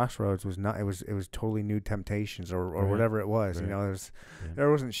 Crossroads was not. It was totally New Temptations or Right. whatever it was. Right. You know, Yeah. there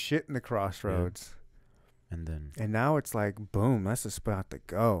wasn't shit in the Crossroads. And then And now it's like, boom, that's the spot to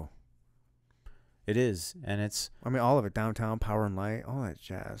go. it is, and it's I mean, all of it, downtown, Power and Light, all that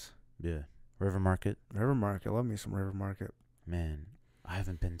jazz. yeah, River Market. River Market, love me some River Market. Man, I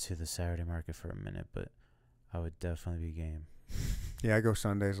haven't been to the Saturday market for a minute, but I would definitely be game. Yeah, I go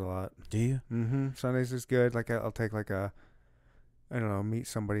Sundays a lot. Do you? Mm-hmm. Sundays is good. Like I'll take like I don't know, meet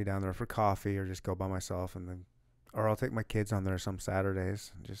somebody down there for coffee or just go by myself and then, or I'll take my kids on there some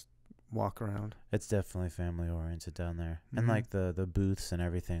Saturdays and just walk around. It's definitely family oriented down there, Mhm. and like the booths and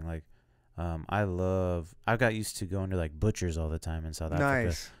everything. Like, I got used to going to like butchers all the time in South Africa.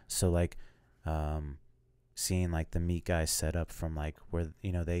 Nice. So like, seeing like the meat guys set up from like where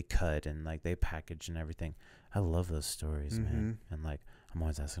they cut and like they package and everything. I love those stories, man. And like I'm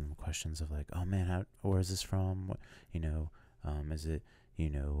always asking them questions of like, oh man, where is this from? What, is it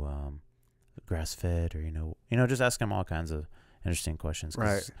grass fed or just asking them all kinds of interesting questions.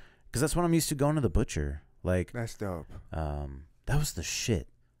 Right. Because that's what I'm used to going to the butcher. Like, That's dope. that was the shit.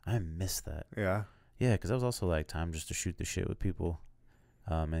 I miss that. Yeah. Yeah, because that was also like time just to shoot the shit with people,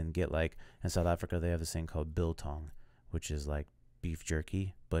 and get like in South Africa they have this thing called biltong, which is like beef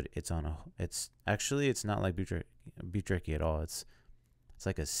jerky, but it's not like beef jerky at all. It's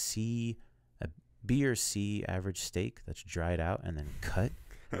like a B or C average steak that's dried out and then cut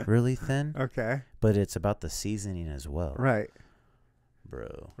really thin, Okay. but it's about the seasoning as well, Right.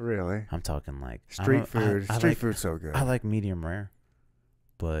 bro. Really. I'm talking like Street food. Street food's so good. I like medium rare,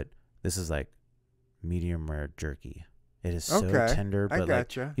 but this is like medium rare jerky. It is so Okay, tender, I but like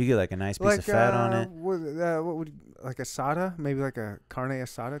gotcha. you get like a nice piece of fat on it. What would like asada? Maybe like a carne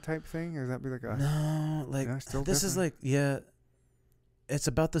asada type thing? Or does that be like a No, like Yeah, still this is different? like yeah. It's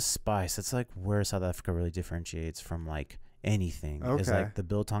about the spice. It's like where South Africa really differentiates from like anything. Is Okay. like the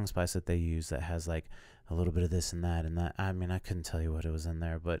biltong spice that they use that has like a little bit of this and that and that. I mean, I couldn't tell you what it was in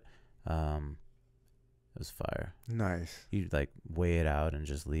there, but it was fire. nice? You like weigh it out and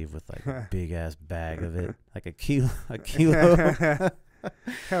just leave with like a big ass bag of it, like a kilo.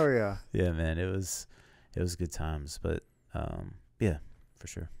 Hell yeah. Yeah, man, it was good times, but yeah, for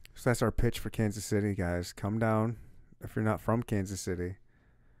sure. So that's our pitch for Kansas City, guys. Come down. If you're not from Kansas City,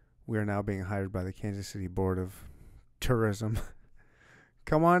 we are now being hired by the Kansas City Board of Tourism.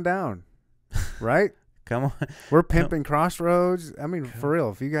 Come on down. Right? Come on. We're pimping Crossroads. I mean, for real,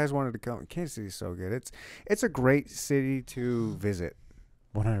 if you guys wanted to come, Kansas City's so good. It's a great city to visit.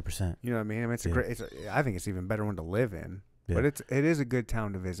 100%. You know what I mean? It's a Yeah. great. I think it's even better one to live in. Yeah. But it is a good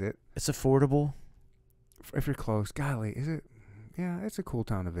town to visit It's affordable. if you're close. Golly, is it? Yeah, it's a cool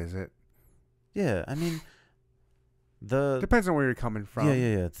town to visit. Yeah, I mean Depends on where you're coming from.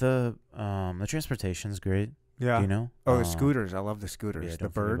 yeah. The transportation's great. Yeah. You know? Oh, the scooters. I love the scooters. Yeah, the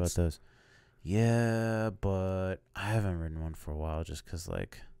don't forget about birds. those. Yeah, but I haven't ridden one for a while just because,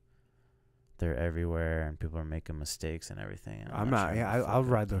 like, they're everywhere and people are making mistakes and everything. And I'm not. sure Yeah, how to I'll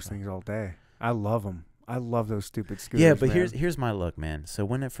fuck ride up those that. things all day. I love them. I love those stupid scooters. Yeah, but man. here's my luck, man. So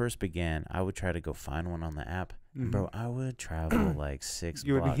when it first began, I would try to go find one on the app. Mhm. Bro, I would travel like 6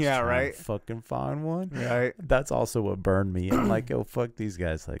 You would- blocks yeah, trying right? to fucking find one. Right. That's also what burned me. I'm like, yo, fuck these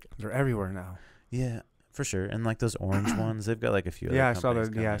guys. Like, They're everywhere now. yeah, for sure. And like those orange ones, they've got like a few. Yeah, I other saw companies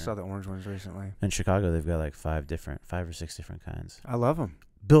the coming I in. saw the orange ones recently. In Chicago, they've got like 5 or 6 different kinds, I love them.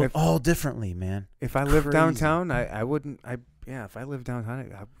 built If- all differently, man. If I lived Crazy. downtown, I wouldn't. If I lived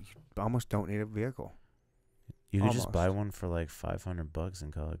downtown, I almost don't need a vehicle. You could just buy Almost. one for like $500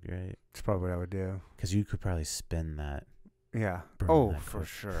 and call it great. It's probably what I would do. Because you could probably spend that. Yeah. Burn Oh, that for quick.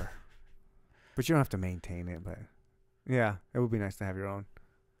 sure. But you don't have to maintain it. But yeah, it would be nice to have your own.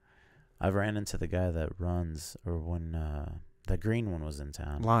 I've ran into the guy that runs, or when the green one was in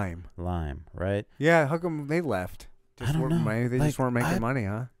town, Lime. Lime, right? Yeah. How come they left? I don't weren't know. Money. They Like, just weren't making I- money,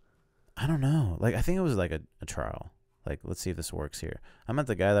 huh? I don't know. Like, I think it was like a trial. Like, let's see if this works here. I met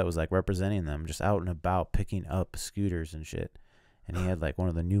the guy that was like representing them, just out and about picking up scooters and shit. And he had like one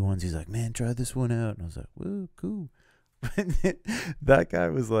of the new ones. He's like, man, try this one out. And I was like, woo, cool. That guy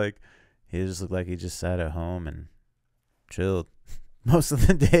was like, he just looked like he just sat at home and chilled most of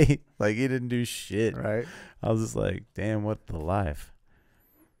the day. Like, he didn't do shit. Right. I was just like, damn, what the life.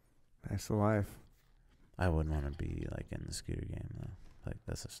 That's the life. I wouldn't want to be like in the scooter game though. Like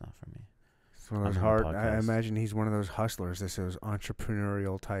that's just not for me. It's one of I'm those on a hard. I podcast. imagine he's one of those hustlers. This is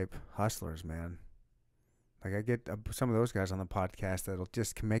entrepreneurial type hustlers, man. Like I get some of those guys on the podcast that'll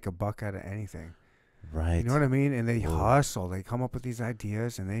just can make a buck out of anything. Right. You know what I mean? And they Whoa. hustle. They come up with these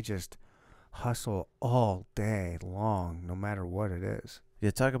ideas and they just hustle all day long, no matter what it is. Yeah,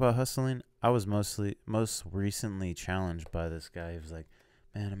 talk about hustling. I was most recently challenged by this guy. He was like,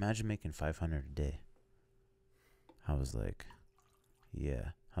 "Man, imagine making $500 a day." I was like,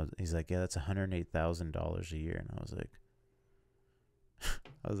 "Yeah." He's like, "Yeah, that's $108,000 a year," and I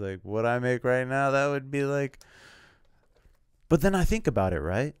was like, "What I make right now, that would be like." But then I think about it,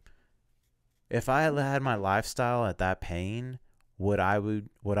 right? If I had my lifestyle at that paying, would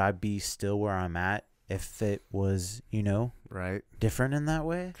I be still where I'm at if it was, Right. different in that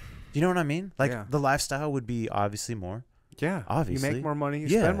way? Do you know what I mean? Like Yeah. the lifestyle would be obviously more. Yeah. Obviously. You make more money, you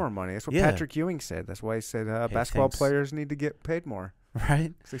Yeah. spend more money. That's what Yeah. Patrick Ewing said. That's why he said Hey, basketball thanks. players need to get paid more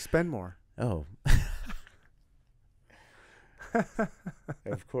Right? because they spend more. Oh.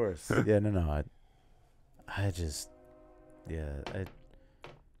 Of course. Yeah, no. I just,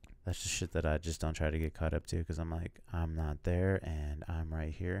 that's just shit that I just don't try to get caught up to because I'm like, I'm not there and I'm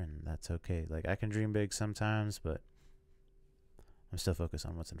right here and that's okay. Like, I can dream big sometimes, but I'm still focused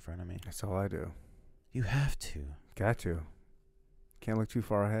on what's in front of me. That's all I do. You have to. Got to. Can't look too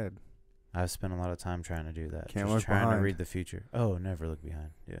far ahead. I've spent a lot of time trying to do that. Can't just look trying behind. to read the future. Oh, never look behind.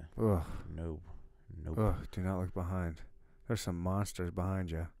 Yeah. Ugh. No. Nope. Ugh. Do not look behind. There's some monsters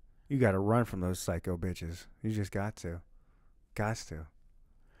behind you. You got to run from those psycho bitches. You just got to. Gots to.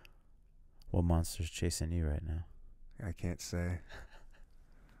 What monster's chasing you right now? I can't say.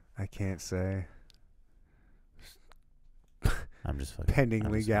 I can't say. I'm just fucking. Pending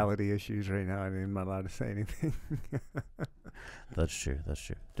I'm just legality issues right now. I'm not allowed to say anything. That's true. That's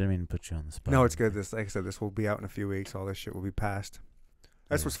true. Didn't mean to put you on the spot. No, it's good. This, like I said, this will be out in a few weeks. All this shit will be passed.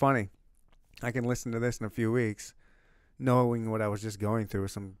 That's Yeah. what's funny. I can listen to this in a few weeks, knowing what I was just going through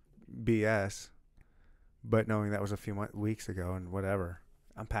with some BS, but knowing that was a few weeks ago and whatever.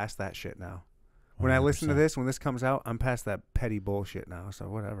 I'm past that shit now. When I listen to 100%. this, when this comes out, I'm past that petty bullshit now. So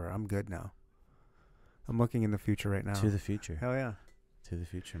whatever. I'm good now. I'm looking in the future right now. To the future. Hell yeah. To the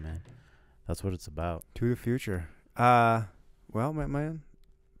future, man. That's what it's about. To the future. Well, man,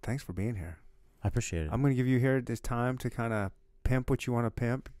 thanks for being here. I appreciate it. I'm going to give you here this time to kind of pimp what you want to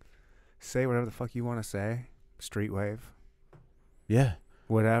pimp. Say whatever the fuck you want to say. Street wave. Yeah.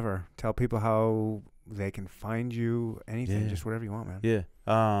 Whatever. Tell people how they can find you. Anything. Yeah. Just whatever you want, man. Yeah.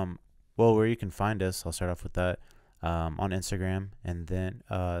 Well, where you can find us, I'll start off with that. On Instagram, and then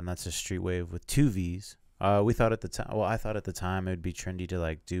and that's a Street Wave with 2 V's. We thought at the time, I thought at the time it would be trendy to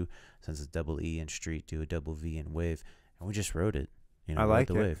like do, since it's double E and street, do a double V and wave, and we just wrote it. I wrote like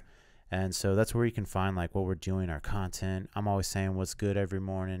the it. wave. And so that's where you can find like what we're doing, our content. I'm always saying what's good every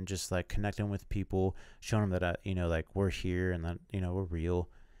morning, just like connecting with people, showing them that like we're here and that we're real.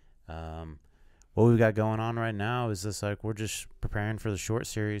 What we've got going on right now is just like we're just preparing for the short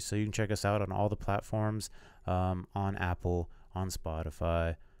series, so you can check us out on all the platforms, on Apple, on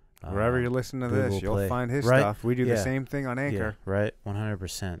Spotify, Wherever you're listening to Google this, you'll Play. find his Right? stuff. We do the Yeah. same thing on Anchor. Yeah, right,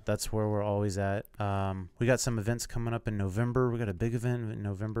 100%. That's where we're always at. We got some events coming up in November. We got a big event in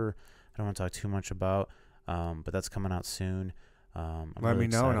November. I don't want to talk too much about, but that's coming out soon. I'm Let really me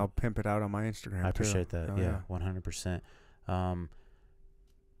know, excited. and I'll pimp it out on my Instagram. I appreciate too. that. Oh, Yeah, 100%.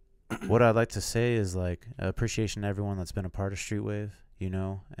 What I'd like to say is like appreciation to everyone that's been a part of Street Wave,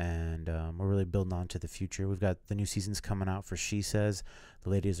 and we're really building on to the future. We've got the new seasons coming out for She Says. The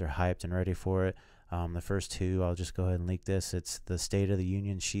ladies are hyped and ready for it. The first 2, I'll just go ahead and leak this. It's the State of the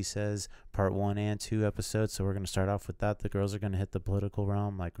Union, She Says, part 1 and 2 episodes. So we're going to start off with that. The girls are going to hit the political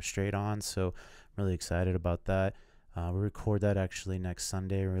realm like straight on. So I'm really excited about that. We record that actually next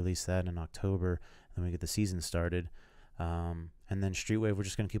Sunday, release that in October, and then we get the season started. And then Street Wave, we're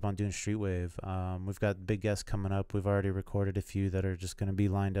just going to keep on doing Street Wave. We've got big guests coming up. We've already recorded a few that are just going to be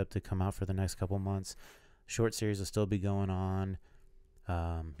lined up to come out for the next couple months. Short series will still be going on.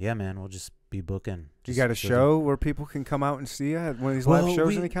 Yeah, man, we'll just be booking. You Just got a so show where people can come out and see you at one of these Well, live shows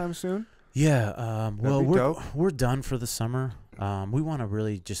we- anytime soon? Yeah, well, be dope. we're done for the summer. We want to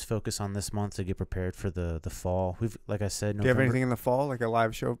really just focus on this month to get prepared for the fall. We've, like I said, Do you have November- anything in the fall, like a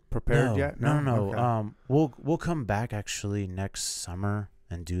live show prepared no, yet? No. Okay. We'll come back actually next summer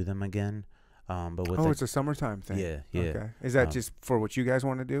and do them again. But with It's a summertime thing. yeah. Okay. Is that Um, just for what you guys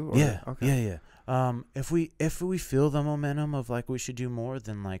want to do? Or? Yeah. Okay. Yeah. If we feel the momentum of like we should do more,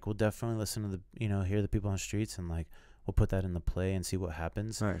 then like we'll definitely listen to the hear the people on the streets and like we'll put that in the play and see what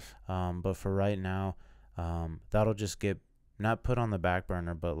happens. Nice. But for right now, that'll just get not put on the back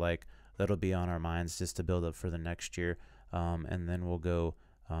burner, but like that'll be on our minds just to build up for the next year. And then we'll go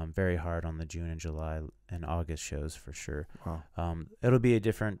very hard on the June and July and August shows for sure. Wow. It'll be a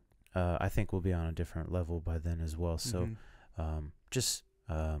different. I think we'll be on a different level by then as well. So just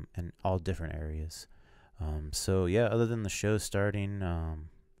in all different areas. So yeah, other than the show starting,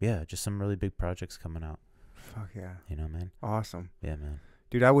 yeah, just some really big projects coming out. Fuck yeah. You know, man. Awesome. Yeah, man.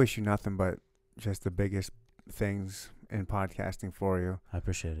 Dude, I wish you nothing but just the biggest things in podcasting for you. I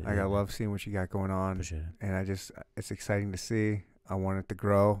appreciate it. Like, I love seeing what you got going on. Appreciate it. And it's exciting to see. I want it to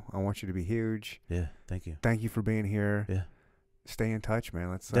grow. I want you to be huge. Yeah, thank you. Thank you for being here. Yeah. Stay in touch,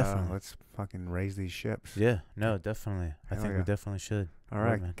 man. Definitely. Let's fucking raise these ships. Yeah, no, definitely. I Hell think yeah. we definitely should. All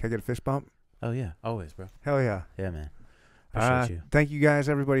right. man. Can I get a fist bump? Oh, yeah, always, bro. Hell yeah. Yeah, man. Appreciate you. Thank you guys,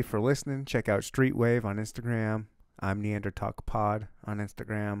 everybody, for listening. Check out Streetwave on Instagram. I'm Neandertalk Pod on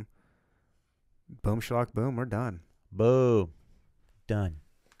Instagram. Boom, schlock, boom. We're done. Boom. Done.